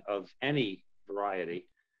movement of any variety.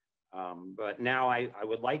 But now I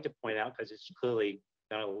would like to point out, because it's clearly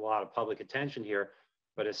got a lot of public attention here,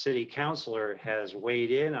 but a city councilor has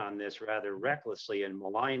weighed in on this rather recklessly and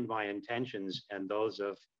maligned my intentions and those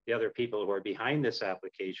of the other people who are behind this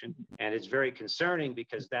application. And it's very concerning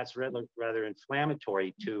because that's rather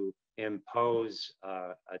inflammatory to impose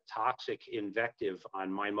a toxic invective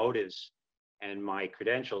on my motives and my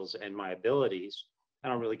credentials and my abilities. I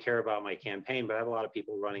don't really care about my campaign, but I have a lot of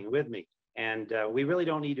people running with me. And we really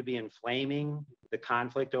don't need to be inflaming the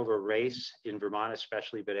conflict over race in Vermont,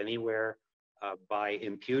 especially, but anywhere, by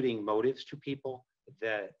imputing motives to people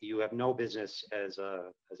that you have no business as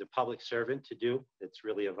a public servant to do. It's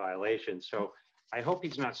really a violation. So I hope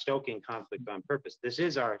he's not stoking conflict on purpose. This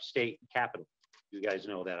is our state capital. You guys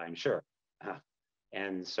know that, I'm sure.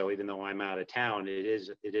 And so even though I'm out of town, it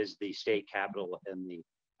is the state capital and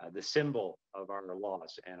the symbol of our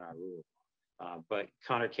laws and our rules. But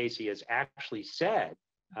Connor Casey has actually said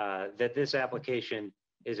that this application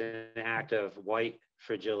is an act of white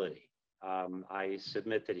fragility. I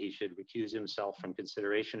submit that he should recuse himself from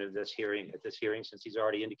consideration of this hearing since he's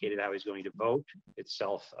already indicated how he's going to vote.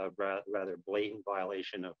 Itself a rather blatant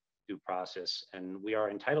violation of due process, and we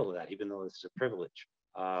are entitled to that, even though this is a privilege.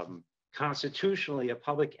 Constitutionally, a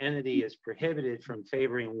public entity is prohibited from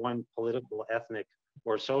favoring one political, ethnic,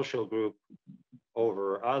 or social group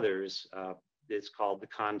over others. It's called the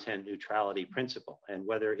content neutrality principle, and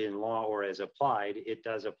whether in law or as applied, it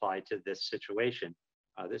does apply to this situation.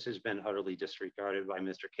 This has been utterly disregarded by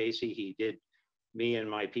Mr. Casey. He did me and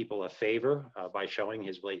my people a favor by showing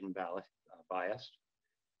his blatant ballot bias.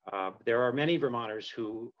 There are many Vermonters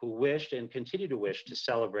who wished and continue to wish to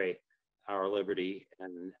celebrate our liberty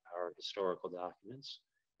and our historical documents.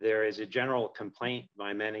 There is a general complaint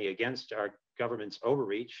by many against our government's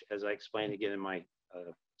overreach, as I explained again in my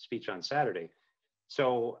speech on Saturday.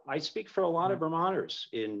 So I speak for a lot of Vermonters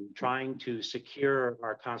in trying to secure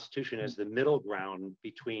our Constitution as the middle ground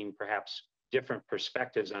between perhaps different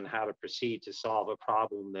perspectives on how to proceed to solve a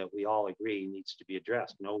problem that we all agree needs to be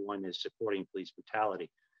addressed. No one is supporting police brutality.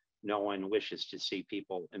 No one wishes to see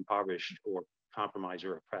people impoverished or compromised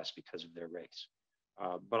or oppressed because of their race.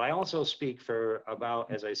 But I also speak for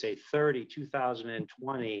about, as I say,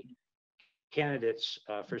 2020 candidates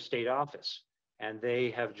for state office. And they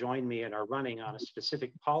have joined me and are running on a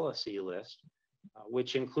specific policy list,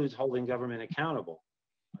 which includes holding government accountable,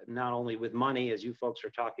 not only with money, as you folks are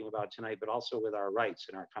talking about tonight, but also with our rights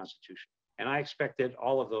in our Constitution. And I expect that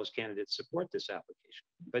all of those candidates support this application.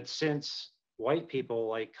 But since white people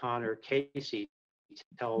like Connor Casey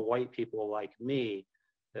tell white people like me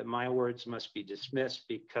that my words must be dismissed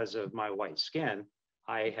because of my white skin,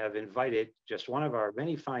 I have invited just one of our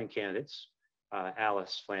many fine candidates,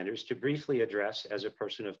 Alice Flanders, to briefly address, as a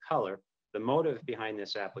person of color, the motive behind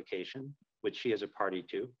this application, which she is a party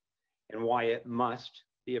to, and why it must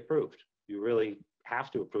be approved. You really have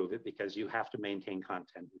to approve it because you have to maintain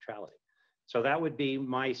content neutrality. So that would be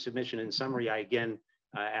my submission. In summary, I again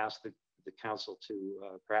ask the council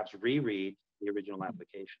to perhaps reread the original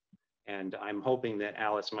application. And I'm hoping that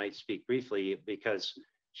Alice might speak briefly because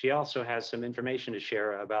she also has some information to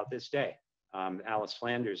share about this day. Alice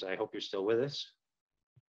Flanders, I hope you're still with us.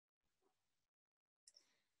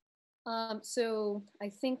 So I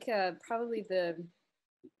think probably the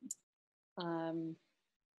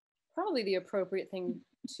appropriate thing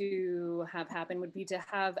to have happen would be to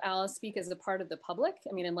have Alice speak as a part of the public.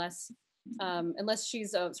 I mean, unless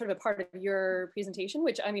she's sort of a part of your presentation,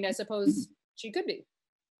 which I mean, I suppose she could be.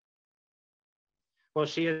 Well,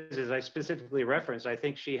 she is, as I specifically referenced, I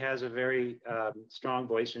think she has a very strong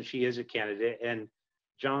voice and she is a candidate. And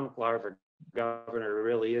John Clark, governor,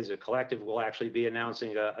 really is a collective. We'll actually be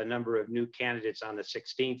announcing a number of new candidates on the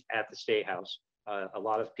 16th at the State House. A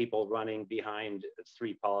lot of people running behind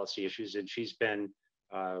 3 policy issues, and she's been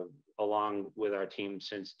along with our team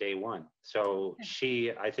since day one. So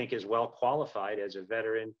she, I think, is well qualified as a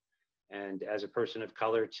veteran and as a person of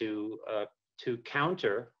color to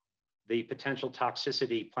counter the potential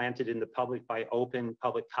toxicity planted in the public by open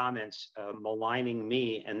public comments maligning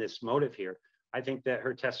me and this motive here. I think that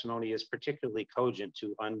her testimony is particularly cogent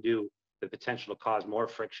to undo the potential to cause more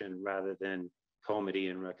friction rather than comity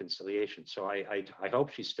and reconciliation. So I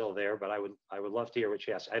hope she's still there, but I would love to hear what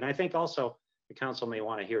she has. And I think also the council may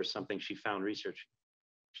want to hear something she found research.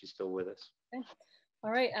 She's still with us. Okay.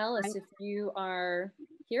 All right, Alice, if you are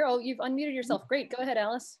here. Oh, you've unmuted yourself. Great, go ahead,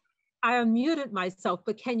 Alice. I unmuted myself,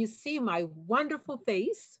 but can you see my wonderful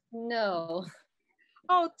face? No.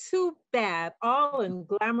 Oh, too bad. All in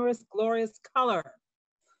glamorous, glorious color.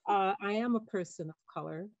 I am a person of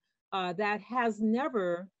color that has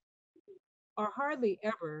never or hardly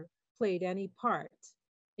ever played any part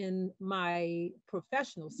in my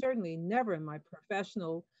professional, certainly never in my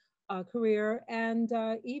professional career, and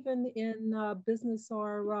even in business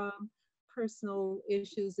or personal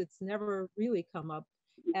issues, it's never really come up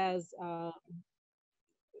as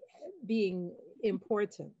being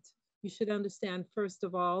important. You should understand, first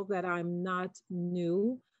of all, that I'm not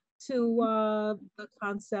new to the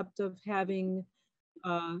concept of having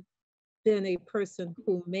been a person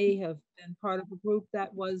who may have been part of a group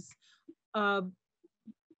that was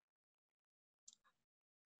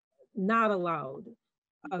not allowed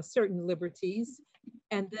certain liberties,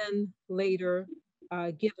 and then later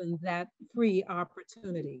given that free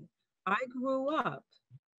opportunity. I grew up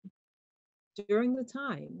during the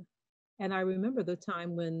time, and I remember the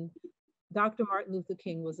time when Dr. Martin Luther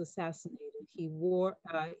King was assassinated. He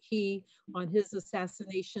on his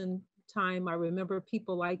assassination time, I remember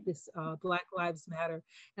people like this, Black Lives Matter.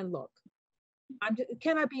 And look,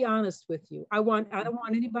 can I be honest with you? I don't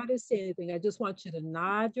want anybody to say anything. I just want you to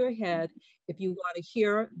nod your head if you want to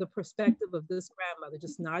hear the perspective of this grandmother.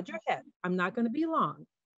 Just nod your head. I'm not going to be long.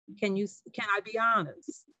 Can I be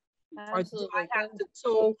honest? Absolutely. Or do I have to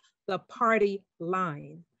toe the party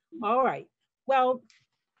line? All right. Well,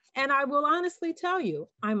 and I will honestly tell you,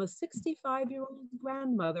 I'm a 65-year-old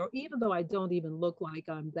grandmother, even though I don't even look like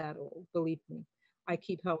I'm that old, believe me, I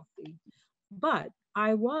keep healthy. But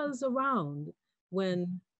I was around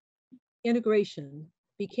when integration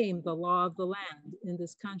became the law of the land in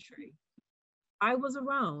this country. I was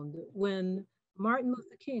around when Martin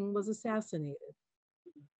Luther King was assassinated.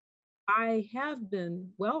 I have been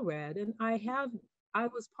well read, and I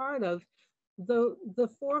was part of the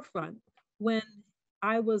forefront when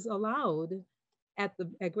I was allowed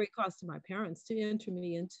at great cost to my parents to enter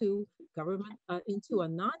me into government, into a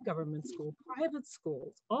non-government school, private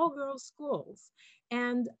schools, all girls schools.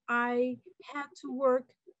 And I had to work,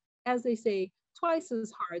 as they say, twice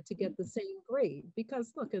as hard to get the same grade.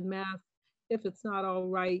 Because look, in math, if it's not all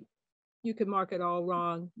right, you can mark it all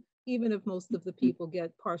wrong. Even if most of the people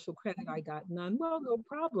get partial credit, I got none. Well, no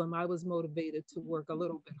problem. I was motivated to work a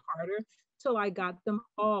little bit harder till I got them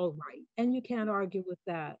all right. And you can't argue with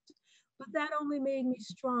that. But that only made me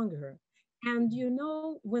stronger. And you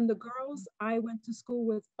know, when the girls I went to school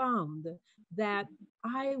with found that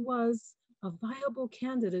I was a viable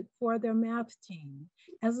candidate for their math team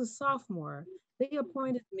as a sophomore, they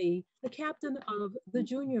appointed me the captain of the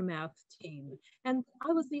junior math team. And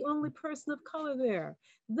I was the only person of color there.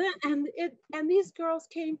 Then, and these girls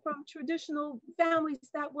came from traditional families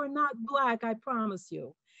that were not Black, I promise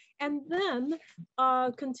you. And then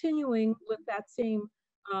continuing with that same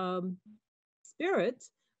spirit,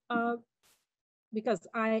 because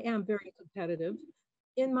I am very competitive,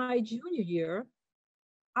 in my junior year,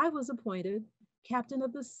 I was appointed captain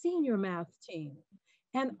of the senior math team.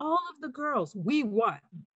 And all of the girls, we won.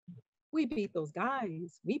 We beat those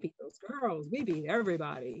guys, we beat those girls, we beat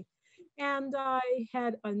everybody. And I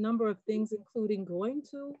had a number of things, including going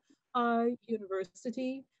to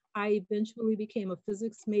university. I eventually became a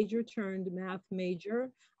physics major turned math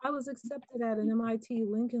major. I was accepted at an MIT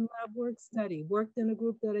Lincoln Lab work study, worked in a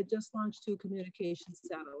group that had just launched 2 communication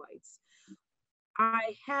satellites.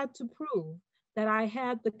 I had to prove that I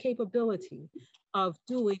had the capability of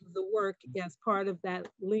doing the work as part of that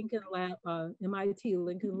Lincoln Lab, MIT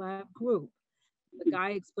Lincoln Lab group. The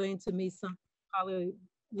guy explained to me some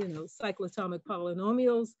cyclotomic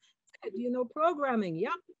polynomials. Said, do you know programming?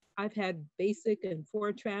 Yep, I've had BASIC and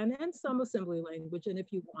Fortran and some assembly language. And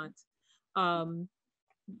if you want,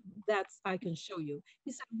 I can show you.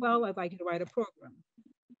 He said, well, I'd like you to write a program.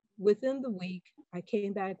 Within the week, I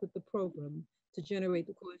came back with the program to generate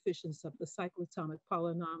the coefficients of the cyclotomic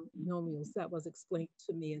polynomials that was explained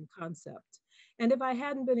to me in concept. And if I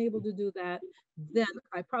hadn't been able to do that, then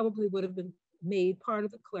I probably would have been made part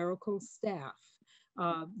of the clerical staff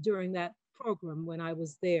during that program when I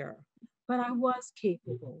was there. But I was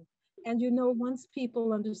capable. And you know, once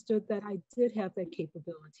people understood that I did have that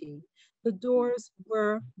capability, the doors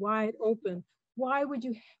were wide open. Why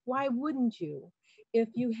wouldn't you?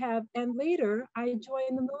 If you have, and later I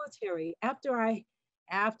joined the military after I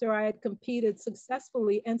had competed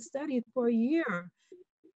successfully and studied for a year.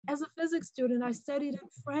 As a physics student, I studied in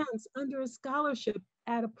France under a scholarship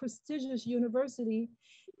at a prestigious university,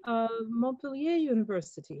 Montpelier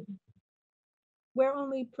University, where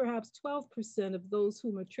only perhaps 12% of those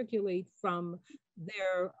who matriculate from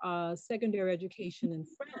their secondary education in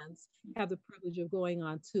France have the privilege of going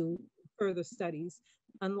on to further studies.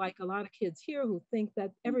 Unlike a lot of kids here who think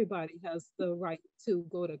that everybody has the right to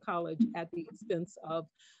go to college at the expense of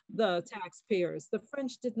the taxpayers. The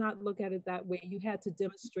French did not look at it that way. You had to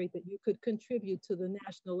demonstrate that you could contribute to the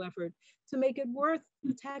national effort to make it worth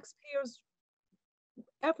the taxpayers'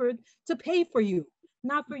 effort to pay for you,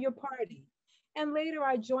 not for your party. And later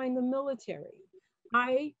I joined the military.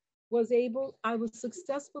 I was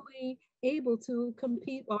successfully able to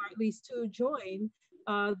compete, or at least to join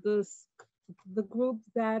the group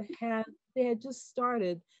that they had just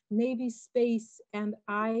started, Navy Space, and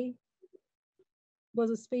I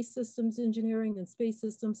was a space systems engineering and space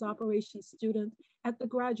systems operations student at the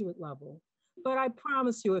graduate level. But I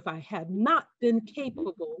promise you, if I had not been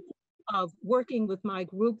capable of working with my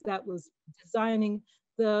group that was designing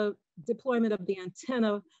the deployment of the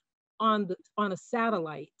antenna on a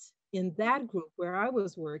satellite in that group where I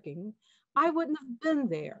was working, I wouldn't have been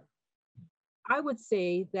there. I would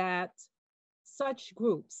say that such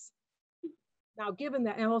groups, now given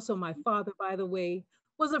that, and also my father, by the way,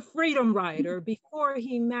 was a freedom rider before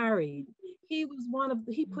he married. He was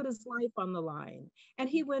he put his life on the line, and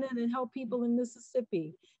he went in and helped people in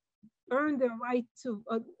Mississippi earn their right to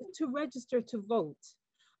register to vote.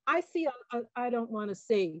 I don't want to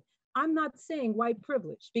say, I'm not saying white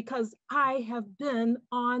privilege, because I have been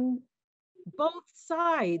on both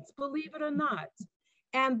sides, believe it or not.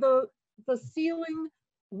 And the ceiling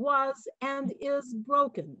was and is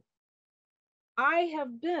broken. I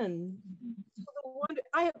have been to the wonder,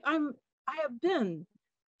 I have been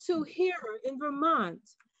to here in Vermont,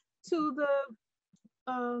 to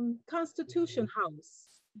the Constitution House,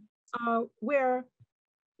 where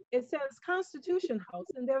it says Constitution House,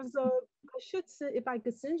 and there's if I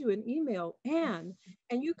could send you an email, and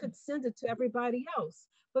you could send it to everybody else.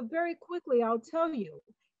 But very quickly, I'll tell you,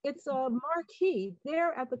 it's a marquee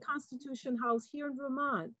there at the Constitution House here in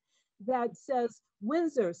Vermont that says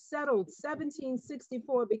Windsor settled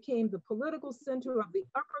 1764 became the political center of the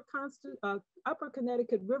upper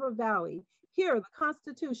Connecticut River Valley. Here, the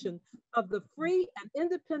Constitution of the free and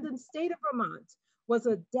independent state of Vermont was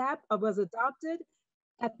adopted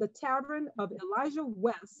at the Tavern of Elijah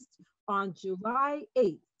West on July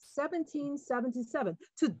 8, 1777.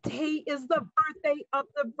 Today is the birthday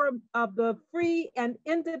of the free and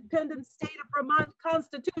independent state of Vermont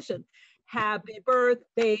Constitution. Happy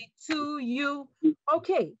birthday to you.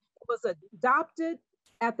 Okay, it was adopted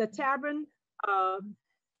at the Tavern of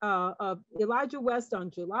Elijah West on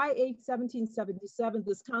July 8, 1777.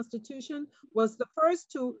 This Constitution was the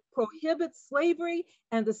first to prohibit slavery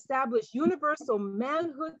and establish universal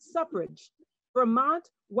manhood suffrage. Vermont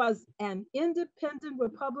was an independent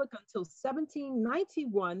republic until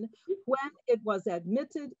 1791, when it was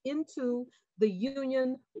admitted into the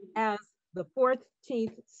Union as the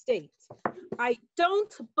 14th state. I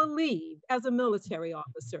don't believe, as a military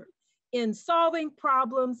officer, in solving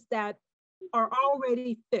problems that are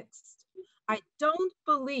already fixed. I don't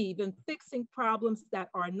believe in fixing problems that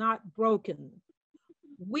are not broken.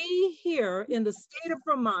 We here in the state of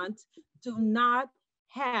Vermont do not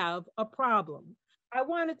have a problem.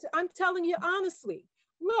 I'm telling you honestly,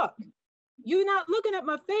 look, you're not looking at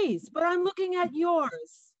my face, but I'm looking at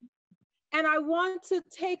yours. And I want to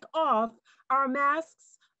take off our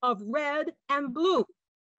masks of red and blue.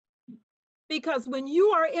 Because when you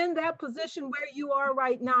are in that position where you are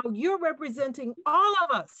right now, you're representing all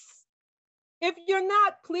of us. If you're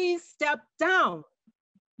not, please step down.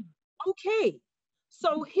 Okay,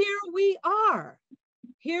 so here we are.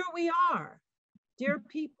 Here we are, dear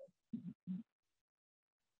people.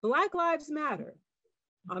 Black lives matter.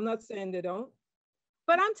 I'm not saying they don't,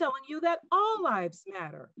 but I'm telling you that all lives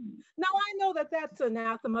matter. Now, I know that that's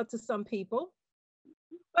anathema to some people,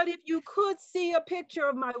 but if you could see a picture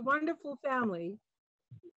of my wonderful family,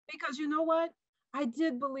 because you know what? I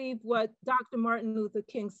did believe what Dr. Martin Luther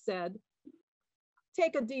King said.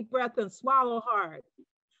 Take a deep breath and swallow hard.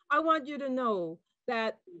 I want you to know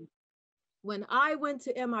that when I went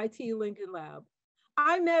to MIT Lincoln Lab,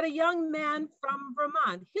 I met a young man from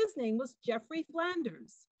Vermont. His name was Jeffrey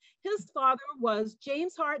Flanders. His father was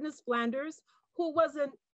James Hartness Flanders, who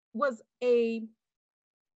was a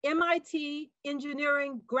MIT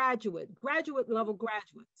engineering graduate level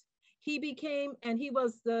graduate. He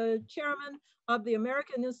was the chairman of the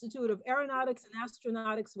American Institute of Aeronautics and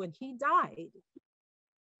Astronautics when he died.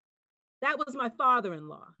 That was my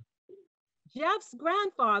father-in-law. Jeff's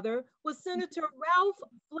grandfather was Senator Ralph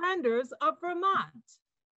Flanders of Vermont.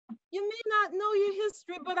 You may not know your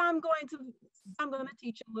history, but I'm going to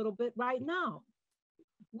teach you a little bit right now.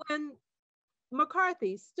 When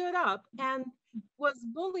McCarthy stood up and was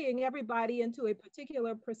bullying everybody into a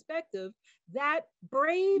particular perspective, that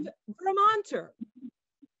brave Vermonter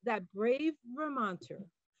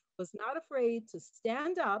was not afraid to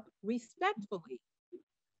stand up respectfully,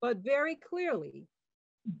 but very clearly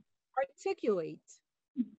articulate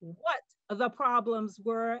what the problems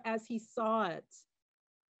were as he saw it.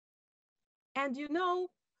 And you know,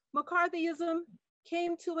 McCarthyism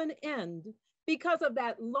came to an end because of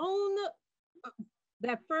that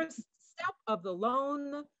first step of the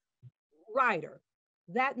lone rider,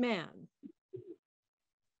 that man.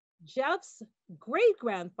 Jeff's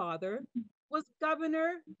great-grandfather was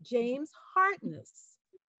Governor James Hartness.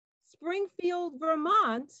 Springfield,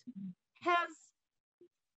 Vermont has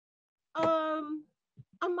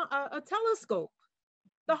a telescope,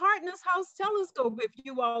 the Hartness House telescope, if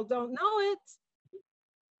you all don't know it,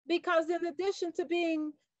 because in addition to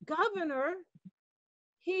being governor,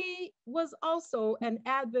 he was also an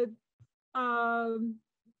avid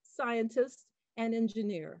scientist and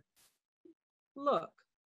engineer. Look,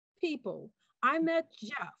 people, I met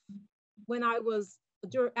Jeff when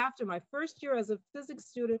after my first year as a physics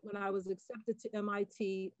student, when I was accepted to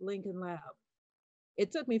MIT Lincoln Lab.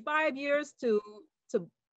 It took me 5 years to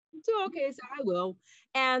okay, so I will.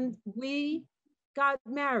 And we got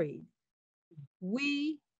married.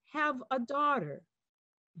 We have a daughter.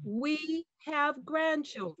 We have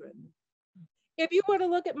grandchildren. If you were to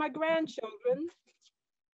look at my grandchildren,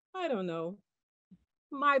 I don't know.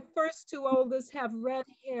 My first two oldest have red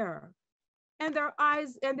hair and their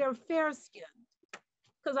eyes, and they're fair skinned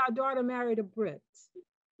because our daughter married a Brit.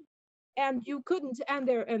 And you couldn't,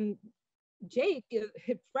 and Jake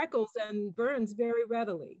freckles and burns very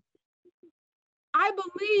readily. I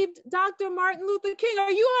believed Dr. Martin Luther King.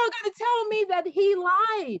 Are you all going to tell me that he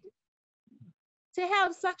lied? To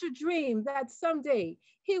have such a dream that someday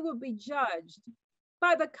he would be judged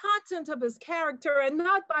by the content of his character and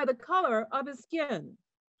not by the color of his skin.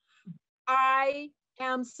 I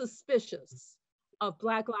am suspicious of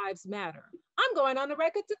Black Lives Matter. I'm going on the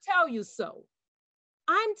record to tell you so.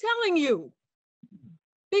 I'm telling you,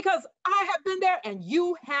 because I have been there and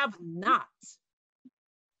you have not.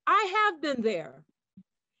 I have been there.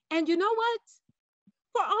 And you know what?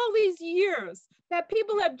 For all these years that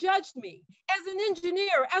people have judged me as an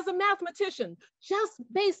engineer, as a mathematician, just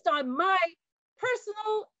based on my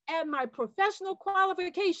personal and my professional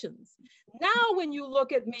qualifications. Now, when you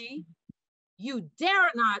look at me, you dare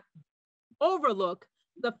not overlook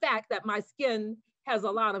the fact that my skin has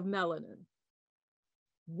a lot of melanin.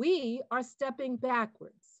 We are stepping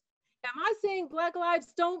backwards. Am I saying Black lives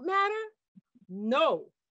don't matter? No.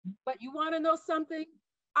 But you want to know something?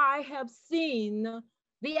 I have seen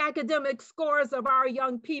the academic scores of our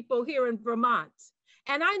young people here in Vermont.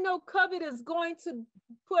 And I know COVID is going to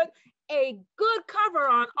put a good cover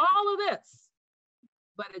on all of this,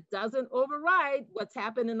 but it doesn't override what's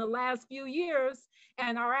happened in the last few years.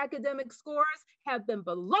 And our academic scores have been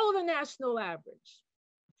below the national average.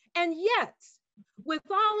 And yet, with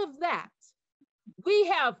all of that, we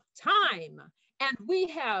have time and we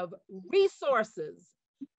have resources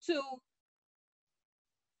to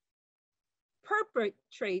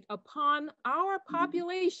perpetrate upon our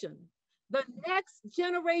population, the next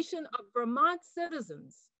generation of Vermont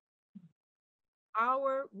citizens,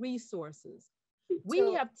 our resources.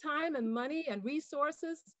 We have time and money and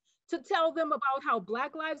resources to tell them about how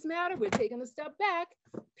Black Lives Matter. We're taking a step back.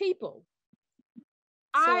 People,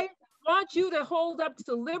 I want you to hold up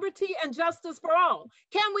to liberty and justice for all.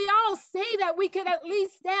 Can we all say that we can at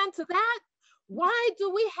least stand to that? Why do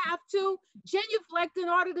we have to genuflect in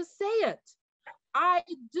order to say it? I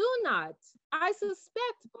do not. I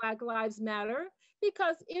suspect Black Lives Matter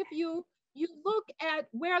because if you look at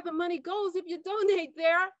where the money goes, if you donate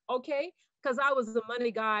there, okay, because I was the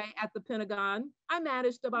money guy at the Pentagon, I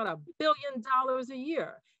managed about $1 billion a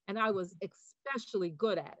year, and I was especially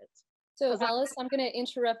good at it. So Alice, I'm going to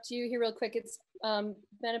interrupt you here real quick. It's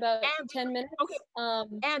been about 10 minutes. Okay.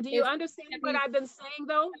 And do you understand what I've been saying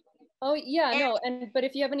though? Oh yeah, but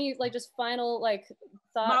if you have any like just final like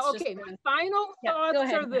thoughts. My final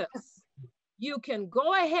thoughts are this. You can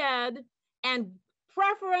go ahead and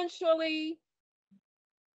preferentially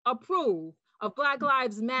approve of Black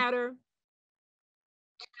Lives Matter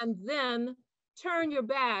and then turn your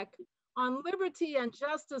back on liberty and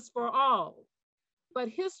justice for all. But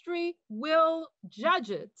history will judge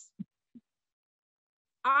it.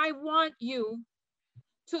 I want you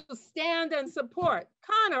to stand and support.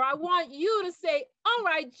 Connor, I want you to say, all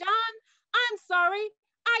right, John, I'm sorry,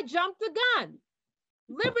 I jumped the gun.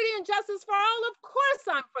 Liberty and justice for all, of course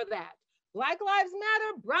I'm for that. Black lives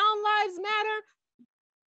matter, brown lives matter,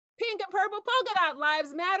 pink and purple polka dot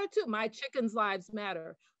lives matter too. My chickens' lives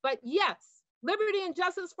matter. But yes, liberty and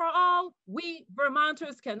justice for all, we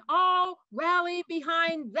Vermonters can all rally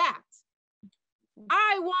behind that.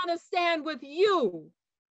 I want to stand with you.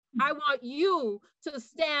 I want you to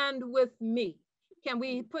stand with me. Can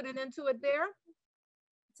we put it into it there?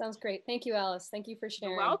 Sounds great. Thank you, Alice. Thank you for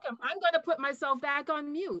sharing. You're welcome. I'm going to put myself back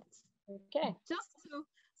on mute. Okay. Just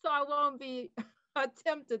so I won't be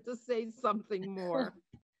tempted to say something more.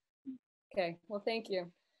 Okay. Well, thank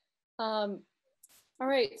you. All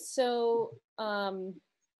right. So I'm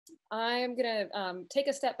going to take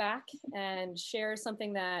a step back and share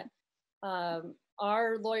something that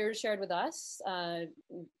our lawyers shared with us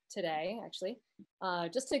today, actually,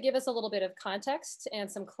 just to give us a little bit of context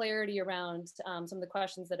and some clarity around some of the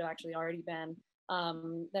questions that have actually already been,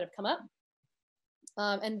 that have come up.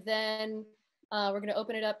 And then we're going to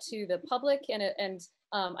open it up to the public.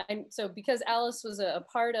 So because Alice was a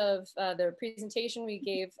part of the presentation, we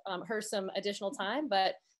gave her some additional time.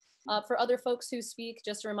 But for other folks who speak,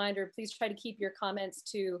 just a reminder, please try to keep your comments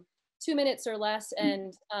to 2 minutes or less.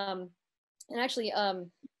 And actually,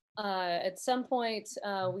 at some point,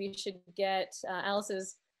 we should get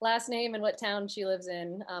Alice's last name and what town she lives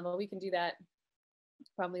in. But we can do that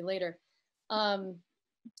probably later.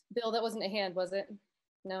 Bill, that wasn't a hand, was it?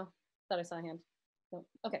 No, thought I saw a hand. No.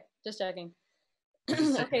 Okay, just checking.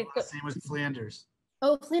 Okay. Last name was Flanders.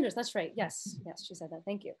 Oh, Flanders, that's right. Yes, yes, she said that.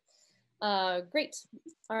 Thank you. Great.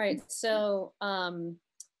 All right. So,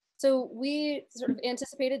 so we sort of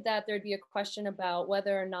anticipated that there'd be a question about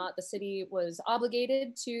whether or not the city was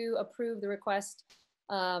obligated to approve the request,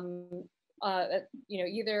 either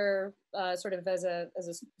sort of as a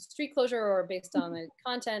street closure or based on the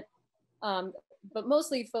content. But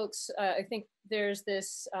mostly folks, I think there's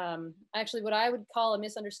this, actually what I would call a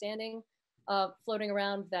misunderstanding floating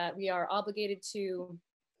around that we are obligated to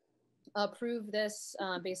approve this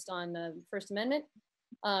based on the First Amendment.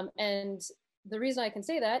 And the reason I can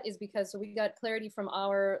say that is because we got clarity from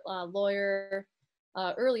our lawyer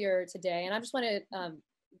earlier today, and I just want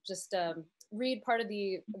to read part of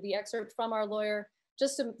the excerpt from our lawyer,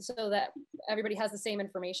 just so that everybody has the same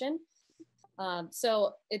information.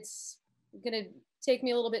 So it's going to take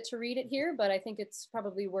me a little bit to read it here, but I think it's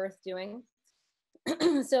probably worth doing.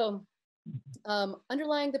 So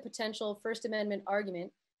underlying the potential First Amendment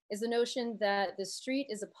argument is the notion that the street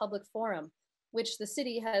is a public forum, which the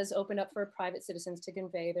city has opened up for private citizens to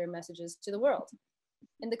convey their messages to the world.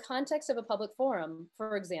 In the context of a public forum,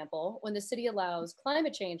 for example, when the city allows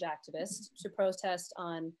climate change activists to protest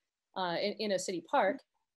in a city park,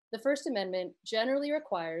 the First Amendment generally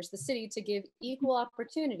requires the city to give equal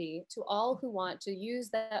opportunity to all who want to use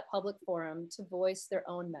that public forum to voice their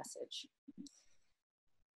own message.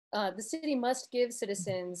 The city must give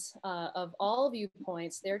citizens of all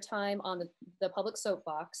viewpoints their time on the public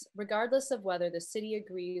soapbox, regardless of whether the city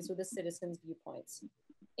agrees with the citizens' viewpoints.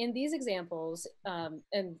 In these examples,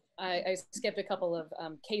 and I skipped a couple of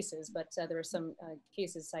cases, but there were some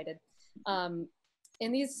cases cited.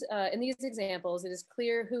 In these examples, it is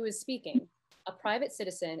clear who is speaking. A private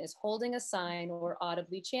citizen is holding a sign or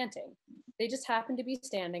audibly chanting. They just happen to be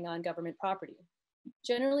standing on government property.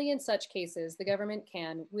 Generally, in such cases, the government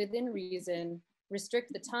can, within reason,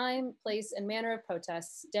 restrict the time, place, and manner of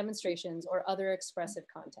protests, demonstrations, or other expressive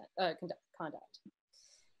conduct.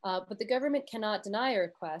 But the government cannot deny a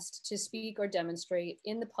request to speak or demonstrate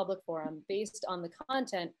in the public forum based on the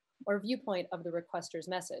content or viewpoint of the requester's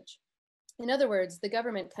message. In other words, the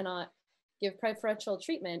government cannot give preferential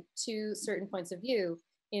treatment to certain points of view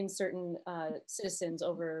in certain citizens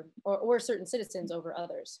over, or certain citizens over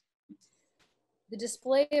others. The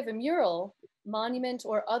display of a mural, monument,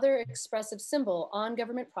 or other expressive symbol on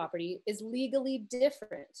government property is legally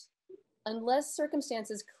different. Unless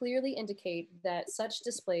circumstances clearly indicate that such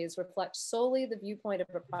displays reflect solely the viewpoint of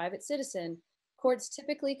a private citizen, courts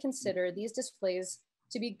typically consider these displays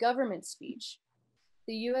to be government speech.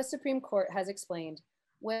 The US Supreme Court has explained,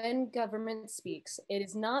 when government speaks, it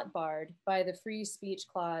is not barred by the free speech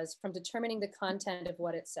clause from determining the content of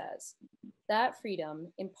what it says. That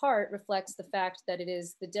freedom, in part, reflects the fact that it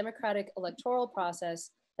is the democratic electoral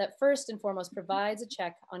process that first and foremost provides a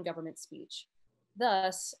check on government speech.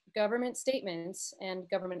 Thus, government statements and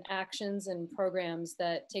government actions and programs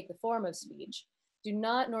that take the form of speech do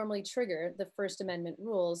not normally trigger the First Amendment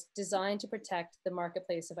rules designed to protect the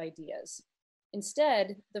marketplace of ideas.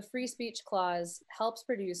 Instead, the free speech clause helps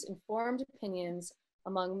produce informed opinions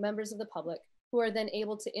among members of the public who are then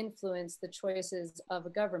able to influence the choices of a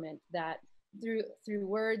government that, through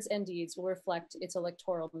words and deeds, will reflect its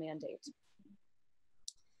electoral mandate.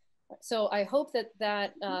 So I hope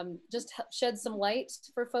that just sheds some light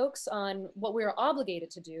for folks on what we are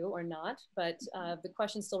obligated to do or not, but the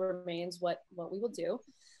question still remains what we will do.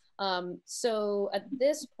 So at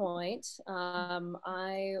this point,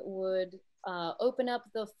 I would open up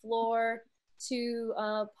the floor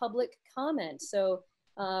to public comment. So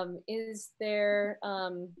is there,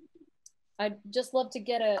 I'd just love to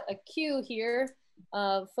get a queue here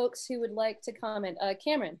of folks who would like to comment.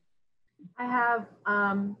 Cameron. I have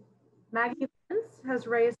Maggie Pence has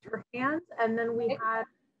raised her hand, and then we had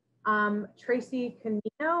Tracy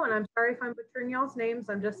Canino, and I'm sorry if I'm butchering y'all's names,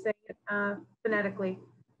 I'm just saying it phonetically,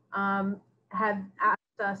 had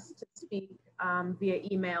asked us to speak via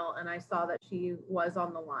email, and I saw that she was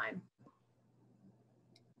on the line.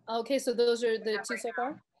 Okay, so those are the two so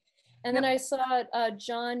far? And then I saw,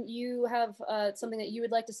 John, you have something that you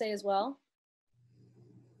would like to say as well?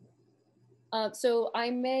 So I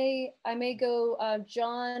may go,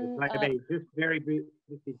 John. Just very brief.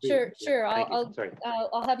 Sure. Yeah,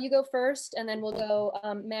 I'll have you go first, and then we'll go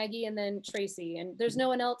Maggie, and then Tracy. And there's no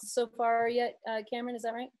one else so far yet. Cameron, is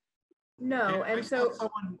that right? No, and so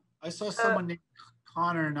I saw someone named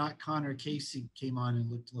Connor, not Connor Casey, came on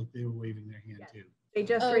and looked like they were waving their hand too. They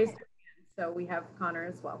just raised their hand, so we have Connor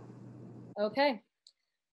as well. Okay.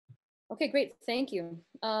 Okay, great. Thank you.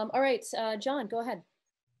 All right, John, go ahead.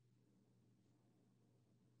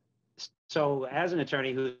 So as an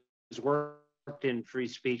attorney who's worked in free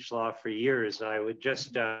speech law for years, I would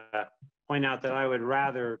just point out that I would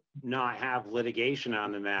rather not have litigation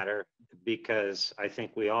on the matter, because I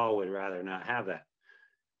think we all would rather not have that.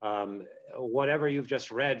 Whatever you've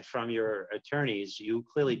just read from your attorneys, you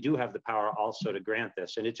clearly do have the power also to grant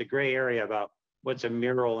this. And it's a gray area about what's a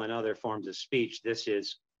mural and other forms of speech. This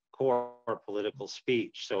is core political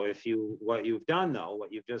speech. So what you've done though,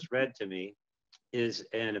 what you've just read to me, is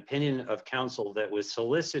an opinion of counsel that was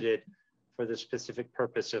solicited for the specific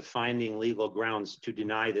purpose of finding legal grounds to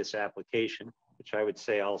deny this application, which I would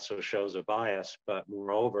say also shows a bias, but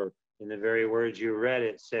moreover, in the very words you read,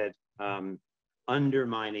 it said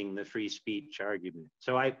undermining the free speech argument.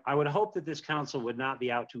 So I would hope that this council would not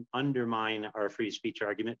be out to undermine our free speech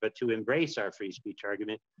argument, but to embrace our free speech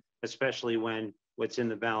argument, especially when what's in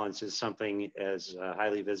the balance is something as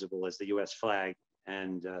highly visible as the US flag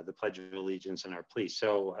and the Pledge of Allegiance and our police.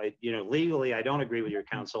 So, legally, I don't agree with your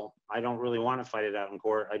counsel. I don't really want to fight it out in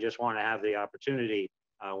court. I just want to have the opportunity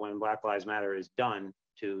when Black Lives Matter is done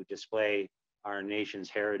to display our nation's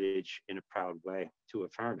heritage in a proud way, to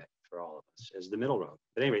affirm it for all of us as the middle road.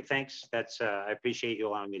 But anyway, thanks. I appreciate you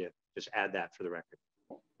allowing me to just add that for the record.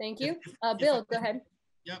 Thank you. Bill, go ahead.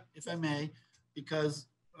 Yep, if I may, because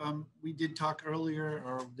we did talk earlier,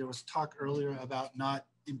 or there was talk earlier about not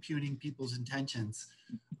impugning people's intentions.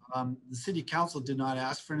 The city council did not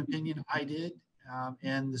ask for an opinion. I did.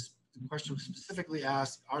 And the question was specifically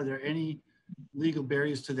asked, are there any legal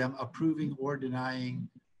barriers to them approving or denying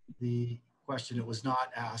the question? It was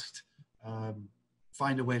not asked.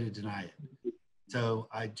 Find a way to deny it. So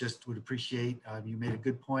I just would appreciate, you made a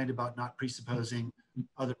good point about not presupposing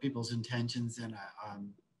other people's intentions, and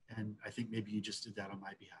I think maybe you just did that on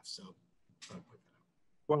my behalf. So I put that out.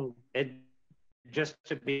 Well, just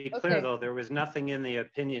to be clear, though, there was nothing in the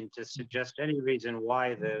opinion to suggest any reason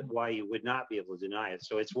why you would not be able to deny it.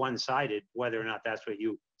 So it's one-sided, whether or not that's what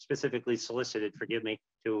you specifically solicited, forgive me,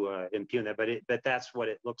 to impugn that. But that's what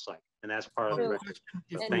it looks like, and that's part of the record.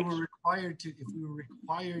 If we were required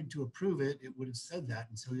to approve it, it would have said that.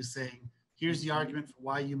 And so he's saying, here's the argument for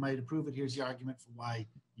why you might approve it. Here's the argument for why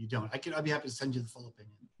you don't. I'd be happy to send you the full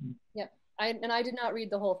opinion. Yeah, I did not read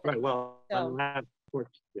the whole thing. Right. Well, so. we'll have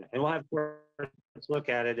courts look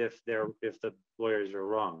at it if the lawyers are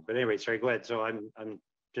wrong. But anyway, sorry, go ahead. So I'm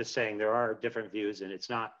just saying there are different views, and it's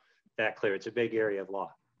not that clear. It's a big area of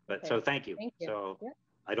law. But okay. So thank you. Thank you. So yeah.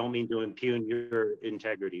 I don't mean to impugn your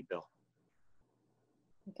integrity, Bill.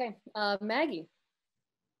 Okay, Maggie.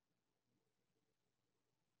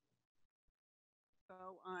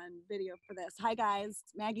 On video for this. Hi guys,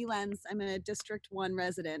 Maggie Lenz. I'm a District 1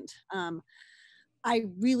 resident. I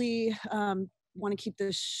really want to keep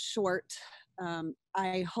this short.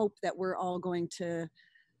 I hope that we're all going to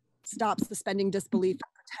stop suspending disbelief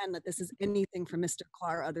and pretend that this is anything from Mr.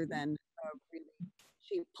 Clark other than a really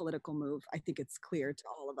cheap political move. I think it's clear to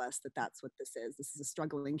all of us that that's what this is. This is a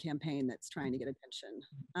struggling campaign that's trying to get attention.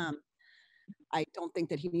 I don't think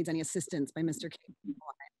that he needs any assistance by Mr. King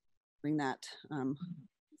doing that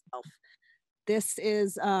himself. This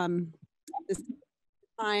is this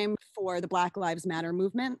time for the Black Lives Matter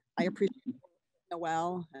movement. I appreciate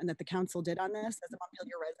Noel and that the council did on this. As a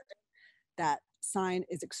Montpelier resident, that sign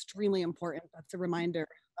is extremely important. That's a reminder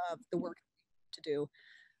of the work to do.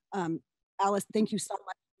 Alice, thank you so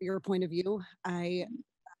much for your point of view. I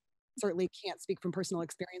certainly can't speak from personal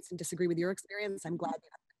experience and disagree with your experience. I'm glad you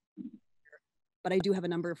have, but I do have a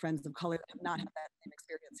number of friends of color that have not had that same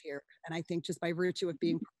experience here. And I think just by virtue of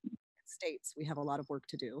being states, we have a lot of work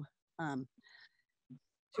to do. To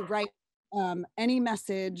write any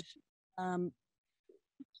message, to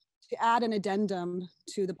add an addendum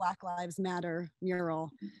to the Black Lives Matter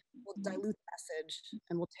mural will dilute the message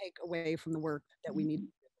and will take away from the work that we need to do.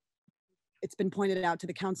 It's been pointed out to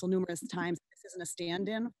the council numerous times, this isn't a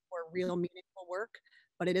stand-in for real meaningful work,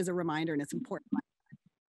 but it is a reminder, and it's important. I'm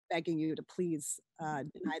begging you to please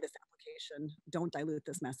deny this application. Don't dilute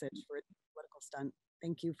this message for a political stunt.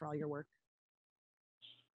 Thank you for all your work.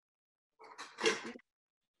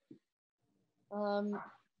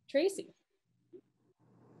 Tracy.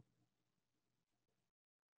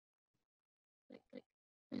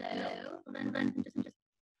 Hello.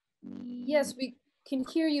 Yes, we can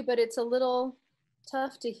hear you, but it's a little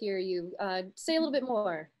tough to hear you. Say a little bit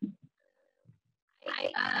more.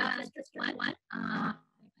 Just one.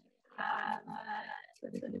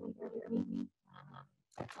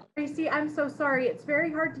 Tracy, I'm so sorry. It's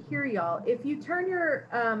very hard to hear y'all. If you turn your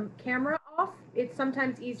camera off, it's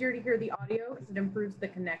sometimes easier to hear the audio because it improves the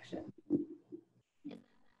connection.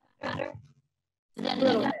 Better? A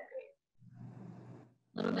little bit.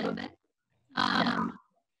 Little bit.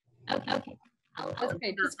 Okay. That's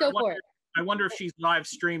okay. Just go for it. I wonder if she's live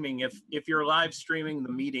streaming. If you're live streaming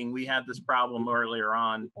the meeting, we had this problem earlier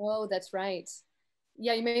on. Oh, that's right.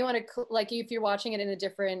 Yeah, you may want to, like, if you're watching it in a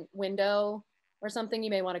different window or something, you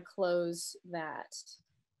may want to close that.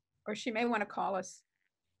 Or she may want to call us.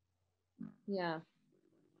 Yeah.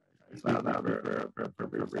 Done. Is that better?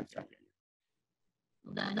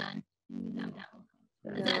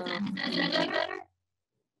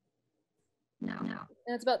 No.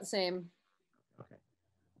 It's about the same. Okay.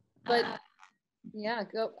 But yeah,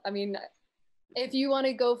 go. I mean, if you want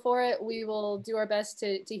to go for it, we will do our best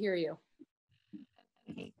to hear you.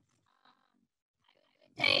 Okay.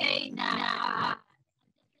 say that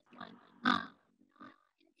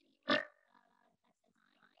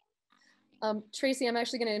Tracy, I'm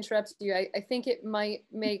actually going to interrupt you. I think it might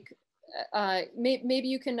make, maybe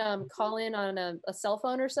you can call in on a cell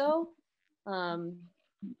phone or so.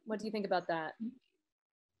 What do you think about that?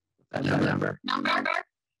 Number.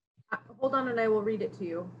 Hold on and I will read it to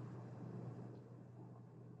you.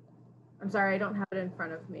 I'm sorry, I don't have it in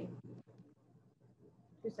front of me.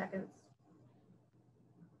 2 seconds.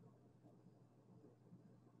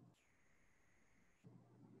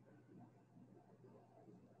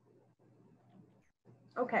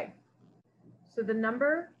 Okay, so the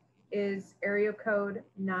number is area code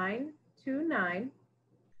 929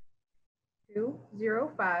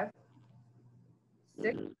 205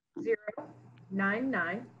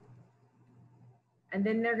 6099. And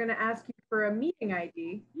then they're going to ask you for a meeting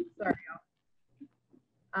ID. Sorry,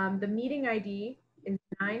 y'all. The meeting ID is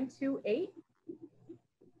 928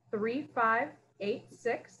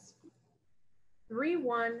 3586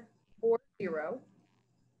 3140.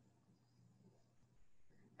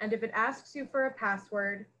 And if it asks you for a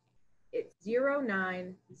password, it's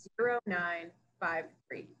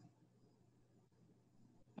 090953.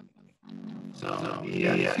 So,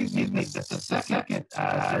 yeah, excuse me, just a second.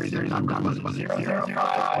 Sorry, their number was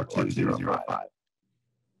 005 or 205.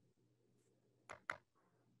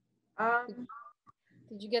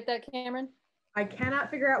 Did you get that, Cameron? I cannot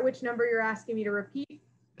figure out which number you're asking me to repeat.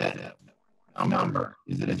 Number.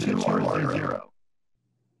 Is it a 2 or a 0?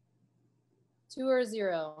 2 or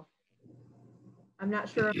 0? I'm not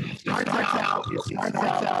sure. It starts out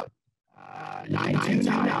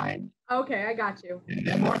 929. Okay, I got you. And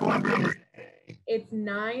then what number? It's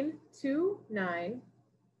 929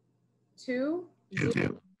 2.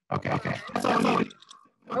 Okay. That's all I need.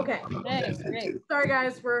 Okay. Hey, great. Sorry,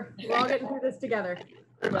 guys. We're all getting through this together.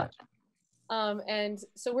 Very much. And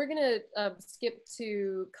so we're going to skip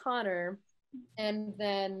to Connor, and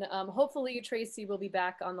then hopefully Tracy will be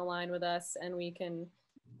back on the line with us, and we can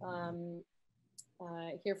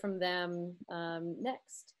hear from them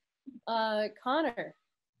next. Connor,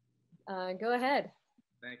 go ahead.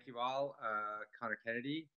 Thank you all. Connor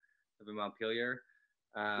Kennedy, live in Montpelier.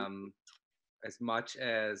 As much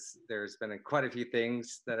as there's been quite a few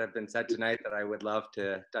things that have been said tonight that I would love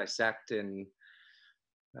to dissect and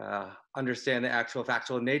understand the actual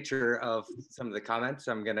factual nature of some of the comments,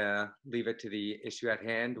 I'm gonna leave it to the issue at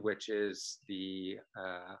hand, which is the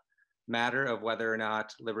matter of whether or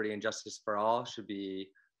not liberty and justice for all should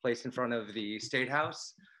be placed in front of the State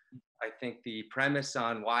House. I think the premise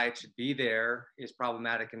on why it should be there is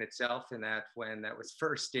problematic in itself, in that when that was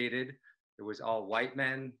first stated, it was all white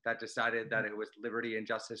men that decided that it was liberty and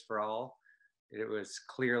justice for all. It was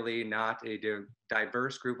clearly not a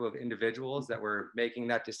diverse group of individuals that were making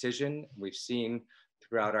that decision. We've seen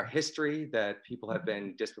throughout our history that people have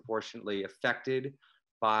been disproportionately affected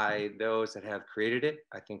by those that have created it.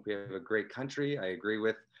 I think we have a great country. I agree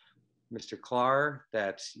with Mr. Clark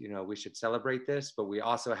that we should celebrate this, but we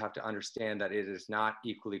also have to understand that it is not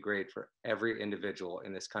equally great for every individual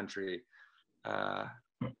in this country.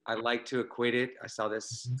 I like to equate it. I saw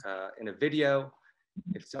this in a video.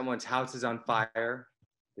 If someone's house is on fire,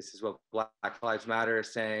 this is what Black Lives Matter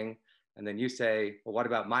is saying. And then you say, well, what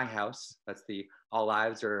about my house? That's the all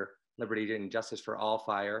lives or liberty and justice for all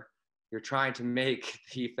fire. You're trying to make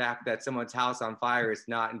the fact that someone's house on fire is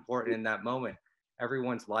not important in that moment.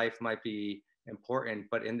 Everyone's life might be important,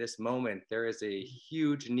 but in this moment, there is a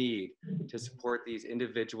huge need to support these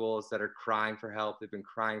individuals that are crying for help. They've been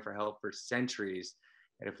crying for help for centuries.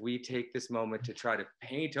 And if we take this moment to try to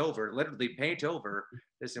literally paint over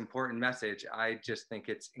this important message, I just think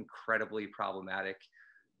it's incredibly problematic.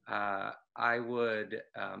 I would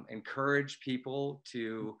encourage people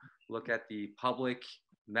to look at the public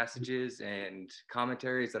messages and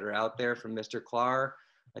commentaries that are out there from Mr. Clark.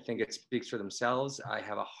 I think it speaks for themselves. I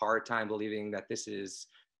have a hard time believing that this is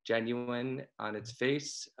genuine on its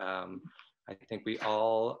face. I think we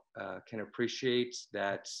all can appreciate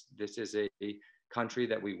that this is a country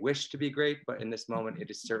that we wish to be great, but in this moment,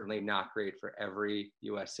 it is certainly not great for every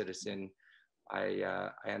US citizen. I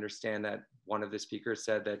understand that one of the speakers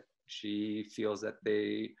said that she feels that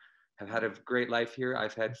they have had a great life here.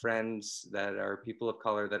 I've had friends that are people of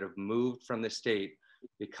color that have moved from the state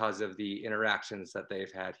because of the interactions that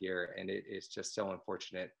they've had here, and it is just so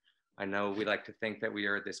unfortunate. I know we like to think that we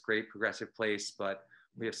are this great progressive place, but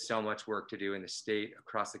we have so much work to do in the state,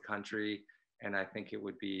 across the country, and I think it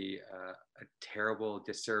would be a terrible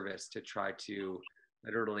disservice to try to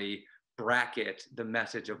literally bracket the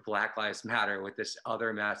message of Black Lives Matter with this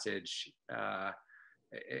other message.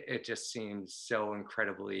 it just seems so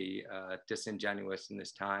incredibly disingenuous in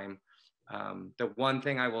this time. The one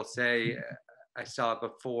thing I will say, I saw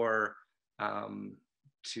before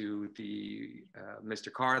to the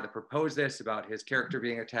Mr. Carr that proposed this about his character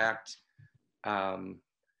being attacked.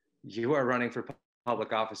 You are running for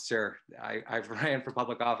public office, sir. I've ran for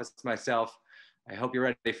public office myself. I hope you're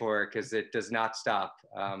ready for it, because it does not stop.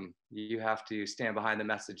 You have to stand behind the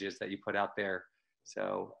messages that you put out there.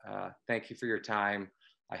 So thank you for your time.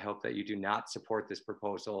 I hope that you do not support this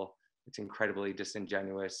proposal. It's incredibly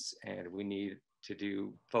disingenuous, and we need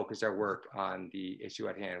to focus our work on the issue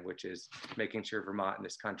at hand, which is making sure Vermont and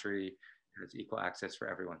this country has equal access for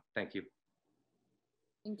everyone. Thank you.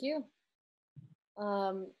 Thank you.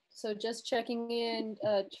 So just checking in,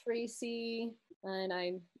 Tracy, and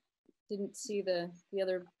I didn't see the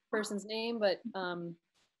other person's name, but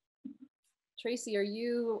Tracy, are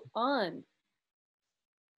you on?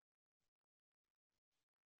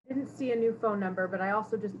 Didn't see a new phone number, but I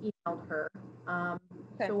also just emailed her.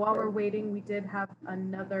 Okay. So while we're waiting, we did have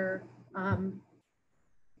another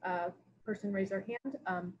person raise their hand,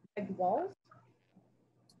 Meg Walls.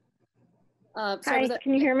 Sorry, Hi,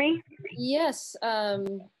 can you hear me? Yes.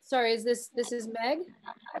 Sorry, this is Meg?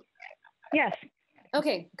 Yes.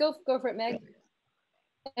 Okay, go for it, Meg.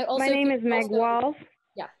 And also, my name is Meg Walls.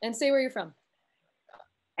 Yeah, and say where you're from.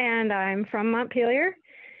 And I'm from Montpelier.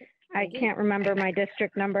 I can't remember my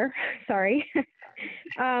district number, sorry.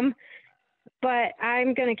 But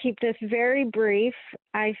I'm going to keep this very brief.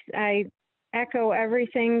 I echo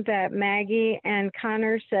everything that Maggie and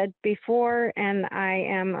Connor said before, and I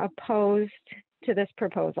am opposed to this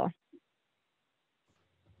proposal.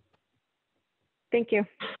 Thank you.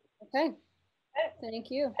 Okay, thank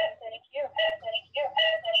you.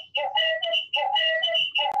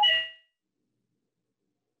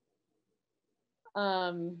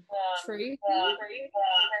 Tracy?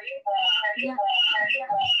 Yeah.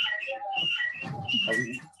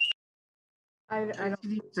 I don't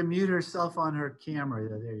need to mute herself on her camera.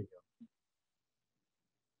 There you go.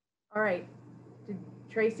 All right.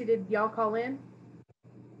 Tracy, did y'all call in?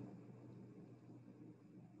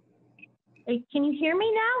 Hey, can you hear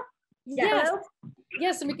me now? Yes. Hello?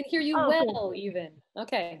 Yes, and we can hear you well, even.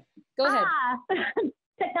 Okay, go ahead.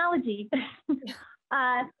 Technology.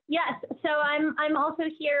 Yes, so I'm also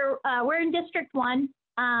here. We're in District 1.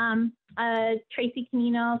 Tracy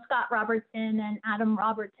Canino, Scott Robertson, and Adam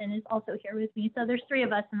Robertson is also here with me. So there's 3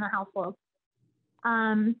 of us in the household.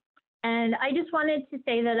 And I just wanted to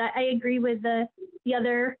say that I agree with the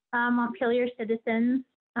other Montpelier citizens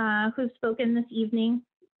who've spoken this evening.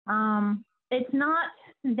 It's not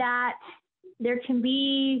that there can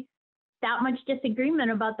be that much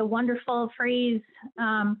disagreement about the wonderful phrase,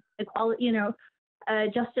 equality,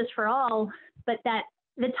 justice for all, but that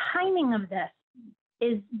the timing of this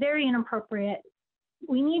is very inappropriate.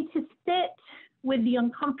 We need to sit with the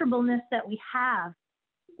uncomfortableness that we have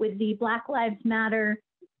with the Black Lives Matter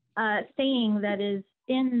saying that is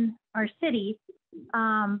in our city,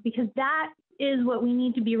 because that is what we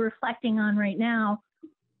need to be reflecting on right now,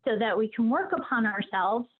 so that we can work upon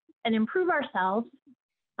ourselves and improve ourselves,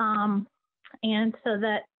 and so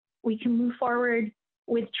that we can move forward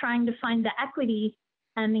with trying to find the equity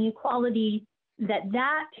and the equality that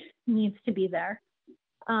needs to be there.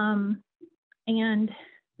 And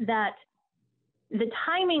that the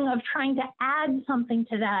timing of trying to add something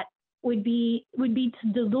to that would be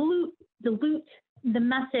to dilute the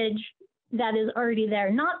message that is already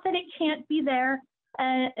there. Not that it can't be there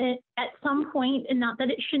at some point, and not that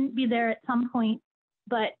it shouldn't be there at some point,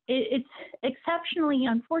 but it's exceptionally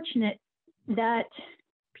unfortunate that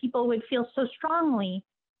people would feel so strongly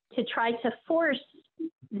to try to force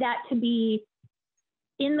that to be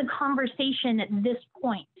in the conversation at this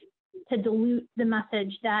point, to dilute the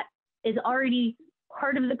message that is already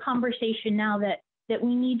part of the conversation now that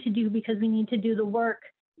we need to do, because we need to do the work,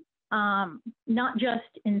 not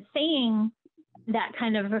just in saying that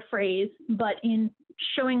kind of a phrase, but in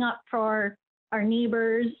showing up for our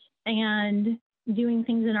neighbors and doing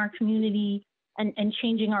things in our community and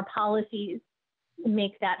changing our policies to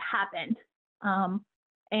make that happen.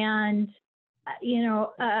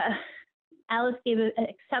 Alice gave an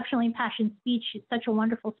exceptionally passionate speech. She's such a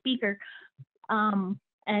wonderful speaker.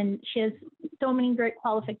 And she has so many great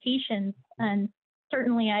qualifications. And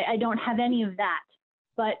certainly I don't have any of that.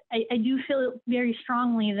 But I do feel very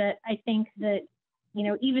strongly that I think that,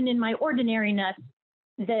 even in my ordinariness,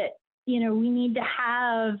 that, we need to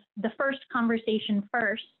have the first conversation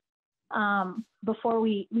first before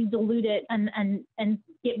we dilute it and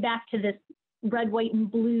get back to this red, white,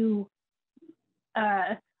 and blue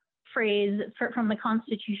phrase from the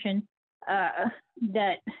Constitution.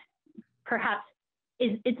 that perhaps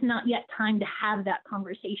it's not yet time to have that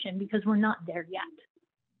conversation because we're not there yet.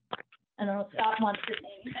 I don't know if Scott wants to say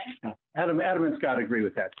anything. Adam and Scott agree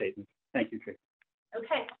with that statement. Thank you, Tracy.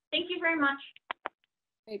 Okay, thank you very much.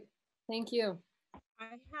 Great, thank you.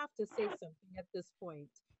 I have to say something at this point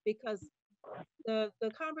because the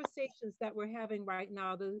conversations that we're having right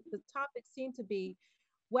now, the topics seem to be,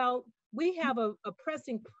 well, we have a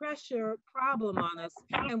pressing pressure problem on us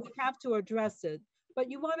and we have to address it. But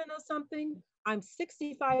you want to know something? I'm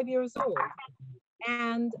 65 years old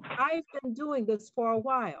and I've been doing this for a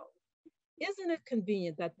while. Isn't it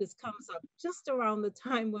convenient that this comes up just around the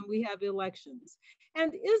time when we have elections?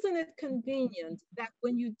 And isn't it convenient that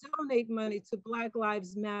when you donate money to Black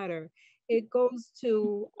Lives Matter, it goes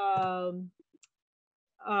to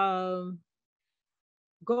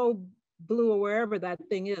Go Blue or wherever that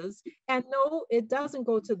thing is? And no, it doesn't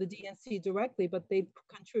go to the DNC directly, but they've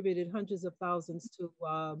contributed hundreds of thousands to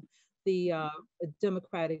the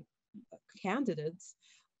Democratic candidates.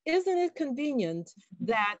 Isn't it convenient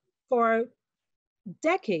that for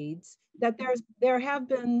decades that there's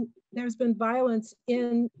been violence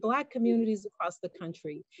in Black communities across the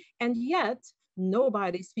country, and yet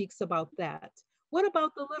nobody speaks about that? What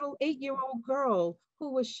about the little 8-year-old girl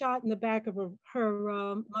who was shot in the back of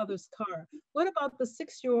her mother's car? What about the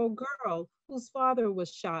 6-year-old girl whose father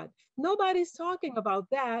was shot? Nobody's talking about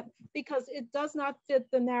that because it does not fit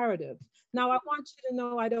the narrative. Now, I want you to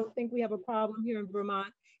know I don't think we have a problem here in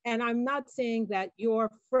Vermont, and I'm not saying that your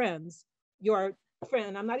friend,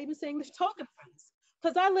 I'm not even saying the token friends,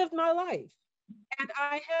 because I lived my life and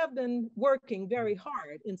I have been working very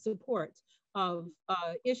hard in support of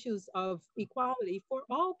issues of equality for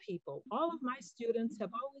all people. All of my students have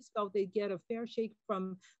always felt they get a fair shake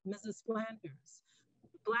from Mrs. Flanders,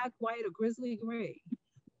 Black, white, or grizzly gray.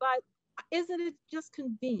 But isn't it just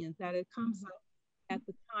convenient that it comes up at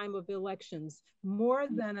the time of elections more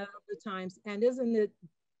than at other times? And isn't it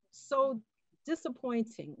so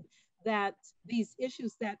disappointing that these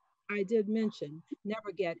issues that I did mention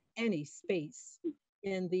never get any space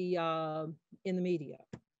in the media?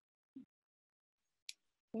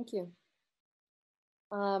 Thank you.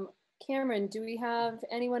 Cameron, do we have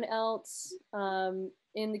anyone else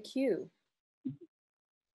in the queue?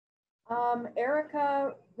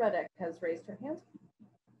 Erica Reddick has raised her hand.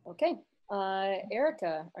 Okay,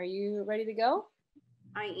 Erica, are you ready to go?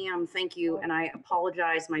 I am, thank you. And I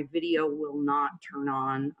apologize, my video will not turn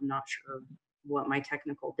on. I'm not sure what my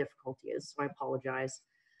technical difficulty is, so I apologize.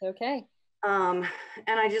 Okay. And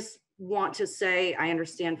I just want to say, I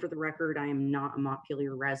understand for the record, I am not a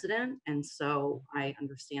Montpelier resident. And so I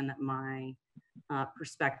understand that my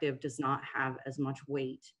perspective does not have as much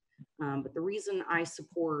weight. But the reason I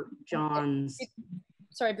support John's...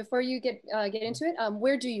 Sorry, before you get into it,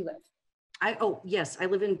 where do you live? Yes, I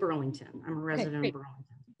live in Burlington. I'm a resident of Burlington.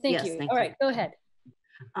 Thank you. All right, go ahead.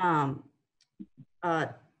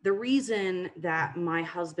 The reason that my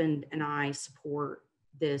husband and I support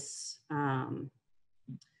this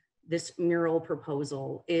this mural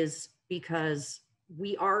proposal is because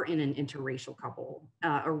we are in an interracial couple,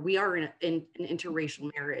 or we are in an interracial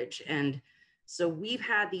marriage. And so we've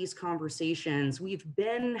had these conversations, we've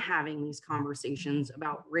been having these conversations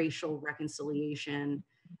about racial reconciliation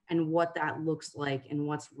and what that looks like and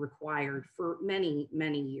what's required for many,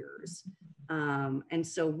 many years. And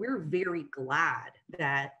so we're very glad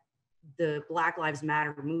that the Black Lives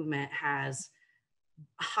Matter movement has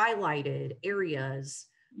highlighted areas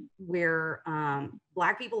where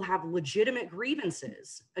Black people have legitimate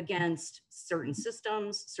grievances against certain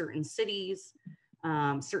systems, certain cities,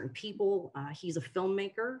 certain people. He's a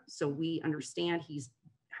filmmaker, so we understand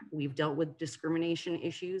we've dealt with discrimination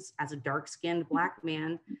issues as a dark-skinned Black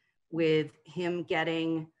man, with him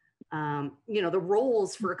getting, the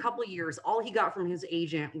roles for a couple of years. All he got from his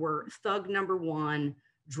agent were thug number 1,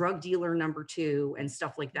 drug dealer number 2, and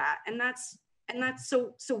stuff like that. And that's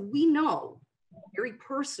so we know very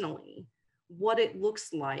personally what it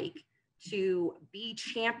looks like to be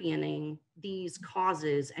championing these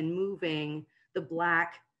causes and moving the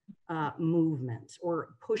Black movement,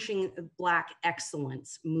 or pushing Black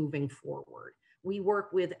excellence moving forward. We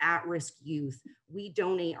work with at-risk youth. We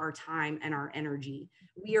donate our time and our energy.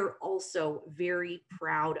 We are also very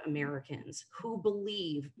proud Americans who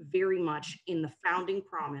believe very much in the founding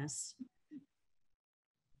promise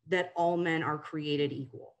that all men are created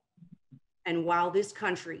equal. And while this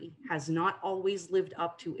country has not always lived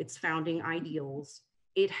up to its founding ideals,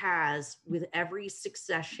 it has, with every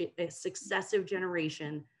successive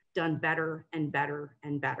generation, done better and better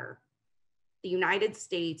and better. The United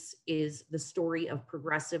States is the story of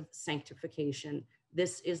progressive sanctification.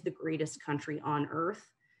 This is the greatest country on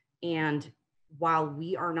earth. And while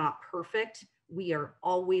we are not perfect, we are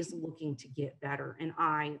always looking to get better. And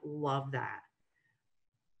I love that.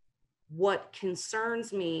 What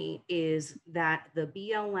concerns me is that the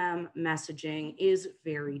BLM messaging is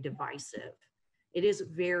very divisive. It is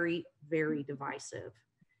very, very divisive.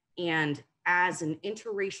 And as an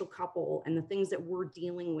interracial couple and the things that we're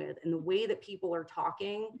dealing with and the way that people are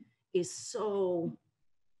talking is so,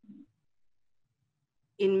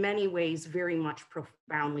 in many ways, very much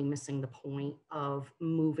profoundly missing the point of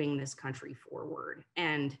moving this country forward.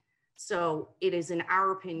 And so it is in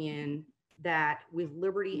our opinion that with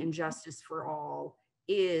liberty and justice for all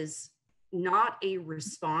is not a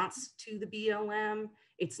response to the BLM.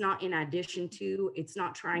 It's not in addition to, it's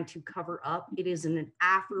not trying to cover up. It is an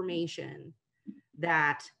affirmation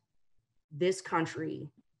that this country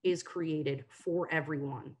is created for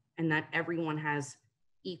everyone and that everyone has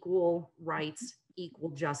equal rights,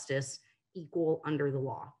 equal justice, equal under the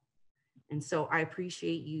law. And so I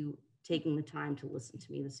appreciate you taking the time to listen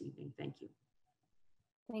to me this evening. Thank you.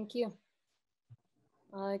 Thank you.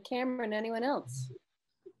 Cameron, anyone else?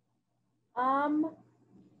 I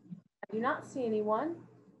do not see anyone.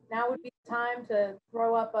 Now would be the time to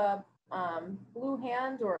throw up a blue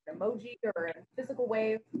hand or an emoji or a physical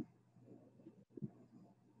wave.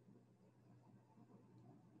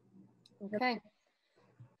 Okay.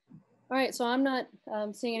 All right, so I'm not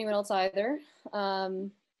seeing anyone else either.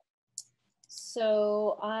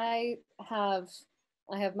 So I have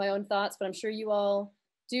my own thoughts, but I'm sure you all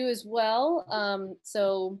do as well.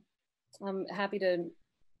 So I'm happy to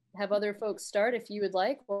have other folks start if you would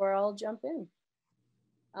like, or I'll jump in.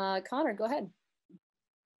 Connor, go ahead.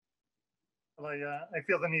 Well, I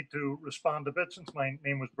feel the need to respond a bit since my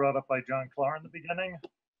name was brought up by John Clark in the beginning.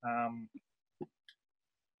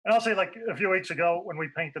 And I'll say, like a few weeks ago when we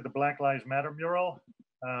painted the Black Lives Matter mural,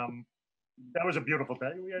 that was a beautiful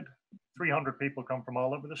day. We had 300 people come from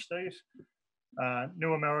all over the state,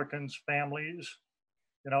 new Americans, families,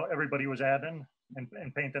 you know, everybody was adding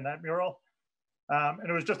and painting that mural. And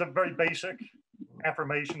it was just a very basic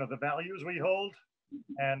affirmation of the values we hold,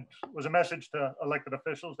 and was a message to elected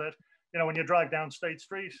officials that, you know, when you drive down State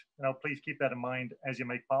Street, you know, please keep that in mind as you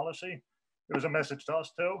make policy. It was a message to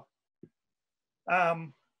us too.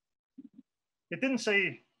 It didn't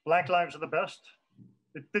say Black lives are the best.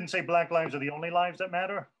 It didn't say Black lives are the only lives that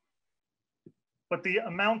matter. But the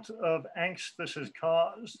amount of angst this has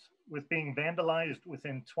caused with being vandalized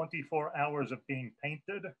within 24 hours of being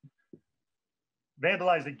painted,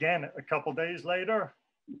 vandalized again a couple days later,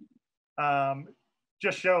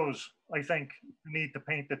 just shows, I think, the need to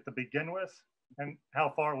paint it to begin with and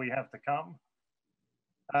how far we have to come.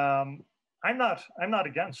 I'm not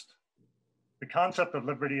against the concept of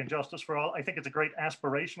liberty and justice for all. I think it's a great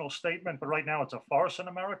aspirational statement, but right now it's a farce in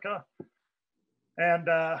America. And,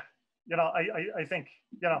 you know, I think,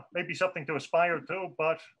 you know, maybe something to aspire to,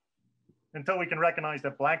 but until we can recognize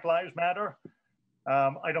that Black lives matter,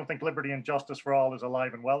 I don't think liberty and justice for all is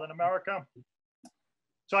alive and well in America.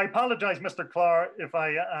 So I apologize, Mr. Clark, if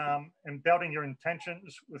I am doubting your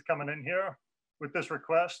intentions with coming in here with this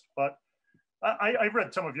request, but I've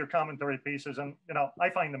read some of your commentary pieces and, you know,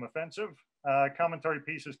 I find them offensive. Commentary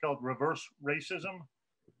pieces called Reverse Racism,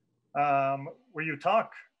 where you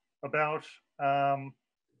talk about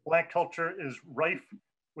Black culture is rife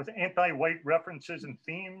with anti-white references and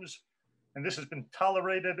themes, and this has been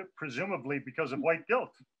tolerated presumably because of white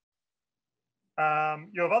guilt.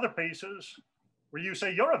 You have other pieces where you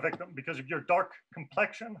say you're a victim because of your dark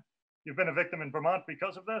complexion. You've been a victim in Vermont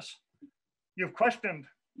because of this. You've questioned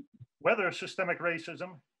whether systemic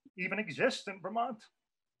racism even exists in Vermont.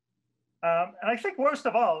 And I think worst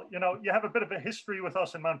of all, you know, you have a bit of a history with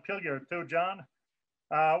us in Montpelier too, John.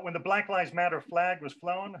 When the Black Lives Matter flag was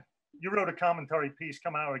flown, you wrote a commentary piece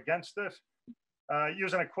coming out against it,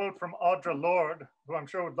 using a quote from Audre Lorde, who I'm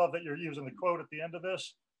sure would love that you're using the quote at the end of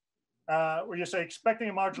this, where you say, expecting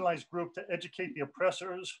a marginalized group to educate the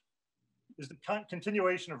oppressors is the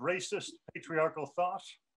continuation of racist patriarchal thought.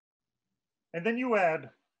 And then you add,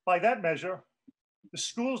 by that measure, the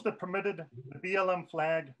schools that permitted the BLM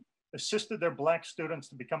flag assisted their Black students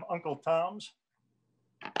to become Uncle Toms.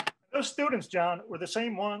 Those students, John, were the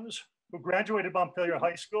same ones who graduated Montpelier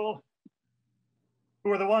High School,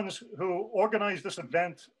 who are the ones who organized this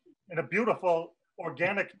event in a beautiful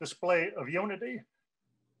organic display of unity.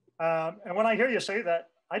 And when I hear you say that,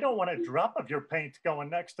 I don't want a drop of your paint going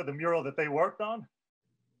next to the mural that they worked on.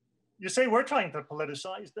 You say we're trying to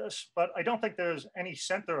politicize this, but I don't think there's any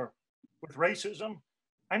center with racism.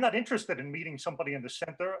 I'm not interested in meeting somebody in the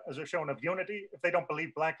center as a show of unity if they don't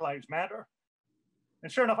believe Black Lives Matter.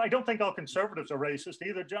 And sure enough, I don't think all conservatives are racist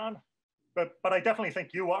either, John, but I definitely think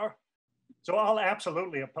you are. So I'll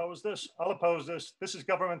absolutely oppose this. I'll oppose this. This is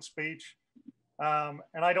government speech. And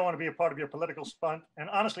I don't want to be a part of your political stunt. And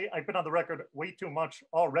honestly, I've been on the record way too much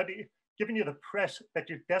already, giving you the press that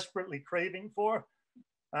you're desperately craving for.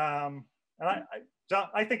 And so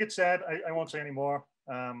I think it's sad. I won't say any more.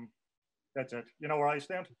 That's it. You know where I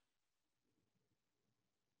stand?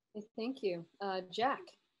 Thank you. Jack.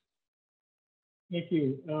 Thank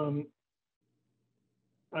you.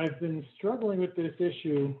 I've been struggling with this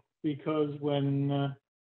issue because when,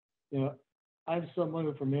 I'm someone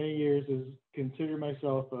who for many years has considered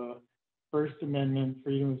myself a First Amendment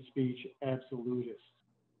freedom of speech absolutist.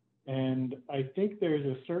 And I think there's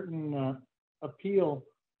a certain appeal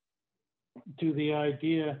to the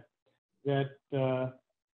idea that the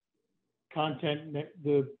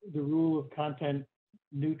rule of content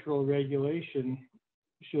neutral regulation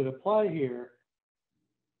should apply here.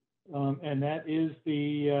 And that is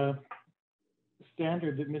the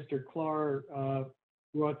standard that Mr. Clark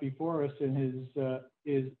brought before us in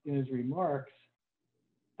his remarks.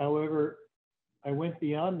 However, I went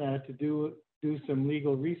beyond that to do some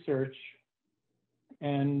legal research,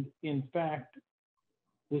 and in fact,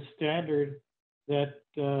 the standard that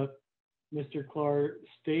Mr. Clark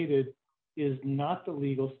stated is not the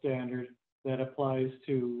legal standard that applies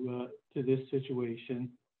to this situation,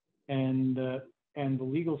 and the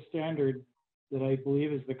legal standard that I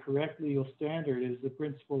believe is the correct legal standard is the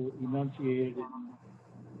principle enunciated in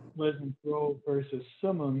Pleasant Grove versus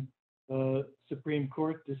Summum, Supreme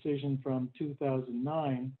Court decision from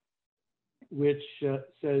 2009, which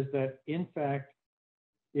says that in fact,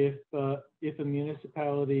 if a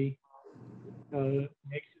municipality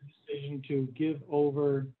makes a decision to give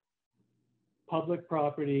over public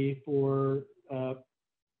property for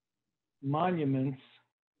monuments,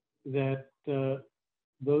 that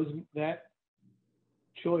that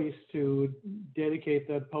choice to dedicate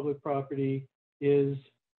that public property is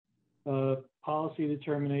a policy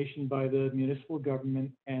determination by the municipal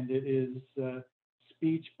government, and it is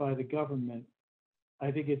speech by the government.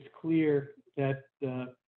 I think it's clear that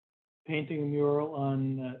painting a mural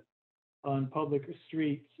on public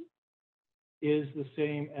streets is the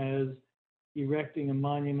same as erecting a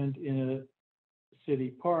monument in a city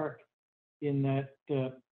park, in that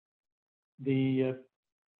the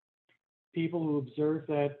people who observe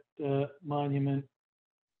that monument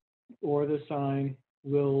or the sign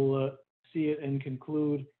will see it and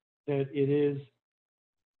conclude that it is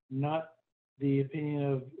not the opinion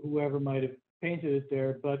of whoever might have painted it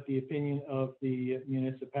there, but the opinion of the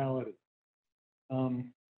municipality.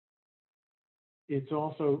 It's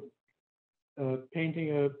also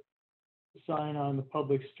painting a sign on the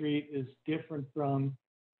public street is different from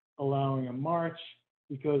allowing a march,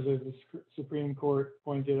 because as the Supreme Court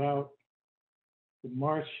pointed out, the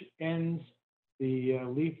march ends, the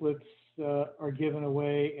leaflets are given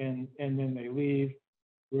away, and then they leave,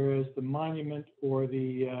 whereas the monument or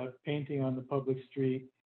the painting on the public street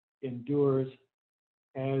endures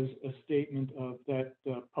as a statement of that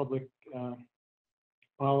public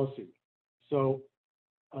policy. So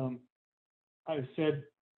I've said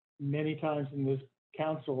many times in this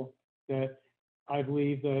council that I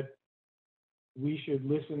believe that we should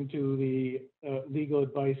listen to the legal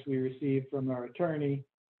advice we receive from our attorney,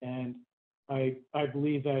 and I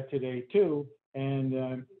believe that today too, and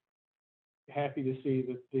I'm happy to see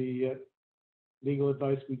that the legal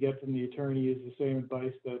advice we get from the attorney is the same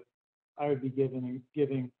advice that I would be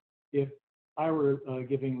giving if I were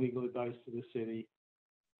giving legal advice to the city.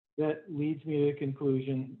 That leads me to the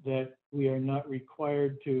conclusion that we are not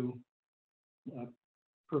required to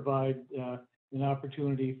provide an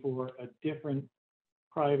opportunity for a different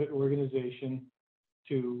private organization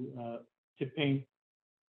to paint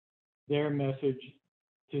their message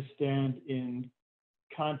to stand in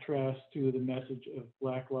contrast to the message of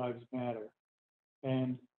Black Lives Matter.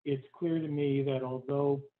 And it's clear to me that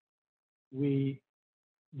although the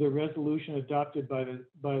resolution adopted by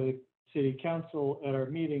the City Council at our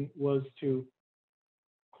meeting was to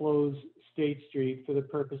close State Street for the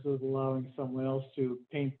purpose of allowing someone else to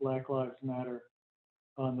paint Black Lives Matter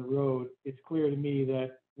on the road, it's clear to me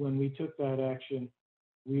that when we took that action,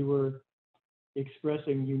 we were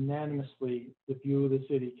expressing unanimously the view of the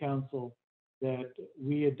City Council that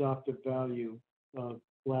we adopt a value of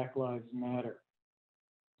Black Lives Matter.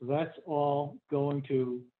 So that's all going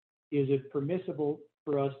to, is it permissible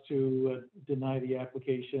for us to deny the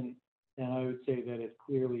application? And I would say that it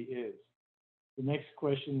clearly is. The next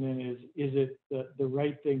question then is it the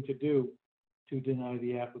right thing to do to deny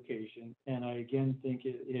the application? And I again think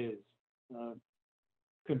it is.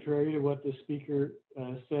 contrary to what the speaker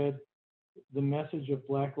said, the message of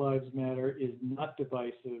Black Lives Matter is not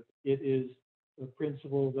divisive. It is a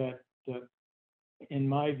principle that, in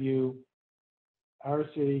my view, our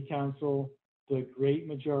city council, the great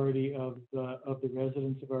majority of the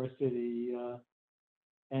residents of our city,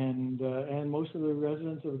 and most of the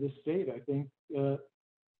residents of the state, I think,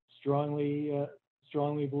 strongly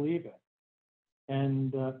believe it.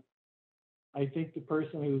 And I think the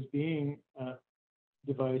person who's being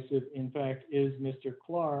divisive, in fact, is Mr.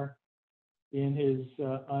 Clark. In his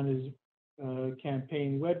on his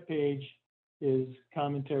campaign webpage, his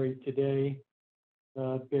commentary today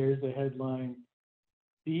bears the headline,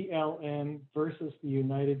 BLM versus the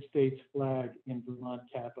United States flag in Vermont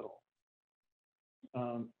Capitol.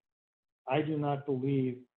 I do not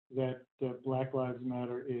believe that Black Lives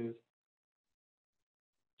Matter is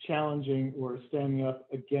challenging or standing up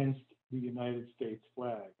against the United States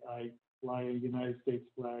flag. I fly a United States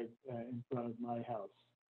flag in front of my house,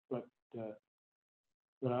 but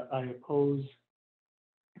I oppose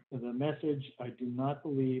the message. I do not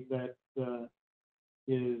believe that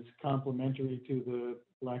is complementary to the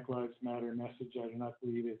Black Lives Matter message. I do not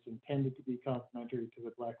believe it's intended to be complementary to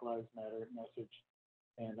the Black Lives Matter message.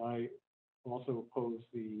 And I also oppose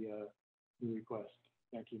the request.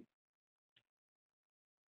 Thank you.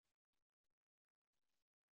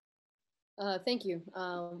 Thank you.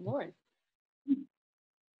 Lauren.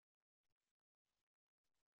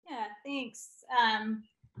 Yeah, thanks.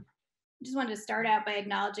 Just wanted to start out by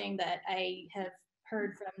acknowledging that I have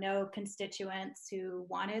heard from no constituents who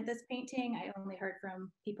wanted this painting. I only heard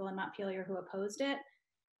from people in Montpelier who opposed it.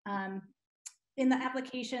 In the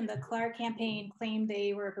application, the Clark campaign claimed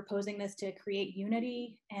they were proposing this to create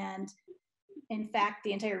unity. And in fact,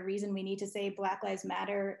 the entire reason we need to say Black Lives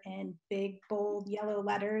Matter in big, bold, yellow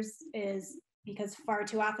letters is because far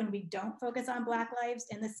too often we don't focus on Black lives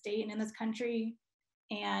in the state and in this country.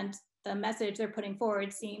 And the message they're putting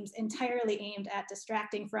forward seems entirely aimed at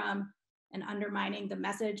distracting from and undermining the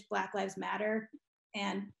message Black Lives Matter.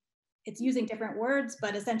 And it's using different words,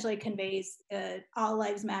 but essentially conveys all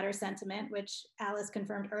lives matter sentiment, which Alice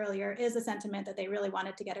confirmed earlier is a sentiment that they really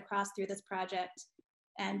wanted to get across through this project.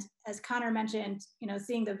 And as Connor mentioned,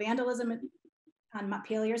 seeing the vandalism on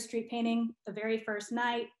Montpelier street painting the very first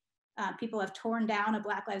night, people have torn down a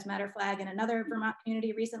Black Lives Matter flag in another Vermont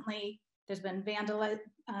community recently. There's been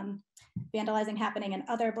vandalizing happening in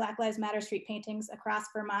other Black Lives Matter street paintings across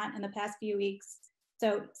Vermont in the past few weeks.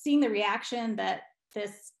 So seeing the reaction that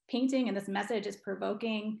this painting and this message is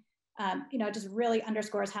provoking, it just really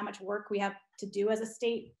underscores how much work we have to do as a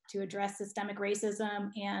state to address systemic racism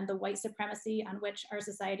and the white supremacy on which our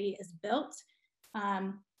society is built.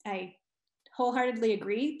 I wholeheartedly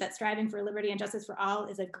agree that striving for liberty and justice for all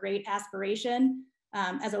is a great aspiration.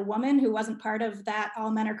 As a woman who wasn't part of that all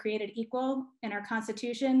men are created equal in our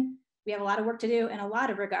Constitution, we have a lot of work to do in a lot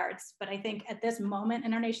of regards. But I think at this moment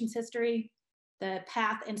in our nation's history, the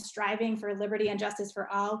path in striving for liberty and justice for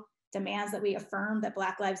all demands that we affirm that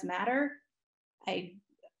Black Lives Matter. I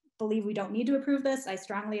believe we don't need to approve this. I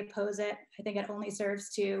strongly oppose it. I think it only serves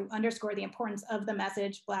to underscore the importance of the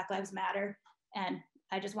message Black Lives Matter. And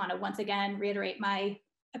I just want to once again reiterate my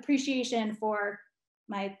appreciation for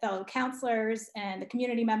my fellow counselors and the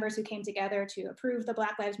community members who came together to approve the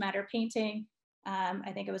Black Lives Matter painting.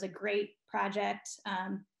 I think it was a great project.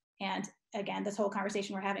 And again, this whole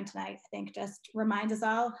conversation we're having tonight, I think just reminds us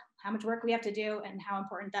all how much work we have to do and how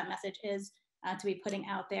important that message is to be putting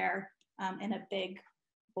out there in a big,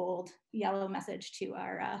 bold, yellow message to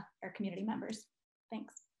our community members.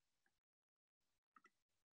 Thanks.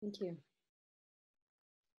 Thank you.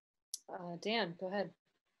 Dan, go ahead.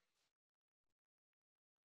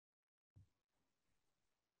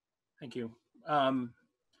 Thank you.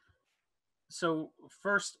 So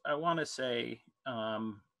first, I want to say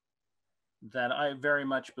that I very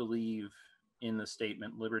much believe in the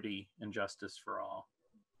statement, liberty and justice for all.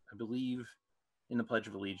 I believe in the Pledge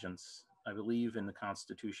of Allegiance. I believe in the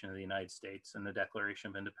Constitution of the United States and the Declaration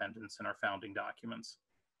of Independence and our founding documents.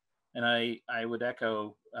 And I would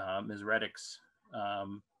echo Ms. Reddick's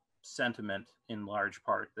sentiment in large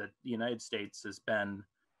part that the United States has been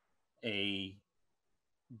a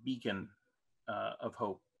beacon of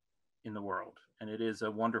hope in the world. And it is a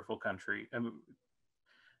wonderful country.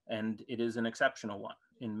 And it is an exceptional one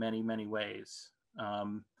in many, many ways.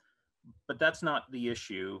 But that's not the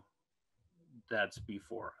issue that's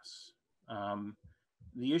before us.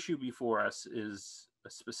 The issue before us is a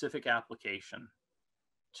specific application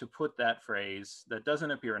to put that phrase that doesn't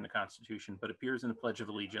appear in the Constitution, but appears in the Pledge of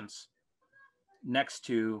Allegiance next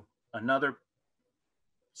to another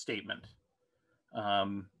statement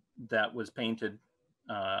that was painted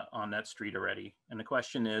on that street already. And the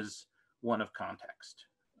question is one of context.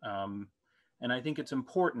 And I think it's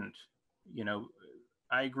important, you know,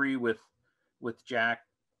 I agree with Jack.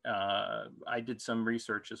 I did some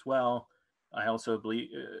research as well. I also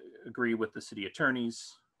agree with the city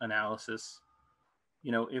attorney's analysis.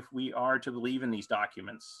 You know, if we are to believe in these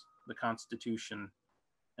documents, the Constitution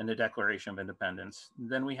and the Declaration of Independence,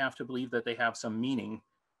 then we have to believe that they have some meaning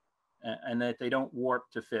and that they don't warp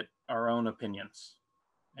to fit our own opinions.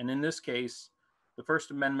 And in this case, the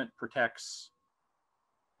First Amendment protects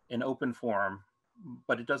an open forum,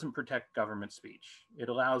 but it doesn't protect government speech. It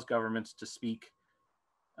allows governments to speak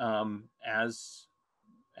as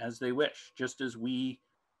they wish, just as we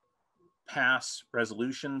pass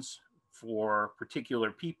resolutions for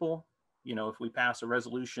particular people. You know, if we pass a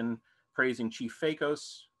resolution praising Chief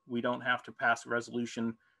Fakos, we don't have to pass a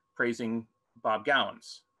resolution praising Bob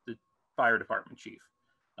Gowans, the fire department chief,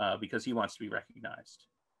 because he wants to be recognized.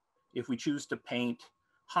 If we choose to paint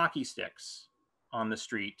hockey sticks on the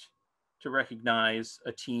street to recognize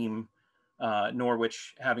a team,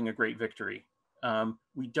 Norwich, having a great victory,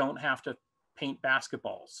 we don't have to paint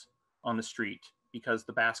basketballs on the street because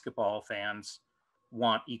the basketball fans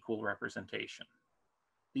want equal representation.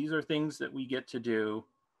 These are things that we get to do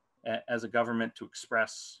as a government to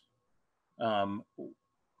express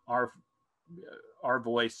our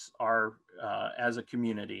voice, as a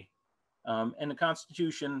community. And the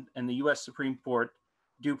Constitution and the US Supreme Court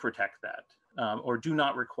do protect that, or do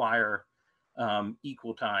not require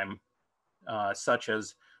equal time, such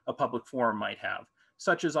as a public forum might have,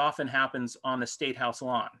 such as often happens on the State House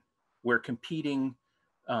lawn, where competing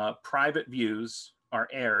private views are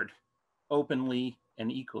aired openly and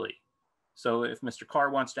equally. So if Mr. Carr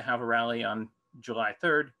wants to have a rally on July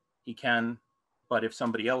 3rd, he can, but if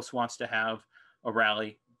somebody else wants to have a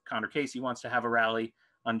rally, Connor Casey wants to have a rally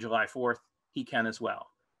on July 4th, he can as well.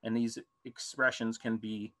 And these expressions can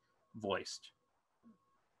be voiced.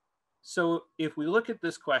 So if we look at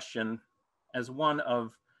this question as one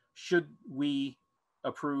of, should we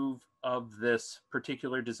approve of this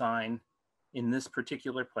particular design in this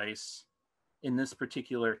particular place, in this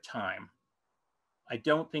particular time? I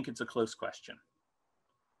don't think it's a close question.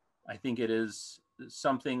 I think it is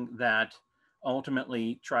something that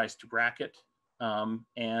ultimately tries to bracket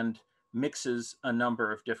and mixes a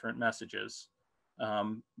number of different messages.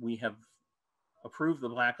 We have approved the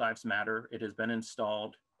Black Lives Matter. It has been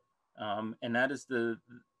installed. And that is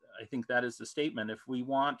I think that is the statement. If we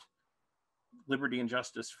want liberty and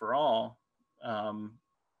justice for all,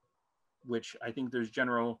 which I think there's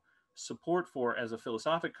general support for as a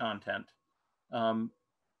philosophic content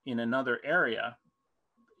in another area,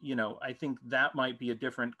 you know, I think that might be a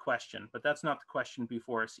different question, but that's not the question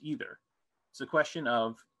before us either. It's a question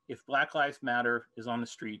of, if Black Lives Matter is on the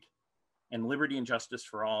street and liberty and justice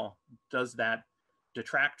for all, does that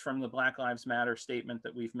detract from the Black Lives Matter statement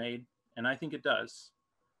that we've made? And I think it does.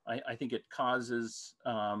 I think it causes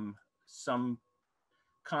some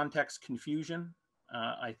context confusion.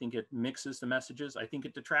 I think it mixes the messages. I think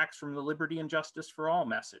it detracts from the liberty and justice for all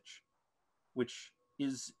message, which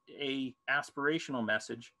is a aspirational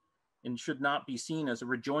message and should not be seen as a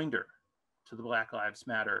rejoinder to the Black Lives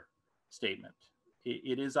Matter statement.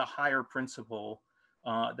 It is a higher principle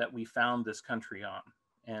that we found this country on,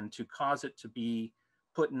 and to cause it to be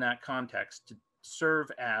put in that context, to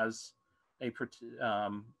serve as a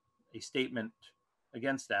statement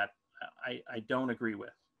against that, I don't agree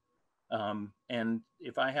with. And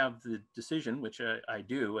if I have the decision, which I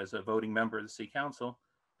do as a voting member of the City Council,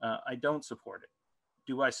 I don't support it.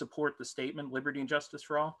 Do I support the statement, liberty and justice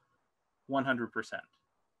for all? 100%.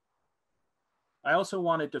 I also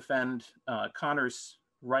want to defend Connor's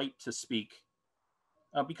right to speak,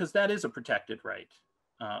 because that is a protected right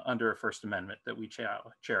under a First Amendment that we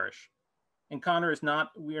cherish. And Connor is not,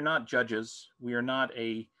 we are not judges. We are not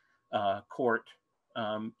a court.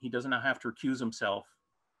 He does not have to recuse himself.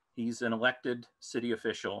 He's an elected city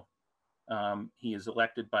official. He is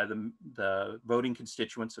elected by the voting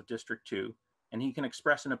constituents of District 2, and he can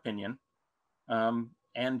express an opinion.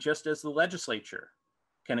 And just as the legislature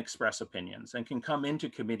can express opinions and can come into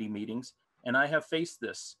committee meetings, and I have faced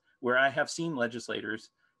this, where I have seen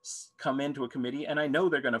legislators come into a committee and I know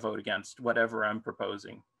they're going to vote against whatever I'm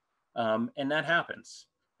proposing. And that happens,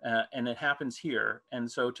 and it happens here. And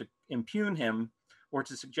so to impugn him or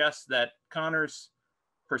to suggest that Connor's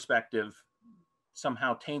perspective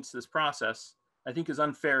somehow taints this process, I think is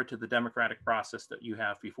unfair to the democratic process that you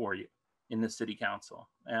have before you in the City Council.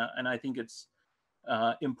 And I think it's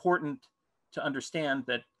important to understand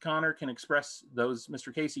that Connor can express those,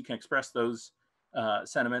 Mr. Casey can express those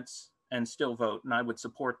sentiments and still vote. And I would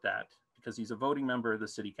support that, because he's a voting member of the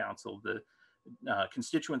city council. The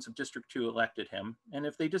constituents of District 2 elected him. And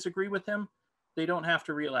if they disagree with him, they don't have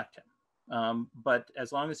to re-elect him. But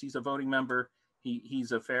as long as he's a voting member,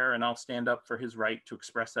 he's a fair, and I'll stand up for his right to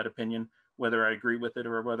express that opinion, whether I agree with it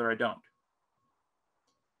or whether I don't.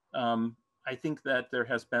 I think that there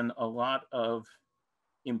has been a lot of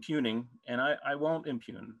impugning, and I won't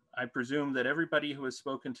impugn. I presume that everybody who has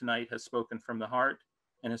spoken tonight has spoken from the heart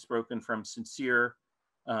and has spoken from sincere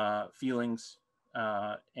feelings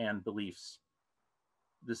and beliefs.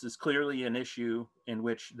 This is clearly an issue in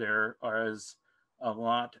which there is a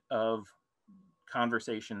lot of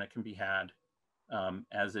conversation that can be had,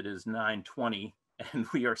 as it is 9:20 and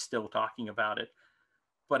we are still talking about it.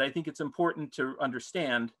 But I think it's important to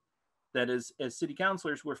understand that as city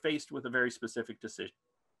councilors, we're faced with a very specific decision.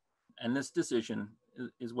 And this decision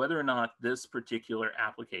is whether or not this particular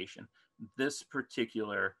application, this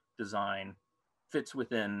particular design fits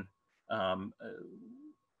within an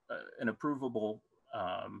approvable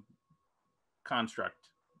construct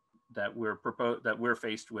that we're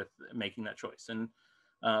faced with making that choice. And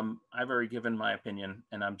I've already given my opinion,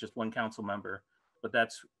 and I'm just one council member, but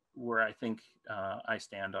that's where I think I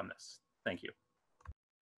stand on this. Thank you.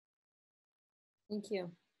 Thank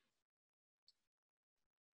you.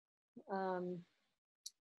 So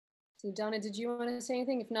Donna, did you want to say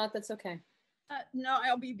anything? If not, that's okay. No,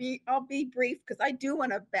 I'll be brief because I do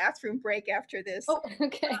want a bathroom break after this. Oh,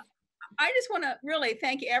 okay. I just want to really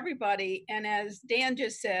thank everybody. And as Dan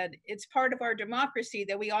just said, it's part of our democracy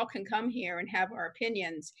that we all can come here and have our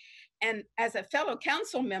opinions. And as a fellow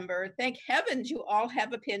council member, thank heavens you all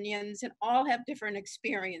have opinions and all have different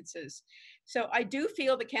experiences. So I do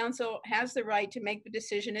feel the council has the right to make the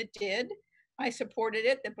decision it did. I supported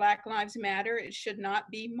it, that Black Lives Matter. It should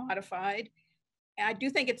not be modified. And I do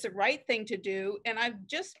think it's the right thing to do. And I've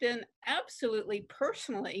just been absolutely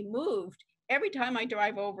personally moved every time I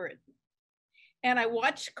drive over it. And I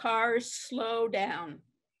watch cars slow down.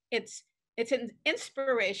 It's an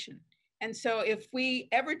inspiration. And so if we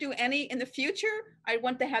ever do any in the future, I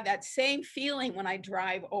want to have that same feeling when I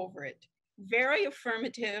drive over it. Very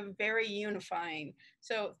affirmative, very unifying.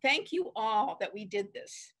 So thank you all that we did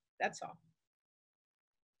this. That's all.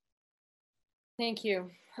 Thank you.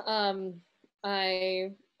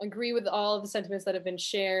 I agree with all of the sentiments that have been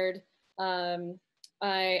shared.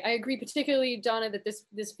 I agree particularly, Donna, that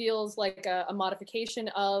this feels like a modification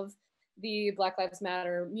of the Black Lives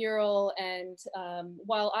Matter mural. And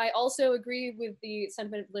while I also agree with the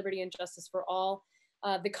sentiment of liberty and justice for all,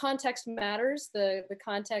 the context matters. The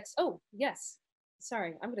context. Oh yes,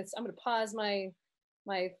 sorry. I'm gonna pause my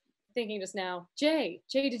thinking just now. Jay,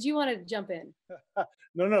 did you want to jump in?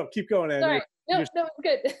 No, keep going, Andy. Sorry. No,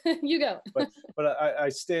 good. You go. but I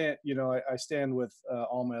stand, I stand with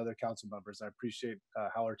all my other council members. I appreciate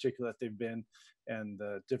how articulate they've been and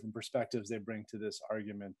the different perspectives they bring to this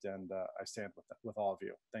argument. And I stand with all of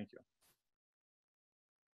you. Thank you.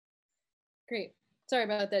 Great. Sorry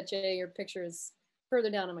about that, Jay. Your picture is further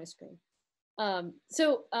down on my screen.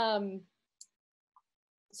 So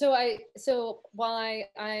while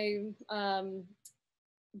I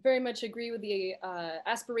very much agree with the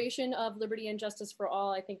aspiration of liberty and justice for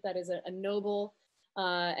all, I think that is a noble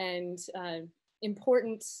and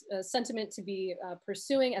important sentiment to be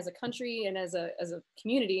pursuing as a country and as a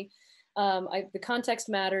community. The context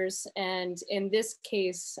matters, and in this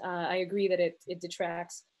case, I agree that it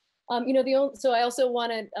detracts. So I also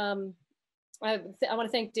want to I want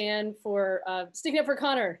to thank Dan for sticking up for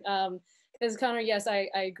Connor. Because Connor, yes, I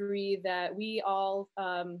agree that we all,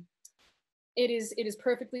 it is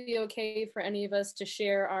perfectly okay for any of us to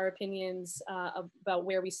share our opinions about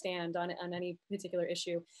where we stand on any particular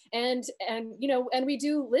issue. And we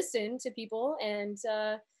do listen to people, and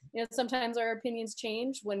sometimes our opinions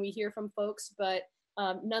change when we hear from folks, but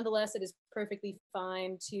nonetheless, it is perfectly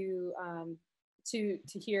fine to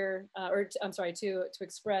hear, to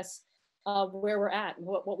express where we're at and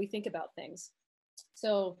what we think about things.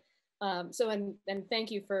 So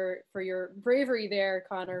thank you for your bravery there,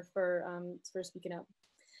 Connor, for speaking up.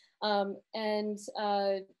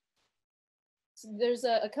 There's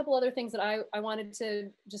a couple other things that I wanted to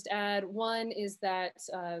just add. One is that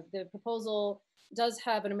the proposal does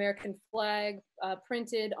have an American flag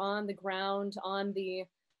printed on the ground on the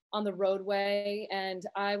roadway, and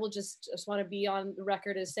I will just want to be on the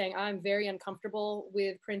record as saying I'm very uncomfortable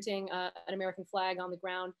with printing an American flag on the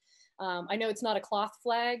ground. I know it's not a cloth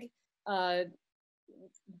flag, but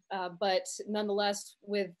nonetheless,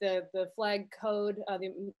 with the flag code,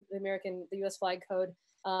 the U.S. flag code,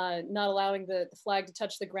 not allowing the flag to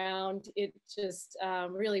touch the ground, it just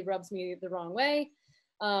really rubs me the wrong way.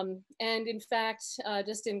 And in fact,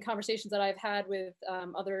 just in conversations that I've had with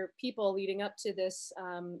other people leading up to this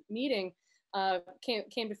meeting,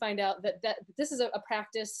 came to find out that this is a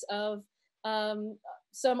practice of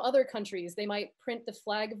some other countries. They might print the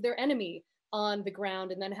flag of their enemy on the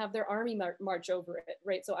ground and then have their army march over it,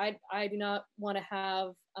 right? So I do not want to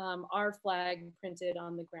have our flag printed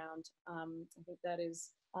on the ground. I think that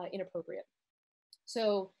is inappropriate.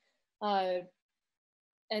 So,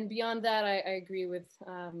 and beyond that, I agree with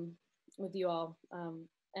you all,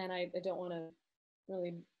 and I don't want to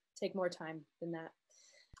really take more time than that.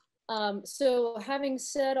 So having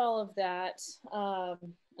said all of that,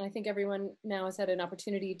 I think everyone now has had an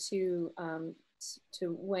opportunity to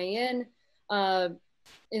weigh in.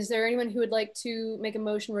 Is there anyone who would like to make a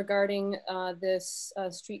motion regarding this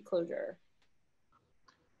street closure?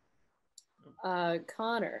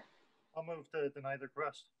 Connor. I'll move to deny the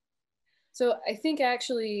request. So I think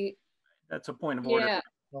actually, that's a point of order.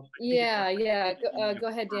 Yeah. Go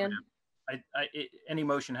ahead, Dan. Any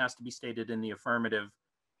motion has to be stated in the affirmative.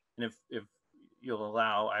 And if you'll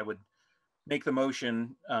allow, I would make the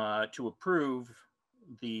motion to approve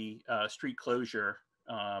the street closure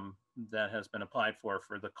that has been applied for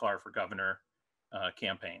the Car for Governor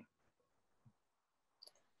campaign.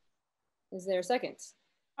 Is there a second?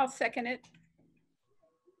 I'll second it.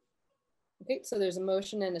 Okay, so there's a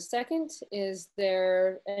motion and a second. Is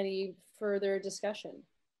there any further discussion?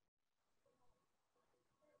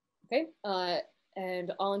 Okay,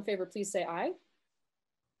 and all in favor, please say aye.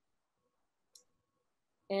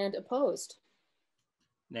 And opposed?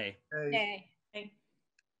 Nay. Nay.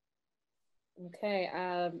 Okay,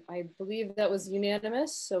 I believe that was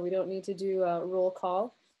unanimous, so we don't need to do a roll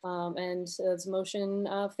call, and this motion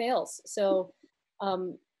fails. So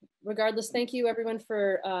regardless, thank you everyone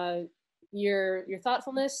for your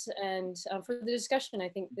thoughtfulness and for the discussion. I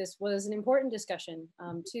think this was an important discussion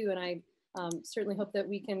too, and I certainly hope that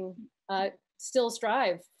we can still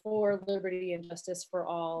strive for liberty and justice for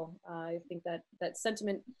all. I think that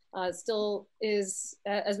sentiment still is,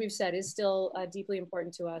 as we've said, is still deeply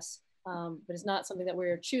important to us, but it's not something that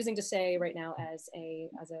we're choosing to say right now as a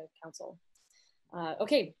council.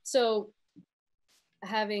 Okay, so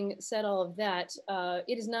having said all of that,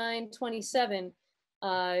 it is 9:27.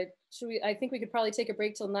 I think we could probably take a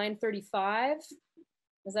break till 9:35.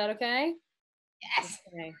 Is that okay? Yes.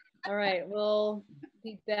 Okay. All right, we'll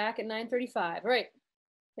be back at 9:35. All right,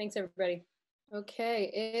 thanks everybody. Okay,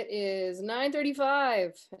 it is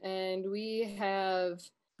 9:35 and we have,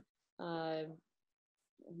 I'm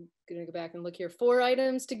gonna go back and look here, 4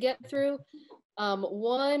 items to get through.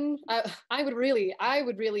 One, I would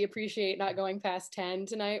really appreciate not going past 10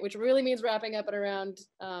 tonight, which really means wrapping up at around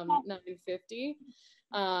 9:50.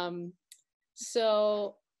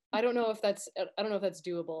 So I don't know if that's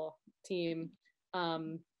doable, team.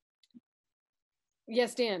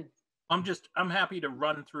 Yes, Dan. I'm happy to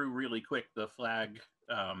run through really quick the flag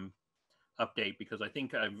update, because I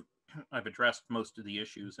think I've addressed most of the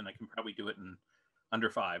issues, and I can probably do it in under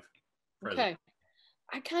 5. Okay.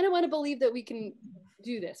 I kind of want to believe that we can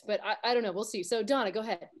do this, but I don't know. We'll see. So Donna, go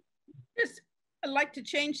ahead. I'd like to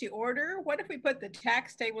change the order. What if we put the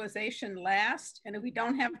tax stabilization last? And if we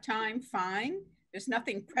don't have time, fine. There's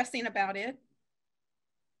nothing pressing about it.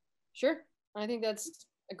 Sure. I think that's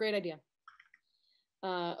a great idea.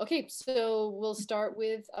 Okay, so we'll start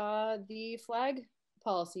with the flag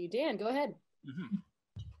policy. Dan, go ahead. Mm-hmm.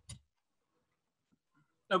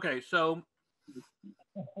 Okay, so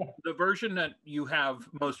the version that you have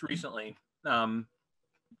most recently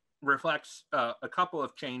reflects a couple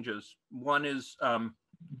of changes. One is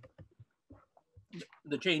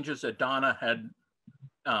the changes that Donna had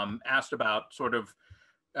asked about, sort of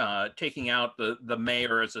taking out the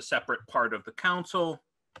mayor as a separate part of the council.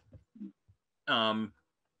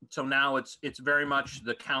 So now it's very much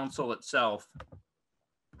the council itself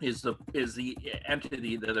is the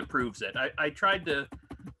entity that approves it. I tried to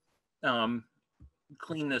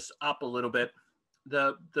clean this up a little bit.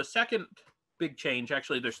 The second big change,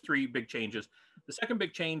 actually there's 3 big changes. The second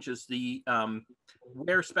big change is the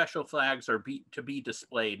where special flags are to be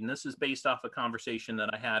displayed, and this is based off a conversation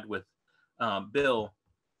that I had with Bill,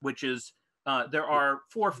 which is there are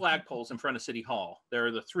 4 flagpoles in front of City Hall. There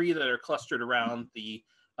are the 3 that are clustered around the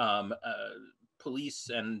police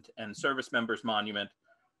and service members monument,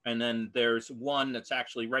 and then there's one that's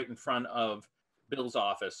actually right in front of Bill's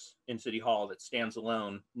office in City Hall that stands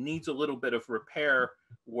alone. Needs a little bit of repair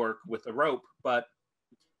work with the rope, but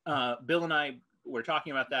Bill and I were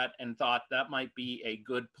talking about that and thought that might be a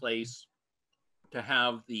good place to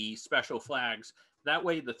have the special flags. That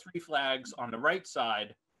way the 3 flags on the right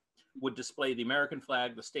side would display the American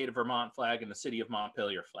flag, the state of Vermont flag, and the city of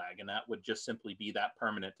Montpelier flag. And that would just simply be that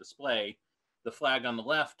permanent display. The flag on the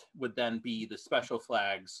left would then be the special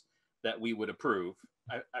flags that we would approve.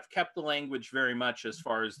 I've kept the language very much as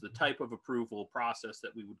far as the type of approval process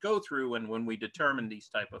that we would go through and when we determine these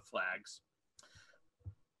type of flags.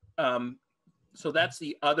 So that's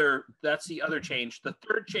the other change. The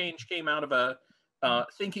third change came out of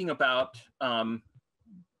thinking about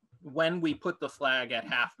when we put the flag at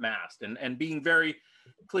half-mast and being very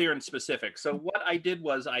clear and specific. So what I did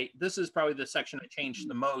was this is probably the section I changed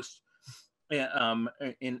the most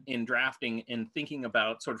in drafting and thinking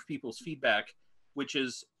about sort of people's feedback, which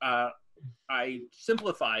is I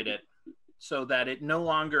simplified it so that it no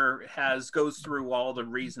longer goes through all the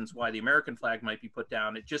reasons why the American flag might be put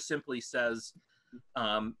down. It just simply says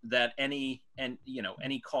that any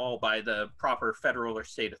call by the proper federal or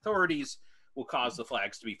state authorities will cause the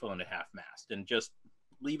flags to be flown at half-mast, and just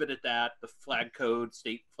leave it at that. The flag code,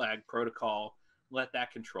 state flag protocol, let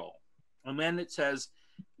that control. And then it says,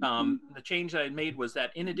 the change that I made was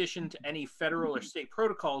that in addition to any federal or state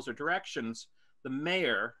protocols or directions, the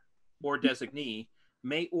mayor or designee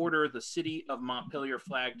may order the city of Montpelier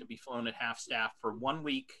flag to be flown at half-staff for 1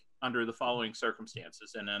 week under the following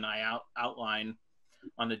circumstances. And then I outline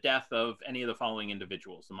on the death of any of the following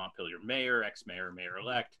individuals: the Montpelier mayor, ex-mayor,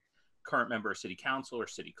 mayor-elect, current member of city council or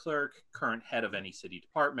city clerk, current head of any city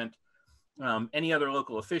department, any other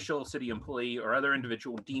local official, city employee, or other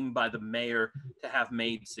individual deemed by the mayor to have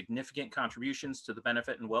made significant contributions to the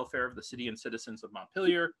benefit and welfare of the city and citizens of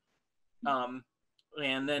Montpelier.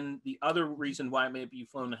 And then the other reason why it may be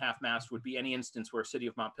flown at half-mast would be any instance where a city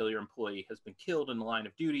of Montpelier employee has been killed in the line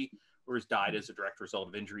of duty or has died as a direct result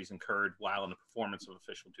of injuries incurred while in the performance of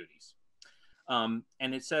official duties.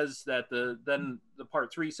 And it says that then the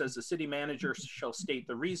part 3 says the city manager shall state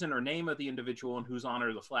the reason or name of the individual in whose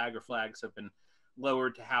honor the flag or flags have been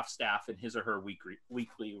lowered to half-staff in his or her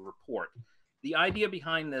weekly report. The idea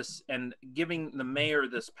behind this and giving the mayor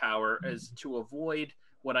this power is to avoid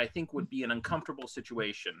what I think would be an uncomfortable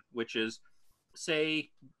situation, which is,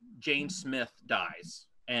 say Jane Smith dies,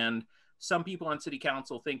 and some people on city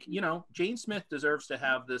council think, Jane Smith deserves to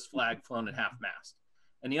have this flag flown at half-mast.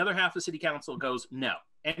 And the other half of city council goes, no,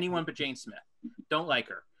 anyone but Jane Smith. Don't like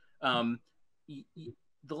her.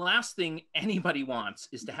 The last thing anybody wants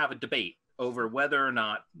is to have a debate over whether or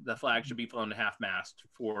not the flag should be flown at half-mast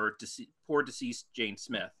for poor deceased Jane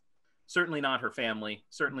Smith. Certainly not her family,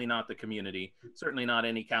 certainly not the community, certainly not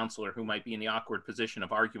any councilor who might be in the awkward position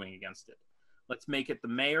of arguing against it. Let's make it the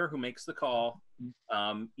mayor who makes the call,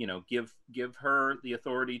 give her the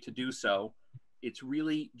authority to do so. It's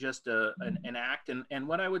really just an act. And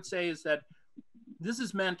what I would say is that this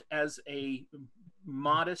is meant as a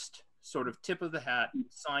modest sort of tip of the hat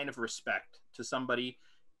sign of respect to somebody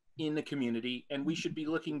in the community. And we should be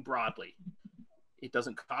looking broadly. It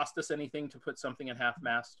doesn't cost us anything to put something at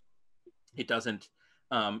half-mast. It doesn't,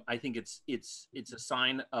 I think it's a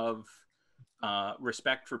sign of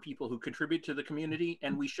respect for people who contribute to the community,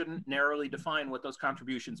 and we shouldn't narrowly define what those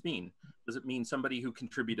contributions mean. Does it mean somebody who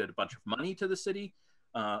contributed a bunch of money to the city,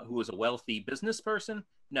 who was a wealthy business person?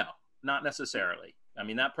 No, not necessarily. I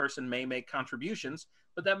mean, that person may make contributions,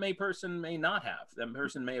 but that person may not have. That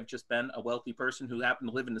person may have just been a wealthy person who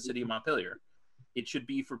happened to live in the city of Montpelier. It should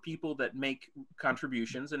be for people that make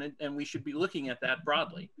contributions, and we should be looking at that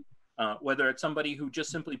broadly. Whether it's somebody who just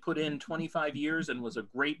simply put in 25 years and was a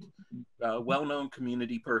great, well-known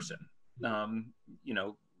community person,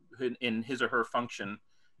 in his or her function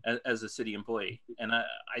as a city employee. And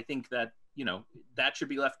I think that, that should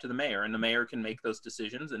be left to the mayor, and the mayor can make those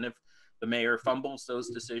decisions. And if the mayor fumbles those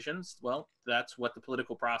decisions, well, that's what the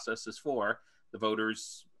political process is for. The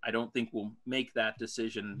voters, I don't think, will make that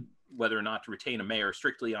decision whether or not to retain a mayor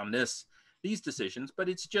strictly on these decisions, but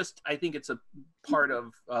it's just, I think it's a part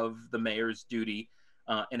of the mayor's duty,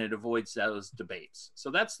 and it avoids those debates.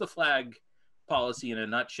 So that's the flag policy in a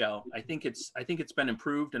nutshell. I think it's been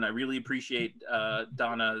improved, and I really appreciate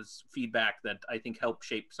Donna's feedback that I think helped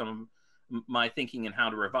shape some of my thinking and how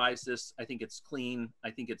to revise this. I think it's clean.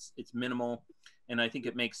 I think it's minimal, and I think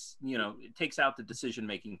it makes, it takes out the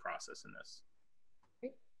decision-making process in this.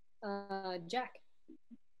 Great. Jack.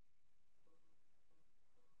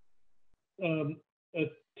 A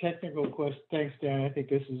technical question. Thanks, Dan. I think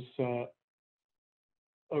this is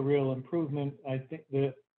a real improvement. I think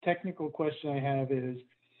the technical question I have is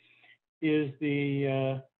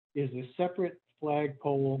the separate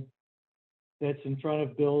flagpole that's in front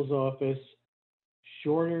of Bill's office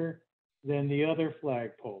shorter than the other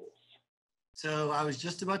flagpoles? So I was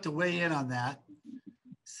just about to weigh in on that.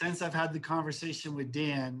 since I've had the conversation with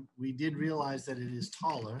Dan, we did realize that it is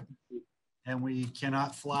taller and we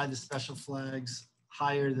cannot fly the special flags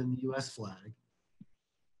higher than the US flag.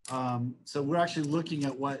 So we're actually looking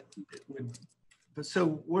at what it would, but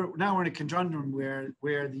so we're in a conundrum where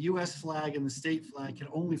the US flag and the state flag can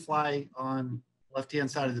only fly on the left-hand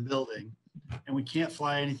side of the building, and we can't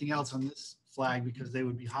fly anything else on this flag because they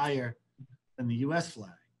would be higher than the US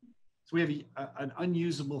flag. So we have an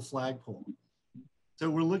unusable flagpole. So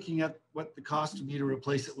we're looking at what the cost would be to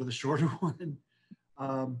replace it with a shorter one.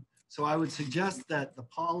 So I would suggest that the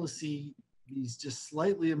policy be just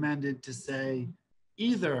slightly amended to say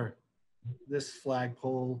either this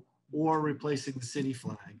flagpole or replacing the city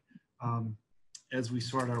flag as we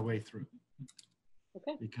sort our way through.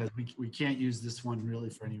 Okay. Because we can't use this one really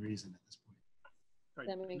for any reason at this point. Right.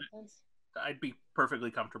 That makes sense. I'd be perfectly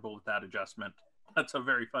comfortable with that adjustment. That's a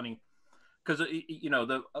very funny, because you know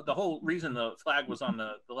the whole reason the flag was on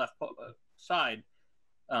the left side,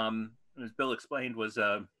 as Bill explained, was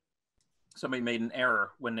somebody made an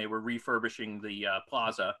error when they were refurbishing the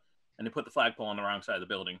plaza, and they put the flagpole on the wrong side of the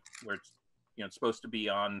building, where it's supposed to be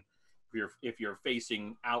on. If you're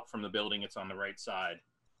facing out from the building, it's on the right side,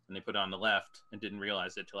 and they put it on the left and didn't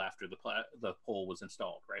realize it till after the pole was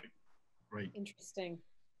installed. Right. Right. Interesting.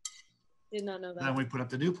 Did not know that. Then we put up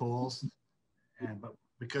the new poles, but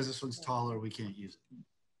because this one's taller, we can't use it.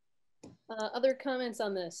 Other comments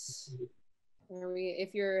on this?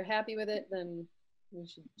 If you're happy with it, then we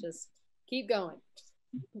should just keep going.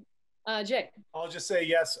 Jay. I'll just say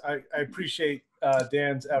yes. I appreciate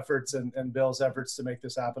Dan's efforts and Bill's efforts to make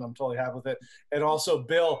this happen. I'm totally happy with it. And also,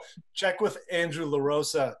 Bill, check with Andrew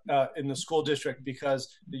LaRosa in the school district,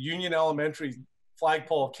 because the Union Elementary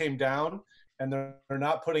flagpole came down and they're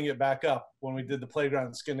not putting it back up when we did the playground.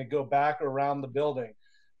 It's going to go back around the building.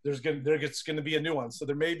 There's going to be a new one. So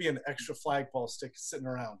there may be an extra flagpole sitting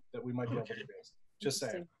around that we might be able to raise. Just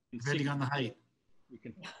saying. Depending on the height. We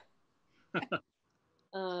can.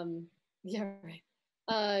 Yeah, right.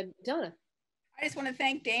 Donna. I just want to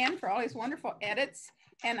thank Dan for all his wonderful edits.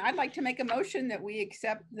 And I'd like to make a motion that we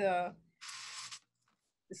accept the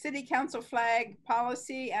city council flag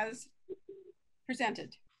policy as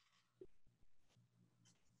presented.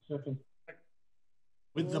 Second.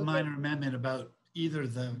 With the minor amendment about either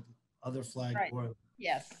the other flag Right. or.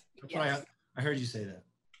 Yes. That's yes. what I heard you say that.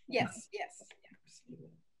 Yes. Yes.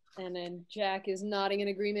 And then Jack is nodding in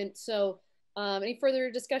agreement. So any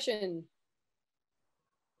further discussion?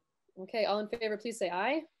 Okay, all in favor, please say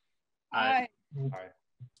aye. Aye. Aye.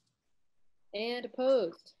 And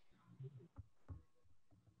opposed?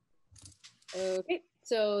 Okay,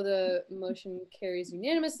 so the motion carries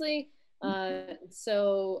unanimously.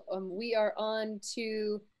 So we are on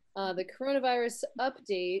to the coronavirus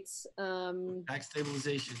updates. Tax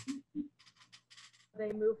stabilization.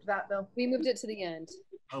 They moved that, Bill. We moved it to the end.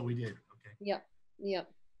 Oh, we did. Okay. Yep. Yep.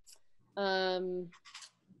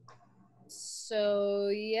 So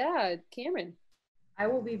yeah, Cameron. I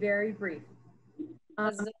will be very brief.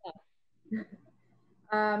 I do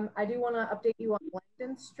want to update you on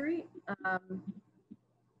Langdon Street.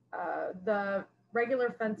 The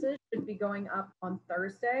regular fences should be going up on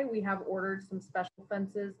Thursday. We have ordered some special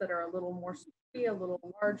fences that are a little more sturdy, a little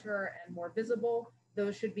larger, and more visible.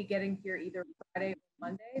 Those should be getting here either Friday or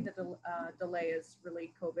Monday. The delay is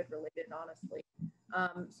really COVID related, honestly.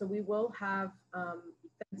 So we will have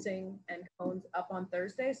fencing and cones up on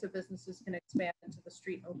Thursday so businesses can expand into the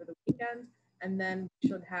street over the weekend. And then we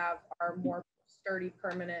should have our more sturdy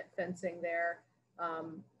permanent fencing there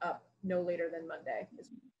up no later than Monday, is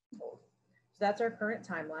what I'm told. So that's our current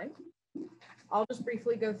timeline. I'll just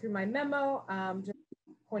briefly go through my memo, just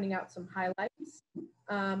pointing out some highlights.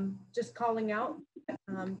 Just calling out that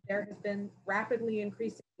there have been rapidly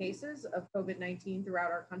increasing cases of COVID-19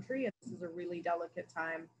 throughout our country, and this is a really delicate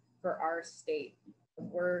time for our state.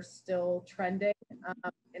 We're still trending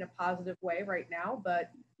in a positive way right now,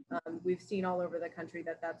 but we've seen all over the country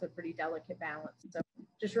that that's a pretty delicate balance. So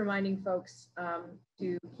just reminding folks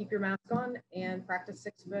to keep your mask on and practice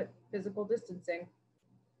 6-foot physical distancing.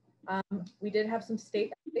 We did have some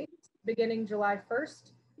state updates beginning July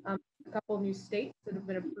 1st. A couple new states that have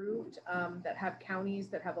been approved that have counties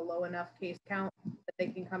that have a low enough case count that they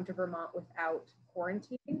can come to Vermont without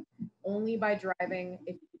quarantine. Only by driving.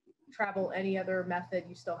 If you travel any other method,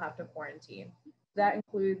 you still have to quarantine. That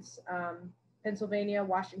includes Pennsylvania,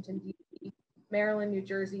 Washington, D.C., Maryland, New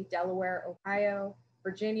Jersey, Delaware, Ohio,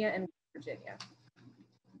 Virginia, and Virginia.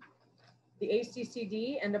 The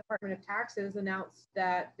ACCD and Department of Taxes announced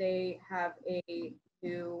that they have a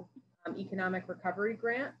new economic recovery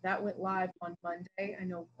grant that went live on Monday. I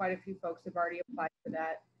know quite a few folks have already applied for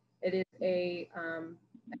that. It is a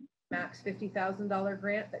max $50,000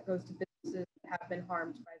 grant that goes to businesses that have been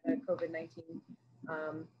harmed by the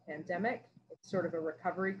COVID-19 pandemic. It's sort of a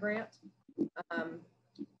recovery grant.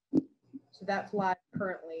 So that's live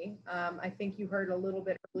currently. I think you heard a little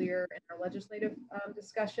bit earlier in our legislative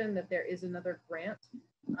discussion that there is another grant.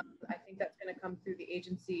 I think that's going to come through the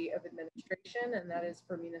Agency of Administration, and that is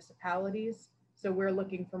for municipalities. So we're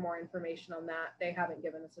looking for more information on that. They haven't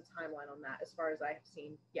given us a timeline on that as far as I have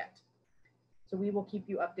seen yet. So we will keep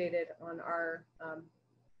you updated on our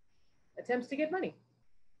attempts to get money.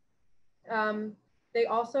 They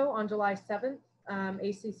also, on July 7th,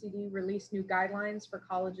 ACCD released new guidelines for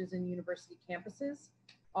colleges and university campuses.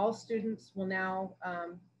 All students will now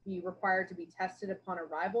be required to be tested upon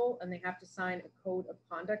arrival, and they have to sign a code of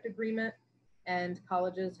conduct agreement, and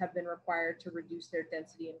colleges have been required to reduce their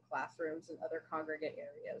density in classrooms and other congregate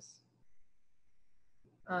areas.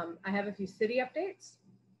 I have a few city updates.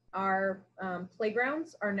 Our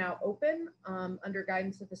playgrounds are now open under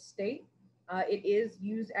guidance of the state. It is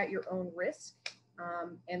use at your own risk.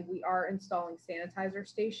 And we are installing sanitizer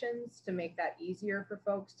stations to make that easier for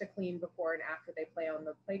folks to clean before and after they play on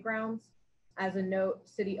the playgrounds. As a note,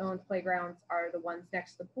 city-owned playgrounds are the ones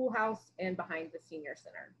next to the pool house and behind the senior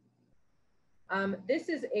center. This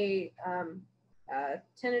is a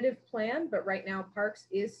tentative plan, but right now Parks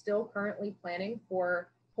is still currently planning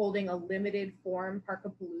for holding a limited form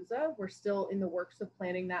Parkapalooza. We're still in the works of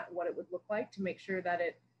planning that, what it would look like to make sure that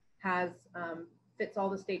it has fits all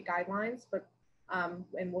the state guidelines, but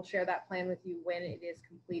and we'll share that plan with you when it is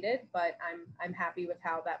completed. But I'm happy with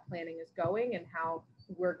how that planning is going and how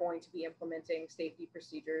we're going to be implementing safety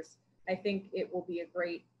procedures. I think it will be a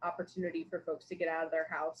great opportunity for folks to get out of their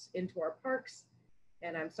house into our parks.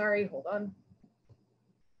 And I'm sorry, hold on.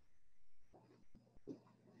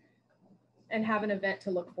 And have an event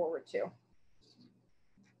to look forward to.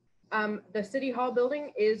 The City Hall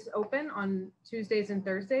building is open on Tuesdays and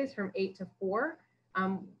Thursdays from 8 to 4.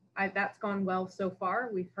 That's gone well so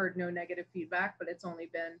far. We've heard no negative feedback, but it's only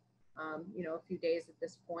been, you know, a few days at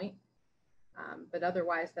this point. But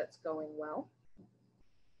otherwise, that's going well.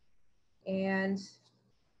 And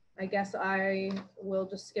I guess I will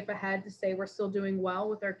just skip ahead to say we're still doing well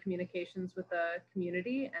with our communications with the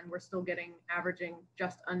community, and we're still averaging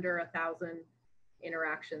just under 1,000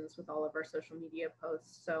 interactions with all of our social media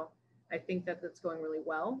posts. So I think that that's going really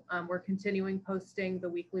well. We're continuing posting the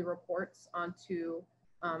weekly reports onto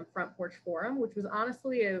Front Porch Forum, which was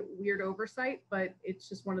honestly a weird oversight, but it's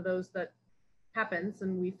just one of those that happens,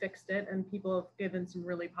 and we fixed it, and people have given some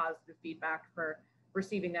really positive feedback for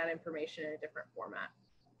receiving that information in a different format.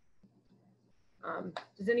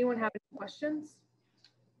 Does anyone have any questions?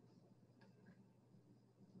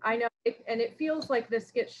 I know, and it feels like this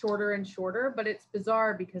gets shorter and shorter, but it's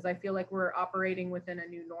bizarre because I feel like we're operating within a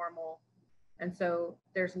new normal. And so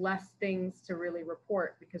there's less things to really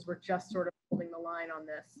report because we're just sort of holding the line on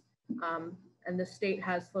this. And the state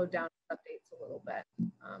has slowed down updates a little bit.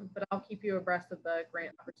 But I'll keep you abreast of the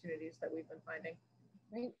grant opportunities that we've been finding.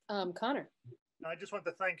 Right. Connor. I just want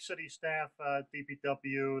to thank city staff,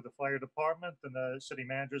 DPW, the fire department, and the city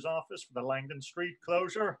manager's office for the Langdon Street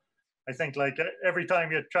closure. I think like every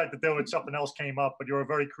time you tried to do it, something else came up, but you were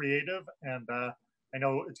very creative. And I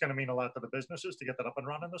know it's going to mean a lot to the businesses to get that up and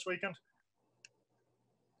running this weekend.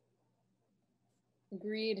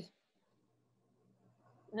 Agreed.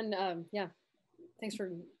 And yeah, thanks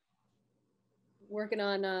for working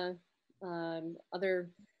on other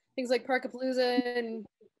things like Parkapalooza and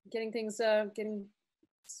getting things, getting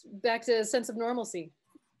back to a sense of normalcy.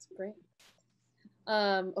 It's great.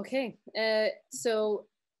 Okay, so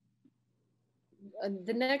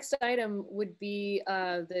the next item would be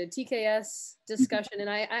the TKS discussion, and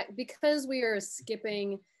I because we are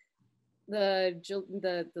skipping the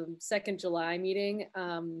 2nd July meeting,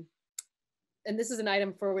 and this is an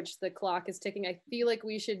item for which the clock is ticking. I feel like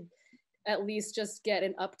we should at least just get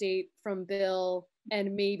an update from Bill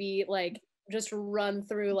and maybe like just run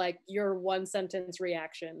through like your 1-sentence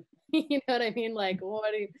reaction. You know what I mean? Like,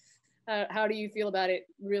 what do you, how do you feel about it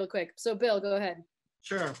real quick? So Bill, go ahead.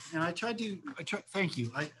 Sure. And thank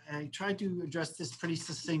you. I tried to address this pretty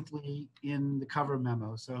succinctly in the cover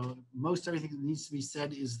memo. So most everything that needs to be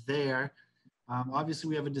said is there. Obviously,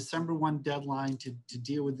 we have a December 1 deadline to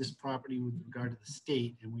deal with this property with regard to the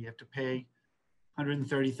state, and we have to pay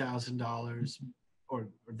 $130,000, or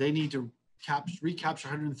they need to recapture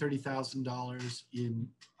 $130,000 in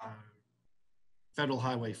federal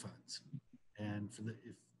highway funds. And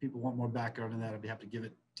if people want more background on that, I'd be happy to give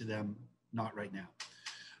it to them, not right now.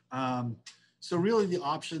 So really the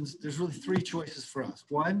options, there's really 3 choices for us.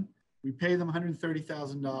 1, we pay them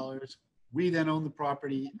 $130,000. We then own the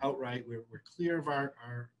property outright. We're clear of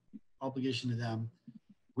our obligation to them.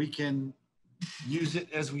 We can use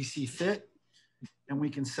it as we see fit, and we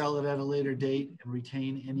can sell it at a later date and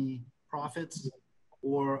retain any profits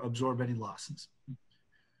or absorb any losses.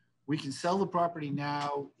 We can sell the property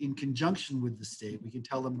now in conjunction with the state. We can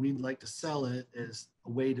tell them we'd like to sell it as a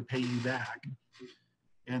way to pay you back.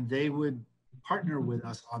 And they would partner with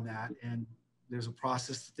us on that. And there's a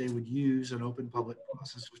process that they would use, an open public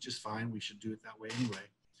process, which is fine. We should do it that way anyway.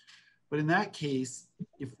 But in that case,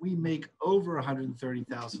 if we make over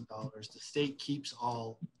 $130,000, the state keeps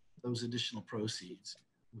all those additional proceeds,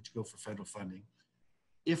 which go for federal funding.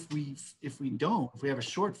 If we have a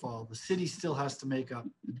shortfall, the city still has to make up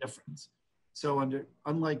the difference. So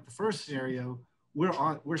unlike the first scenario,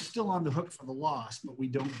 we're still on the hook for the loss, but we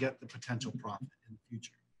don't get the potential profit in the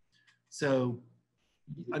future. So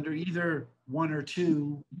under either one or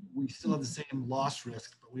two, we still have the same loss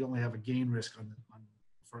risk, but we only have a gain risk on the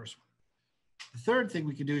first one. The third thing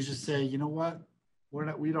we could do is just say, you know what,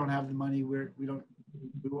 we don't have the money. We don't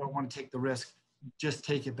want to take the risk. Just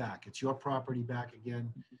take it back. It's your property back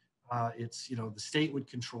again. It's, you know, the state would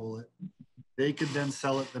control it. They could then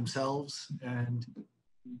sell it themselves and,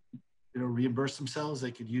 you know, reimburse themselves. They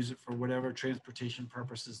could use it for whatever transportation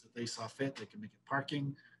purposes that they saw fit. They could make it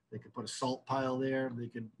parking. They could put a salt pile there. They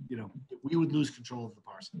could, you know, we would lose control of the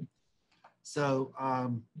parcel. So,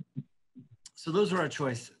 so those are our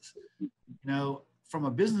choices. You know, from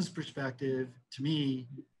a business perspective, to me,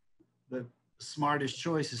 the smartest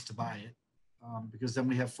choice is to buy it. Because then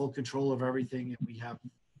we have full control of everything, and we have,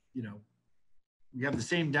 you know, we have the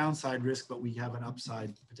same downside risk, but we have an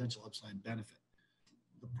potential upside benefit.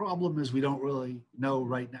 The problem is we don't really know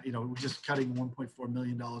right now. You know, we're just cutting $1.4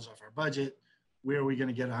 million off our budget. Where are we going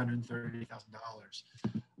to get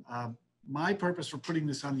 $130,000? My purpose for putting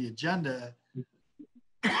this on the agenda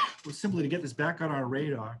was simply to get this back on our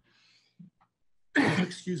radar.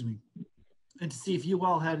 Excuse me, and to see if you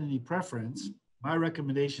all had any preference. My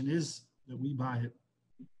recommendation is that we buy it.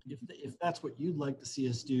 If that's what you'd like to see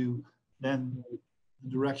us do, then the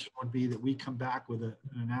direction would be that we come back with an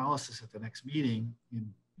analysis at the next meeting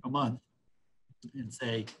in a month and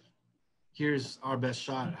say, here's our best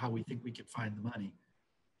shot at how we think we can find the money.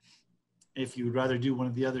 If you would rather do one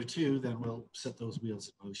of the other two, then we'll set those wheels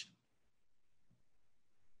in motion.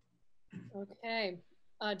 Okay,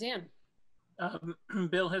 Dan.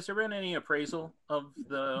 Bill, has there been any appraisal of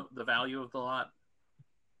the value of the lot?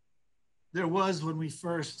 There was when we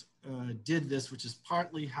first did this, which is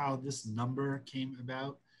partly how this number came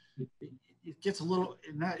about. It gets a little,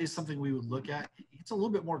 and that is something we would look at. It's a little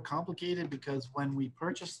bit more complicated because when we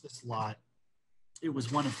purchased this lot, it was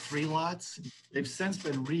one of 3 lots. They've since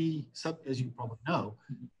been as you probably know,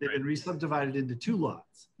 they've been re-subdivided into 2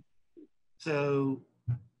 lots. So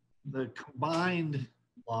the combined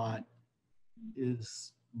lot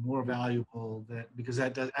is more valuable because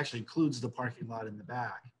that actually includes the parking lot in the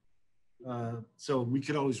back. So we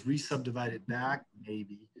could always re-subdivide it back,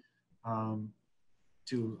 maybe,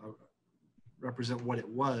 to represent what it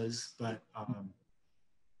was. But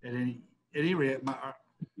at any rate,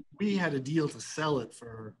 we had a deal to sell it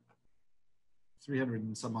for $300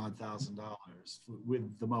 and some odd thousand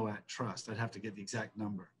with the Moat Trust. I'd have to get the exact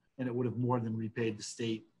number, and it would have more than repaid the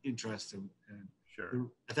state interest. And sure,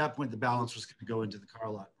 at that point, the balance was going to go into the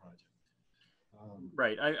car lot project.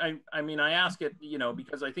 Right. I mean, I ask it, you know,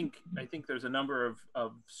 because I think there's a number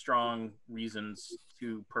of strong reasons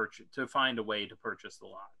to find a way to purchase the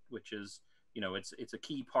lot, which is, you know, it's a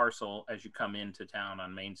key parcel as you come into town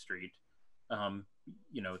on Main Street.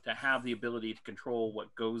 You know, to have the ability to control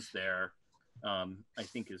what goes there, I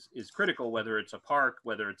think is critical, whether it's a park,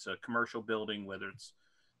 whether it's a commercial building, whether it's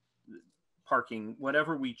parking,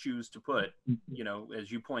 whatever we choose to put, you know,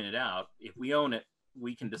 as you pointed out, if we own it,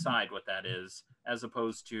 we can decide what that is, as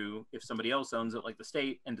opposed to if somebody else owns it, like the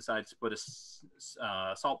state, and decides to put a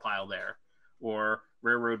salt pile there, or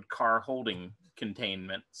railroad car holding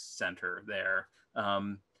containment center there.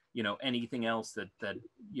 You know, anything else that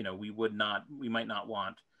you know, we might not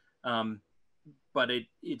want. But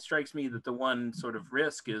it strikes me that the one sort of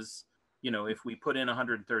risk is, you know, if we put in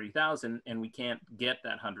 130,000 and we can't get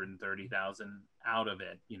that 130,000 out of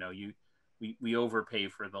it, you know, we overpay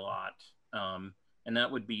for the lot. And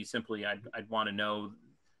that would be simply, I'd want to know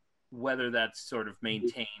whether that's sort of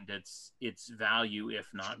maintained its value, if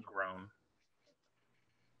not grown.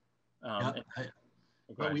 But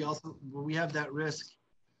we have that risk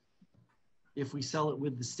if we sell it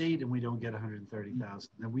with the state and we don't get 130,000,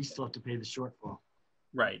 then we still have to pay the shortfall.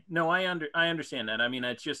 Right. No, I understand that. I mean,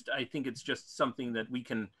 I think it's just something that we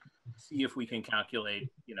can see if we can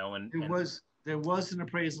calculate, you know, there was an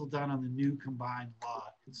appraisal done on the new combined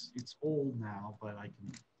lot. It's old now, but I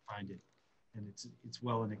can find it. And it's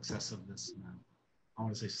well in excess of this amount. I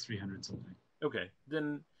want to say it's 300 something. Okay,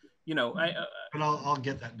 then, but I'll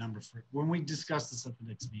get that number for when we discuss this at the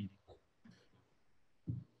next meeting.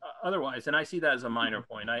 Otherwise, and I see that as a minor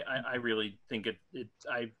point, I really think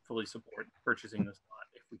I fully support purchasing this lot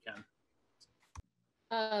if we can.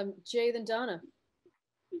 Jay, then Donna.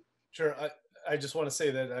 Sure. I just want to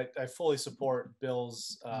say that I fully support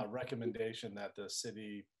Bill's recommendation that the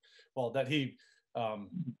city, that he,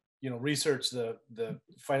 research the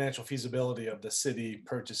financial feasibility of the city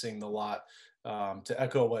purchasing the lot. To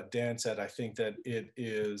echo what Dan said, I think that it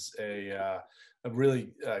is a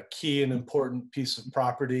really key and important piece of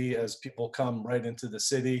property as people come right into the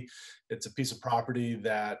city. It's a piece of property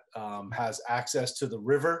that has access to the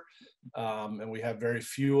river, and we have very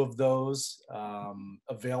few of those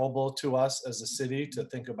available to us as a city to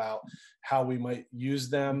think about how we might use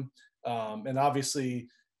them. And obviously,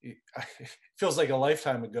 it feels like a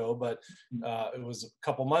lifetime ago, but it was a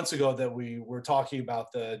couple months ago that we were talking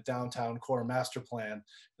about the downtown core master plan.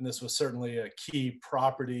 And this was certainly a key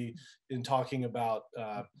property in talking about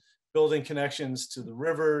building connections to the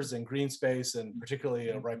rivers and green space, and particularly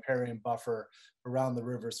a riparian buffer around the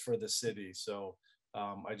rivers for the city. So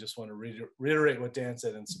I just want to reiterate what Dan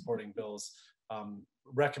said in supporting Bill's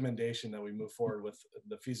recommendation that we move forward with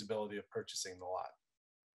the feasibility of purchasing the lot.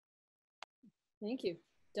 Thank you.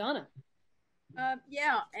 Donna.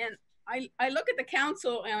 Yeah, and I look at the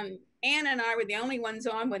council, and Ann and I were the only ones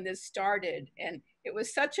on when this started, and it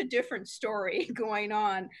was such a different story going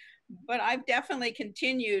on. But I've definitely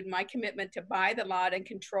continued my commitment to buy the lot and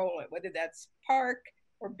control it, whether that's park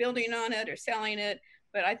or building on it or selling it.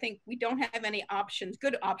 But I think we don't have any options,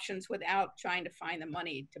 good options, without trying to find the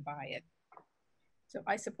money to buy it. So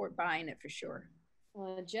I support buying it for sure.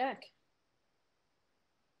 Jack.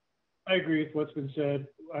 I agree with what's been said.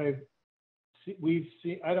 We've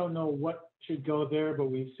seen, I don't know what should go there, but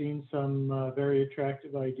we've seen some very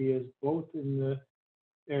attractive ideas, both in the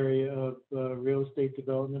area of real estate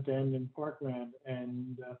development and in parkland.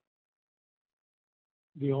 And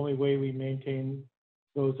the only way we maintain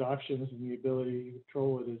those options and the ability to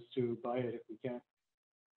control it is to buy it if we can.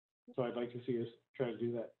 So I'd like to see us try to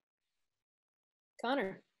do that.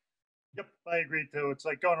 Connor. Yep, I agree too. It's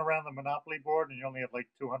like going around the Monopoly board and you only have like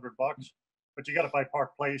 $200, but you got to buy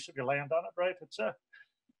Park Place if you land on it, right?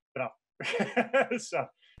 It's so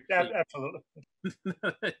yeah, absolutely.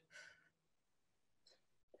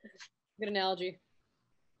 Good analogy.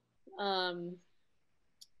 Lauren,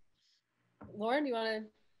 you want to?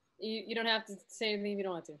 You don't have to say anything if you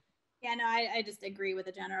don't want to. Yeah, no, I just agree with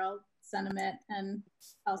the general sentiment, and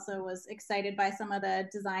also was excited by some of the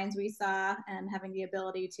designs we saw, and having the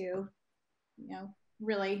ability to,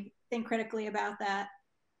 really think critically about that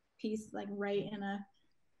piece, like right in a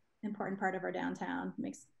important part of our downtown,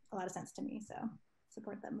 makes a lot of sense to me. So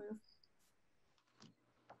support that move.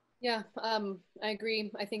 Yeah, I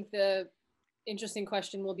agree. I think the interesting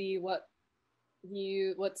question will be what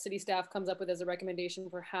city staff comes up with as a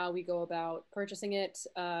recommendation for how we go about purchasing it.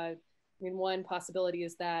 I mean, one possibility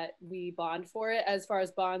is that we bond for it. As far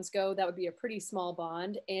as bonds go, that would be a pretty small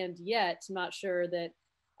bond, and yet I'm not sure that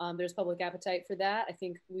there's public appetite for that. I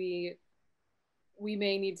think we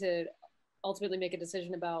may need to ultimately make a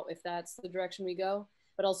decision about if that's the direction we go,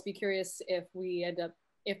 but also be curious if we end up,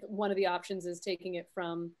 if one of the options is taking it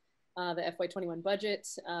from the FY21 budget,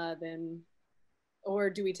 then, or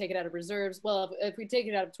do we take it out of reserves? Well, if we take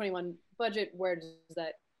it out of 21 budget, where does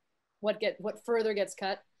that, what further gets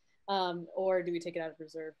cut? Or do we take it out of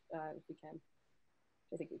reserve if we can?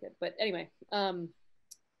 I think we could, but anyway.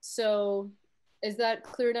 So is that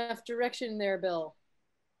clear enough direction there, Bill?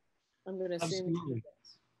 I'm going to assume. Absolutely.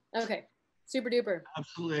 Okay, super duper.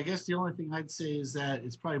 Absolutely. I guess the only thing I'd say is that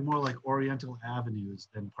it's probably more like Oriental Avenues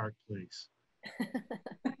than Park Place.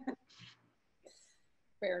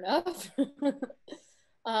 Fair enough.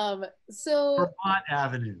 So Vermont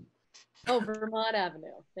Avenue. Oh, Vermont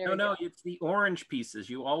Avenue. There no, it's the orange pieces.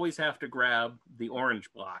 You always have to grab the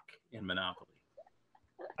orange block in Monopoly.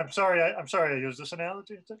 I'm sorry I used this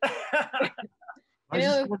analogy. I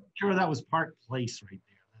just wasn't sure that was Park Place right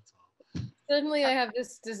there. That's all. Suddenly I have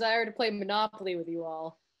this desire to play Monopoly with you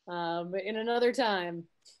all, but in another time.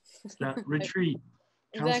 Retreat.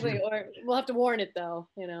 Exactly, or we'll have to warn it though,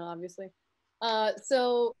 obviously.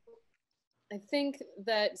 So I think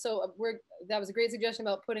that, that was a great suggestion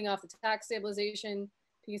about putting off the tax stabilization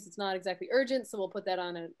piece. It's not exactly urgent, so we'll put that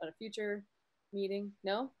on a future meeting.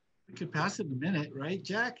 No? We could pass it in a minute, right,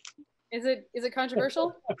 Jack? Is it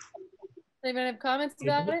controversial? Anyone have comments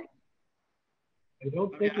about it? I don't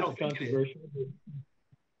think it's controversial.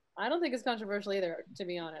 I don't think it's controversial either, to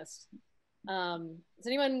be honest. Does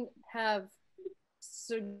anyone have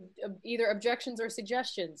either objections or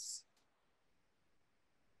suggestions?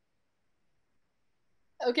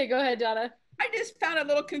 Okay, go ahead, Donna. I just found it a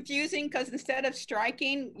little confusing because instead of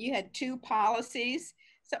striking, you had two policies.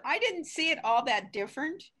 So I didn't see it all that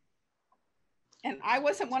different. And I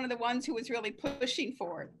wasn't one of the ones who was really pushing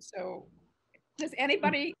for it. So does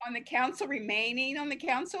anybody on the council remaining on the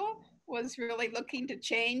council was really looking to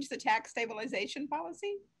change the tax stabilization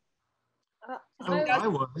policy? I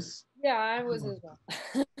was. Yeah, I was as well.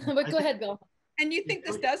 But go ahead, Bill. And you think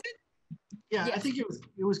this does it? Yeah, Yes. I think it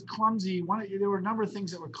was clumsy. There were a number of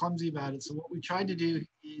things that were clumsy about it. So what we tried to do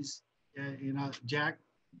is, Jack,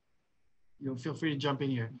 feel free to jump in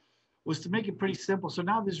here, was to make it pretty simple. So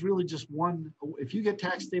now there's really just one. If you get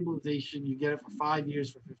tax stabilization, you get it for 5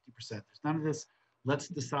 years for 50%. There's none of this, let's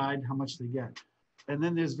decide how much they get. And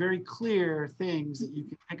then there's very clear things that you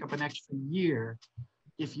can pick up an extra year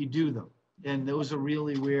if you do them. And those are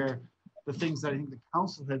really where the things that I think the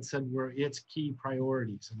council had said were its key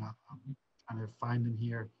priorities. And I'm trying to find them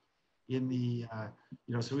here in the,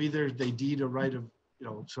 so either they deed a right of,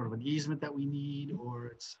 sort of an easement that we need, or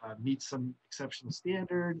it's meets some exceptional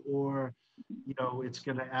standard, or, it's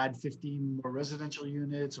going to add 15 more residential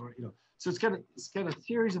units, or, so it's got a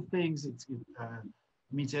series of things. It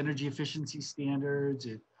meets energy efficiency standards.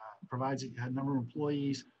 It provides a number of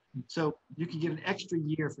employees. So you can get an extra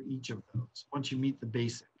year for each of those once you meet the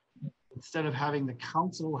basic, instead of having the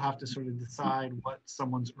council have to sort of decide what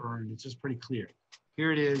someone's earned. It's just pretty clear.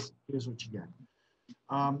 Here it is, here's what you get.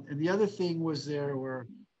 And the other thing was there were,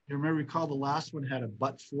 recall the last one had a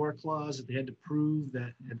but-for clause that they had to prove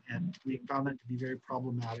that, and we found that to be very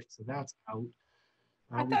problematic. So that's out.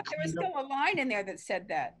 I thought there was still a line in there that said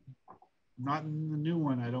that. Not in the new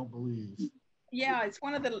one, I don't believe. Yeah, it's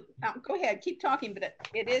one of the, go ahead, keep talking, but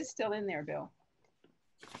it is still in there, Bill.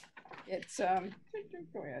 It's, go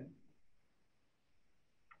ahead.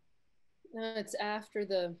 No, it's after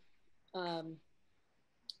the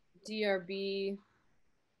DRB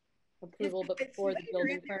approval, but before the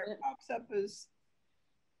building permit. It pops up as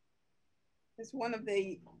one of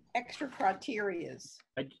the extra criterias.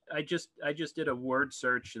 I just did a word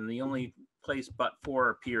search, and the only place but for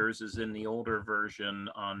appears is in the older version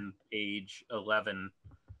on page 11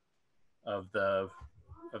 of the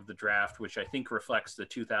draft, which I think reflects the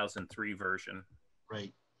 2003 version.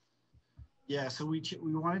 Right. Yeah, so we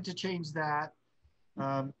wanted to change that,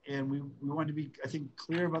 and we wanted to be, I think,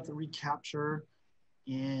 clear about the recapture,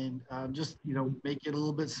 and just make it a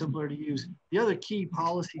little bit simpler to use. The other key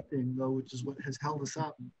policy thing, though, which is what has held us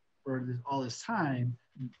up for all this time,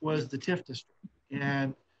 was the TIF district.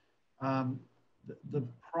 And the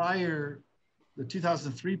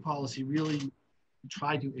 2003 policy really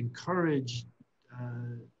tried to encourage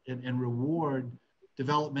and reward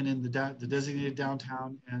development in the designated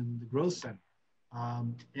downtown and the growth center.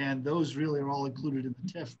 And those really are all included in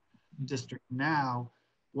the TIF district now.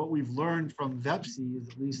 What we've learned from VEPSI is,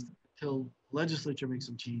 at least until legislature makes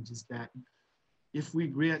some changes, that if we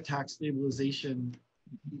grant tax stabilization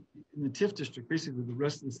in the TIF district, basically the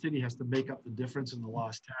rest of the city has to make up the difference in the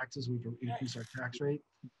lost taxes. We can increase our tax rate.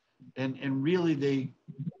 And really they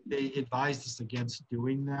advised us against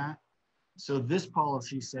doing that. So this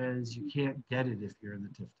policy says you can't get it if you're in the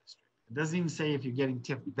TIF district. It doesn't even say if you're getting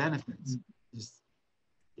TIF benefits,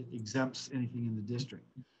 it exempts anything in the district.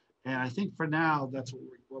 And I think for now, that's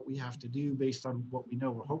what we have to do based on what we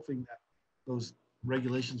know. We're hoping that those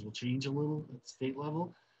regulations will change a little at the state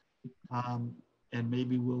level. And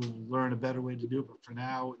maybe we'll learn a better way to do it. But for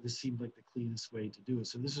now, this seemed like the cleanest way to do it.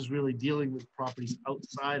 So this is really dealing with properties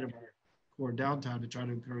outside of our core downtown to try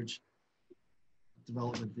to encourage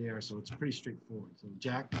development there. So it's pretty straightforward. So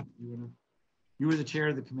Jack, you were the chair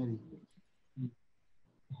of the committee.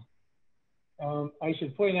 I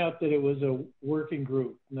should point out that it was a working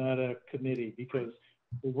group, not a committee, because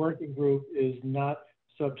the working group is not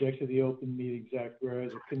subject to the Open Meetings Act,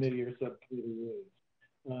 whereas a committee or subcommittee is.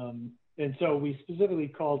 And so we specifically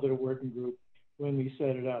called it a working group when we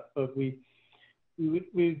set it up, but we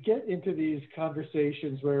get into these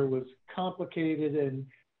conversations where it was complicated and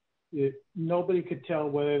nobody could tell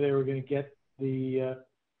whether they were going to get the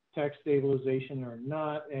tax stabilization or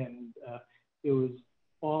not, and it was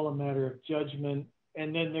all a matter of judgment.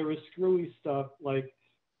 And then there was screwy stuff, like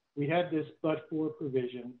we had this but-for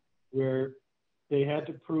provision where they had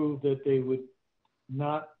to prove that they would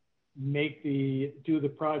not do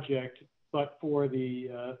the project but for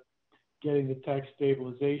the getting the tax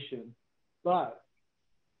stabilization, but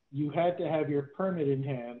you had to have your permit in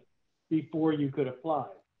hand before you could apply.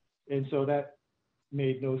 And so that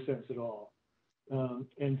made no sense at all.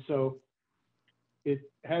 And so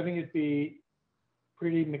having it be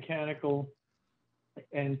pretty mechanical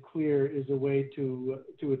and clear is a way to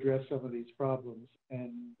address some of these problems.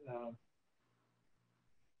 And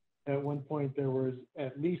at one point, there was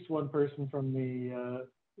at least one person from the,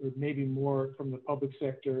 or maybe more from the public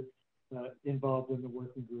sector involved in the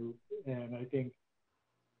working group. And I think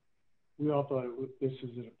we all thought this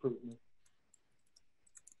was an improvement.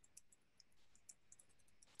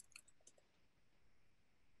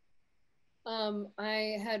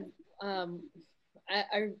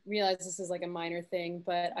 I realize this is like a minor thing,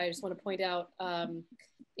 but I just want to point out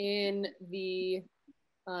in the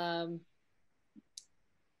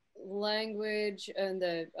language and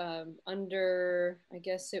the under, I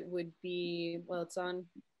guess it would be, well, it's on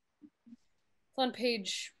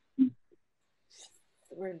page,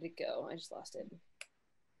 where did it go? I just lost it.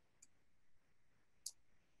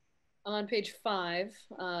 On page 5,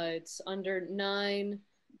 it's under 9.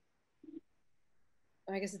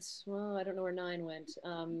 I guess it's, well, I don't know where 9 went.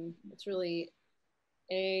 It's really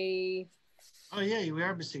a. Oh yeah, we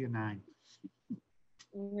are missing a 9.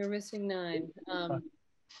 We're missing 9.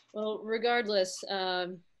 Well, regardless,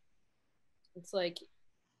 it's like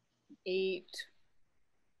 8.5.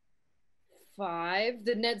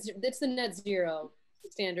 It's the net zero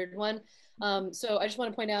standard one. So I just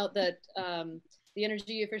want to point out that the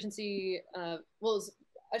energy efficiency, I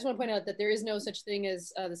just want to point out that there is no such thing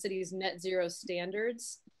as the city's net zero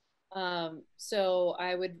standards. So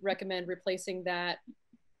I would recommend replacing that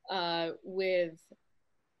with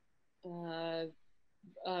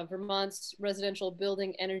Vermont's residential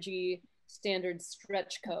building energy standard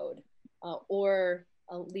stretch code or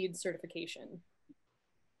a LEED certification.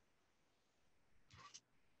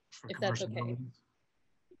 If that's okay. Buildings.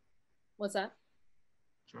 What's that?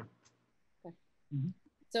 Sure. Okay. Mm-hmm.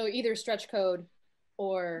 So either stretch code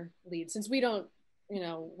or LEED, since we don't,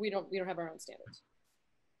 we don't have our own standards.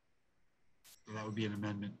 So that would be an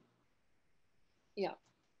amendment. Yeah.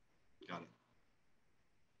 Got it.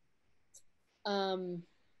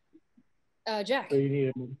 Jack. So you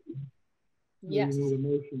need yes. You need a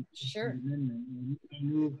motion. Sure. Amendment. I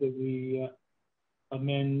move that we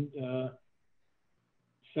amend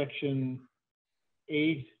section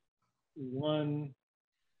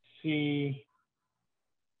 8(1)(c).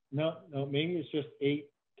 No, maybe it's just 8(5).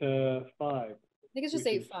 I think it's just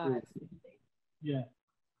 8(5). Yeah.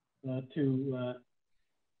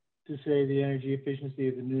 To say the energy efficiency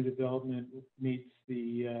of the new development meets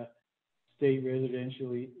the state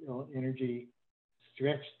residential energy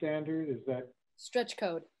stretch standard. Is that stretch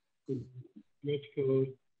code? Stretch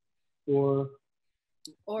code, or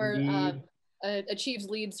achieves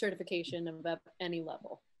LEED certification of any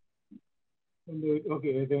level.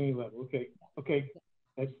 Okay, at any level. Okay,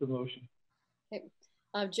 that's the motion. Okay,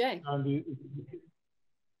 Jay.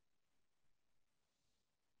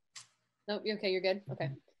 No, okay, you're good.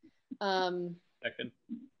 Okay. Second.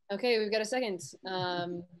 Okay, we've got a second.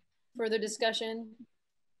 Further discussion?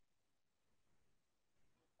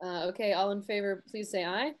 Okay, all in favor, please say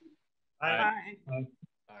aye. Aye. Aye.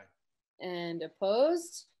 And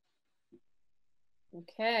opposed?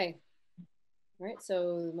 Okay. All right,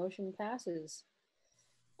 so the motion passes.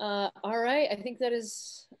 All right, I think that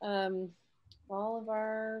is all of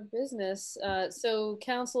our business. So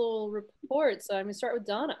council reports. I'm gonna start with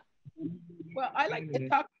Donna. Well, I like to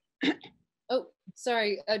talk. Oh,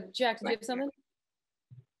 sorry, Jack, did you have something?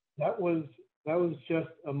 That was just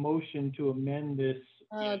a motion to amend this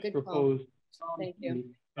good proposed. Call. Thank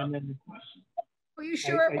you. And then the question. Were you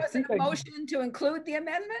sure it wasn't a motion to include the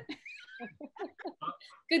amendment?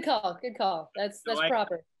 Good call. Good call. That's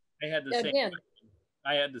proper. I had the same. Dan.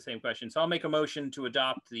 I had the same question. So I'll make a motion to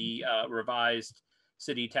adopt the revised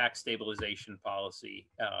city tax stabilization policy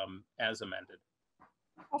as amended.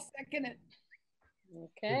 I'll second it.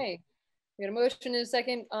 Okay. We got a motion and a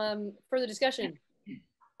second. Further discussion.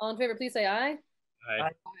 All in favor, please say aye. Aye.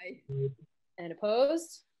 Aye. And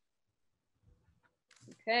opposed?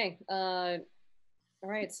 Okay. All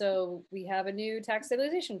right. So we have a new tax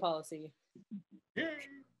stabilization policy.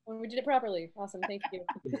 We did it properly. Awesome. Thank you.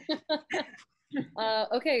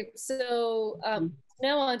 Okay. So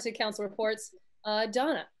now on to council reports.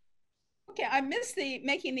 Donna. Okay, I missed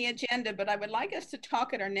making the agenda, but I would like us to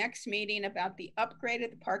talk at our next meeting about the upgrade of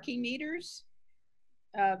the parking meters.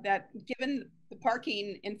 That given the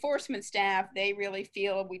parking enforcement staff, they really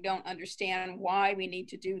feel we don't understand why we need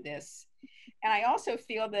to do this. And I also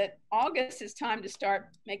feel that August is time to start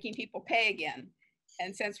making people pay again.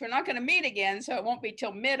 And since we're not going to meet again, so it won't be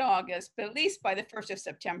till mid-August, but at least by the 1st of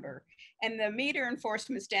September. And the meter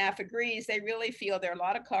enforcement staff agrees they really feel there are a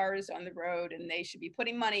lot of cars on the road and they should be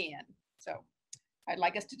putting money in. So I'd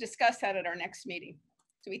like us to discuss that at our next meeting.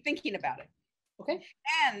 So be thinking about it. Okay.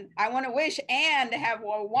 And I want to wish Anne to have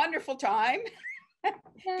a wonderful time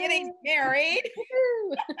getting married.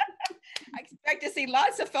 I expect to see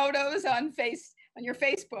lots of photos on your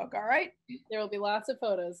Facebook. All right. There will be lots of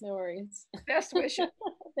photos. No worries. Best wishes.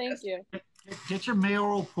 Thank you. Get your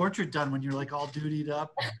mayoral portrait done when you're like all dutied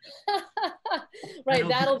up. Right.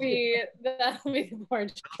 That'll be the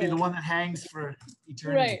portrait. That'll be the one that hangs for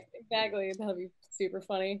eternity. Right. Exactly. That'll be super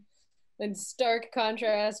funny. In stark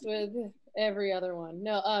contrast with every other one.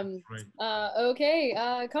 No. Right.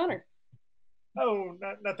 Okay. Connor. Oh,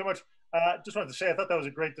 not too much. Just wanted to say I thought that was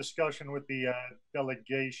a great discussion with the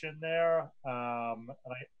delegation there, and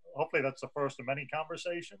hopefully that's the first of many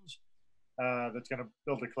conversations that's going to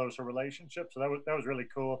build a closer relationship. So that was really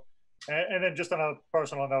cool. And then just on a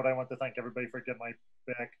personal note, I want to thank everybody for getting my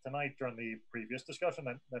back tonight during the previous discussion.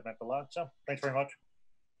 That meant a lot. So thanks very much.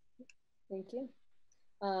 Thank you.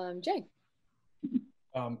 Jay.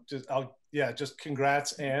 Just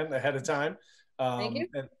congrats, Anne, ahead of time. Thank you.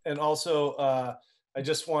 And also, I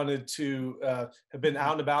just wanted to have been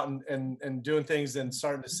out and about and doing things and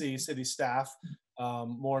starting to see city staff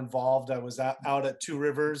more involved. I was out at Two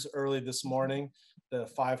Rivers early this morning, the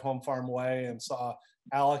 5 Home Farm Way, and saw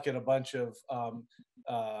Alec and a bunch of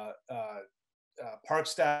park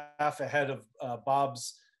staff ahead of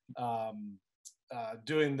Bob's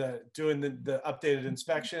doing the updated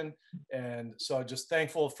inspection. And so just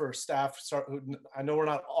thankful for staff. I know we're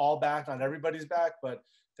not all back, not everybody's back, but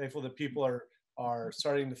thankful that people are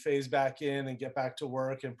starting to phase back in and get back to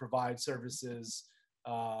work and provide services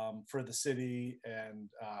for the city. And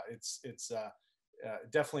it's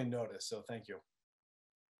definitely noticed. So thank you.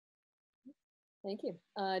 Thank you.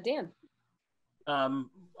 Dan.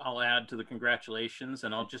 I'll add to the congratulations,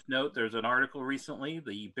 and I'll just note there's an article recently,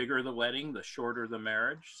 the bigger the wedding, the shorter the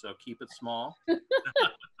marriage, so keep it small.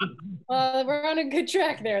 We're on a good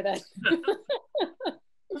track there then.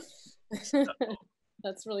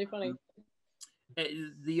 That's really funny.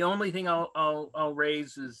 The only thing I'll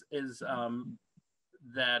raise is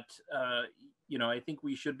that I think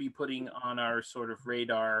we should be putting on our sort of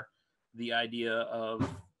radar the idea of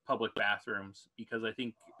public bathrooms, because I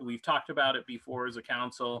think we've talked about it before as a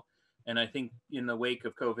council, and I think in the wake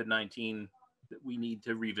of COVID-19 that we need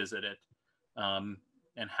to revisit it, and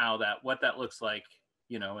what that looks like,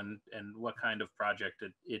 and what kind of project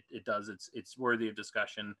it does. It's worthy of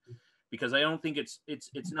discussion, because I don't think it's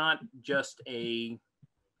not just a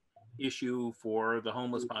issue for the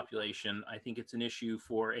homeless population. I think it's an issue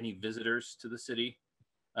for any visitors to the city.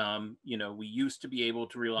 We used to be able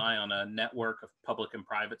to rely on a network of public and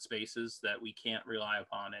private spaces that we can't rely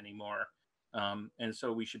upon anymore. And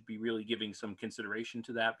so we should be really giving some consideration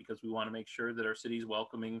to that, because we want to make sure that our city is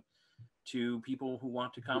welcoming to people who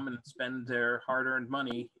want to come and spend their hard-earned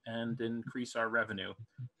money and increase our revenue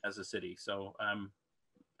as a city. So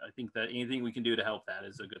I think that anything we can do to help that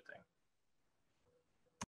is a good thing.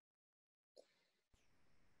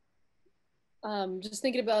 Just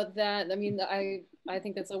thinking about that, I mean, I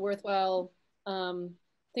think that's a worthwhile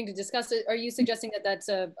thing to discuss. Are you suggesting that that's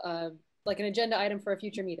like an agenda item for a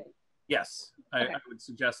future meeting? Yes, okay. I would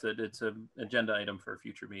suggest that it's an agenda item for a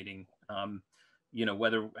future meeting.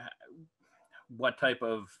 What type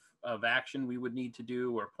of action we would need to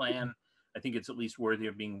do or plan, I think it's at least worthy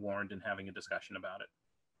of being warned and having a discussion about it.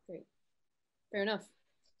 Great, fair enough.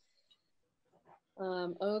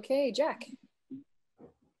 Okay, Jack.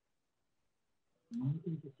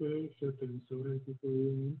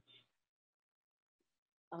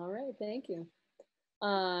 All right, thank you.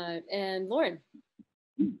 And Lauren.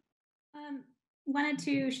 Wanted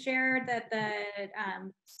to share that the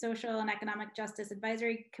Social and Economic Justice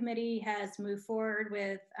Advisory Committee has moved forward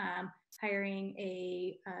with hiring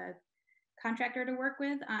a contractor to work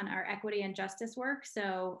with on our equity and justice work.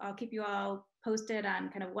 So I'll keep you all posted on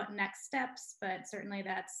kind of what next steps, but certainly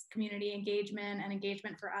that's community engagement and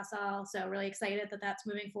engagement for us all. So really excited that that's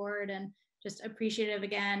moving forward, and just appreciative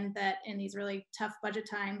again that in these really tough budget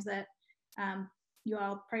times that you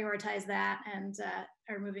all prioritize that and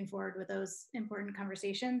are moving forward with those important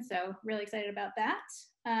conversations. So really excited about that.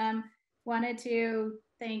 Wanted to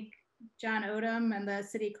thank John Odom and the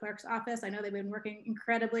city clerk's office. I know they've been working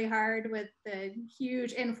incredibly hard with the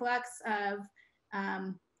huge influx of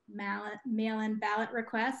mail-in ballot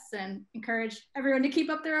requests, and encourage everyone to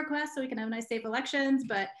keep up their requests so we can have nice, safe elections,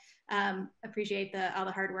 but appreciate all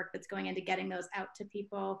the hard work that's going into getting those out to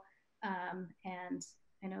people. And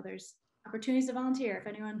I know there's opportunities to volunteer if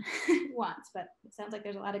anyone wants, but it sounds like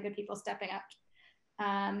there's a lot of good people stepping up.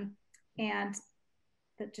 And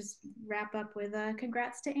that just wrap up with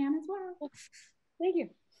congrats to Anne as well. Thank you.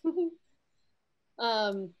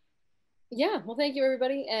 Yeah, well, thank you,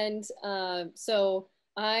 everybody. And so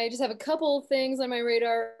I just have a couple things on my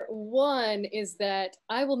radar. One is that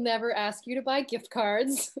I will never ask you to buy gift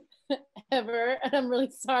cards ever. And I'm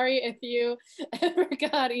really sorry if you ever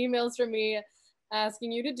got emails from me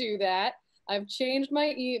asking you to do that. I've changed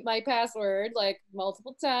my password like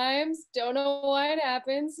multiple times. Don't know why it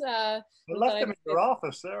happens. I left them in your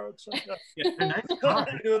office there. It's like, yeah, they're nice cards. What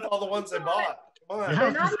do you do with all the ones I bought? Come on. Yeah,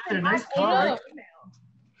 They're not they're even nice my cards.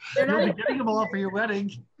 They're You'll not be getting them all for your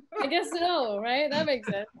wedding. I guess so, right? That makes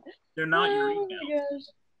sense. They're not your Oh email. my gosh.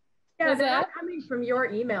 Yeah, What's they're that? not coming from your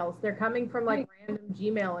emails. They're coming from like random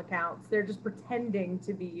Gmail accounts. They're just pretending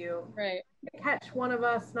to be you. Right. Catch one of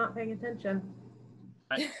us not paying attention.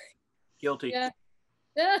 Guilty. Yeah.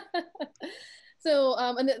 So,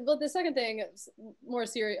 but the second thing, more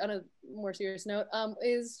serious on a more serious note,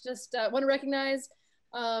 is just want to recognize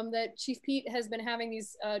that Chief Pete has been having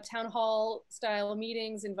these town hall style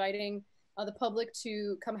meetings, inviting the public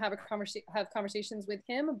to come have conversations with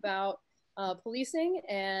him about policing,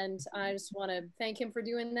 and I just want to thank him for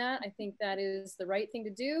doing that. I think that is the right thing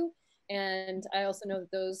to do, and I also know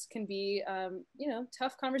that those can be, you know,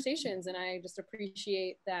 tough conversations, and I just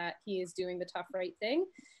appreciate that he is doing the tough right thing.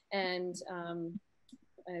 And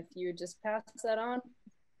if you would just pass that on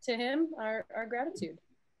to him, our gratitude.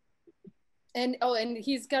 And oh, and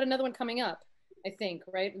he's got another one coming up, I think,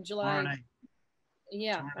 right? In July. Tomorrow night.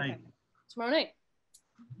 Yeah. Tomorrow night. Tomorrow night.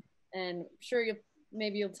 And I'm sure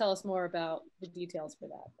maybe you'll tell us more about the details for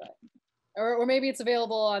that, but or maybe it's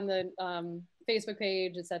available on the Facebook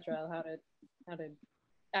page, etc. How to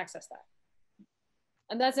access that.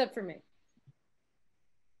 And that's it for me.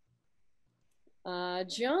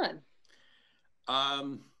 John.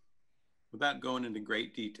 Without going into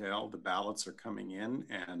great detail, the ballots are coming in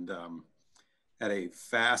and at a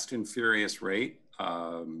fast and furious rate.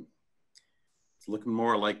 It's looking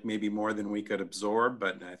more like maybe more than we could absorb,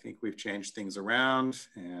 but I think we've changed things around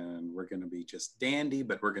and we're going to be just dandy,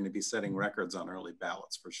 but we're going to be setting records on early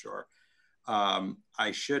ballots for sure.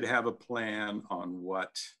 I should have a plan on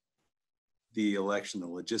what the election, the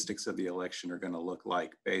logistics of the election are going to look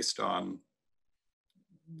like based on,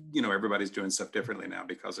 you know, everybody's doing stuff differently now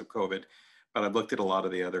because of COVID, but I've looked at a lot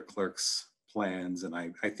of the other clerks' plans and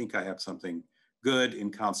I think I have something good in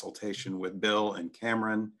consultation with Bill and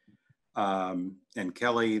Cameron and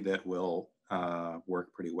Kelly that will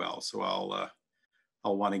work pretty well. So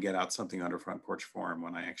I'll want to get out something under Front Porch Forum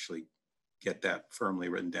when I actually get that firmly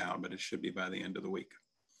written down, but it should be by the end of the week.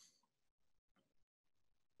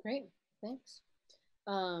 Great, thanks.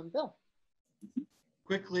 Bill.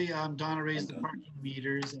 Quickly, Donna raised the parking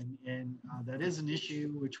meters, and that is an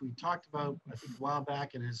issue which we talked about, I think, a while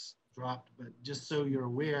back and has dropped, but just so you're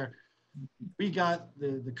aware, we got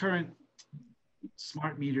the current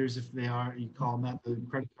smart meters, if they are, you call them that, the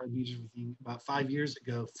credit card meters, everything, about 5 years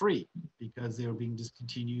ago, free, because they were being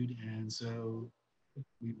discontinued, and so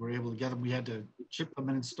we were able to get them. We had to chip them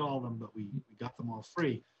and install them, but we got them all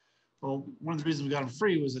free. Well, one of the reasons we got them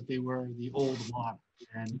free was that they were the old model,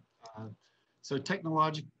 and so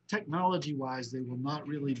technology-wise, they will not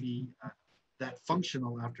really be that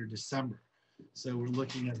functional after December. So we're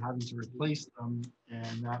looking at having to replace them,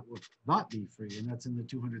 and that will not be free, and that's in the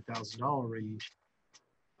 $200,000 range.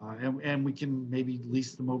 And we can maybe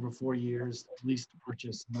lease them over 4 years, lease to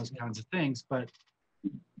purchase, and those kinds of things, but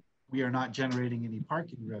we are not generating any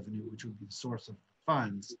parking revenue, which would be the source of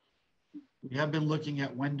funds. We have been looking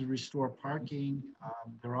at when to restore parking.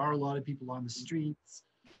 There are a lot of people on the streets.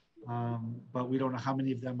 But we don't know how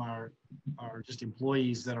many of them are just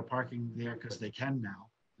employees that are parking there because they can now.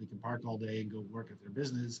 They can park all day and go work at their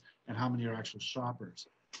business, and how many are actual shoppers.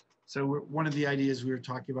 So one of the ideas we were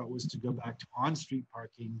talking about was to go back to on-street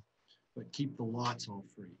parking, but keep the lots all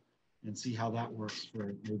free and see how that works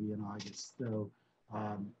for maybe in August. So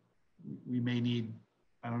we may need,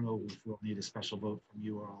 I don't know if we'll need a special vote from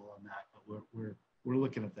you all on that, but we're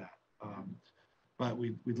looking at that. But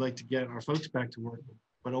we'd like to get our folks back to work,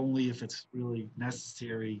 but only if it's really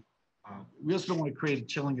necessary. We also don't want to create a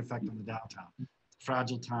chilling effect on the downtown. It's a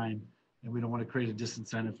fragile time, and we don't want to create a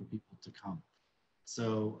disincentive for people to come.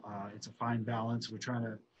 So it's a fine balance. We're trying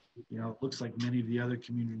to, you know, it looks like many of the other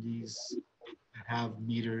communities that have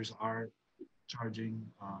meters are charging.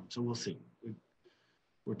 So we'll see.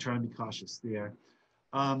 We're trying to be cautious there.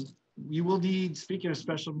 We will need, speaking of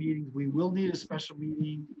special meetings, we will need a special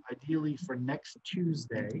meeting ideally for next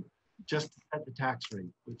Tuesday, just to set the tax rate,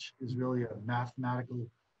 which is really a mathematical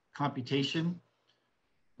computation.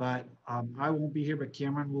 But I won't be here, but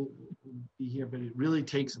Cameron will be here, but it really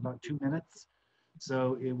takes about 2 minutes.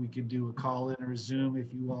 So if we could do a call in or a Zoom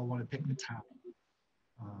if you all want to pick the time.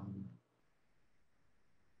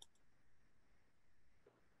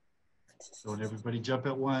 Don't everybody jump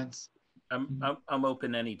at once. I'm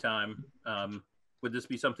open anytime. Would this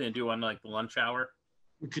be something to do on like the lunch hour?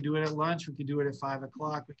 We could do it at lunch. We could do it at 5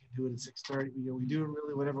 o'clock. We could do it at 6:30. We do it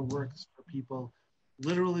really whatever works for people.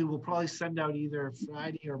 Literally, we'll probably send out either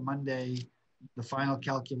Friday or Monday the final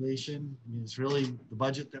calculation. I mean, it's really the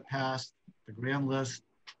budget that passed, the grand list,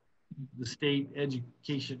 the state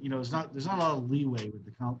education. You know, there's not a lot of leeway with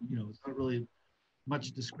the it's not really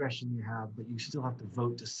much discretion you have, but you still have to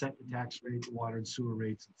vote to set the tax rate, the water and sewer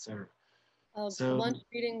rates, etc. So lunch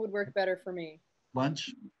meeting would work better for me.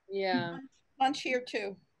 Lunch? Yeah. Lunch here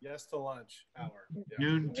too. Yes to lunch hour. Yeah.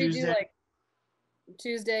 Noon Tuesday. Tuesday. Like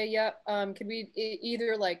Tuesday, yeah. Could we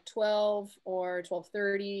either like 12 or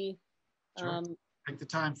 12:30? Sure. Take the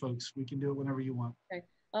time, folks. We can do it whenever you want. Okay.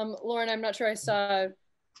 Lauren, I'm not sure I saw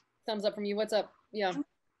thumbs up from you. What's up? Yeah.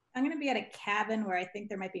 I'm going to be at a cabin where I think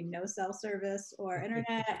there might be no cell service or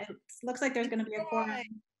internet. It looks like there's going to be a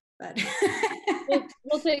quorum, but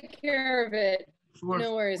we'll take care of it.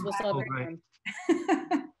 No worries. We'll solve it.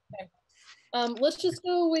 Okay. Let's just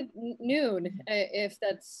go with noon if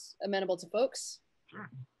that's amenable to folks. Sure.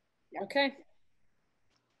 Okay.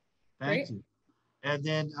 Thank you. And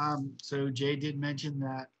then, so Jay did mention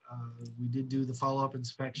that we did do the follow-up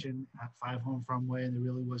inspection at 5 Home Farm Way, and there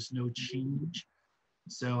really was no change.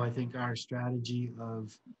 So I think our strategy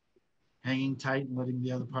of hanging tight and letting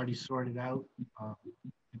the other party sort it out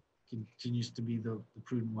continues to be the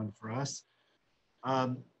prudent one for us.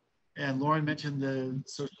 And Lauren mentioned the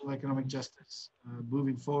social and economic justice.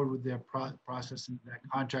 Moving forward with their process, and that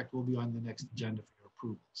contract will be on the next agenda for your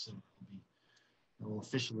approval. So it will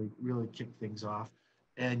officially really kick things off.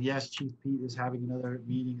 And yes, Chief Pete is having another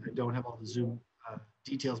meeting. I don't have all the Zoom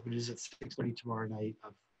details, but it is at 6:30 tomorrow night.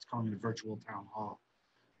 It's calling it a virtual town hall.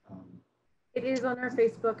 It is on our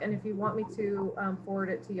Facebook, and if you want me to forward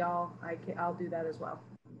it to y'all, I'll do that as well.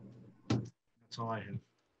 That's all I have.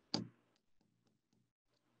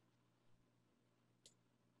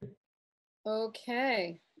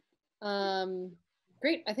 Okay.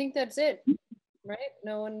 Great. I think that's it. Right?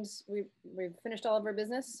 We've finished all of our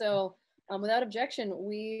business. So without objection,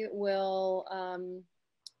 we will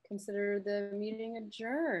consider the meeting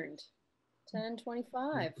adjourned.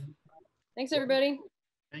 10:25. Thanks, everybody.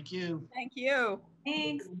 Thank you. Thank you.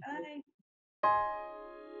 Thanks. Bye.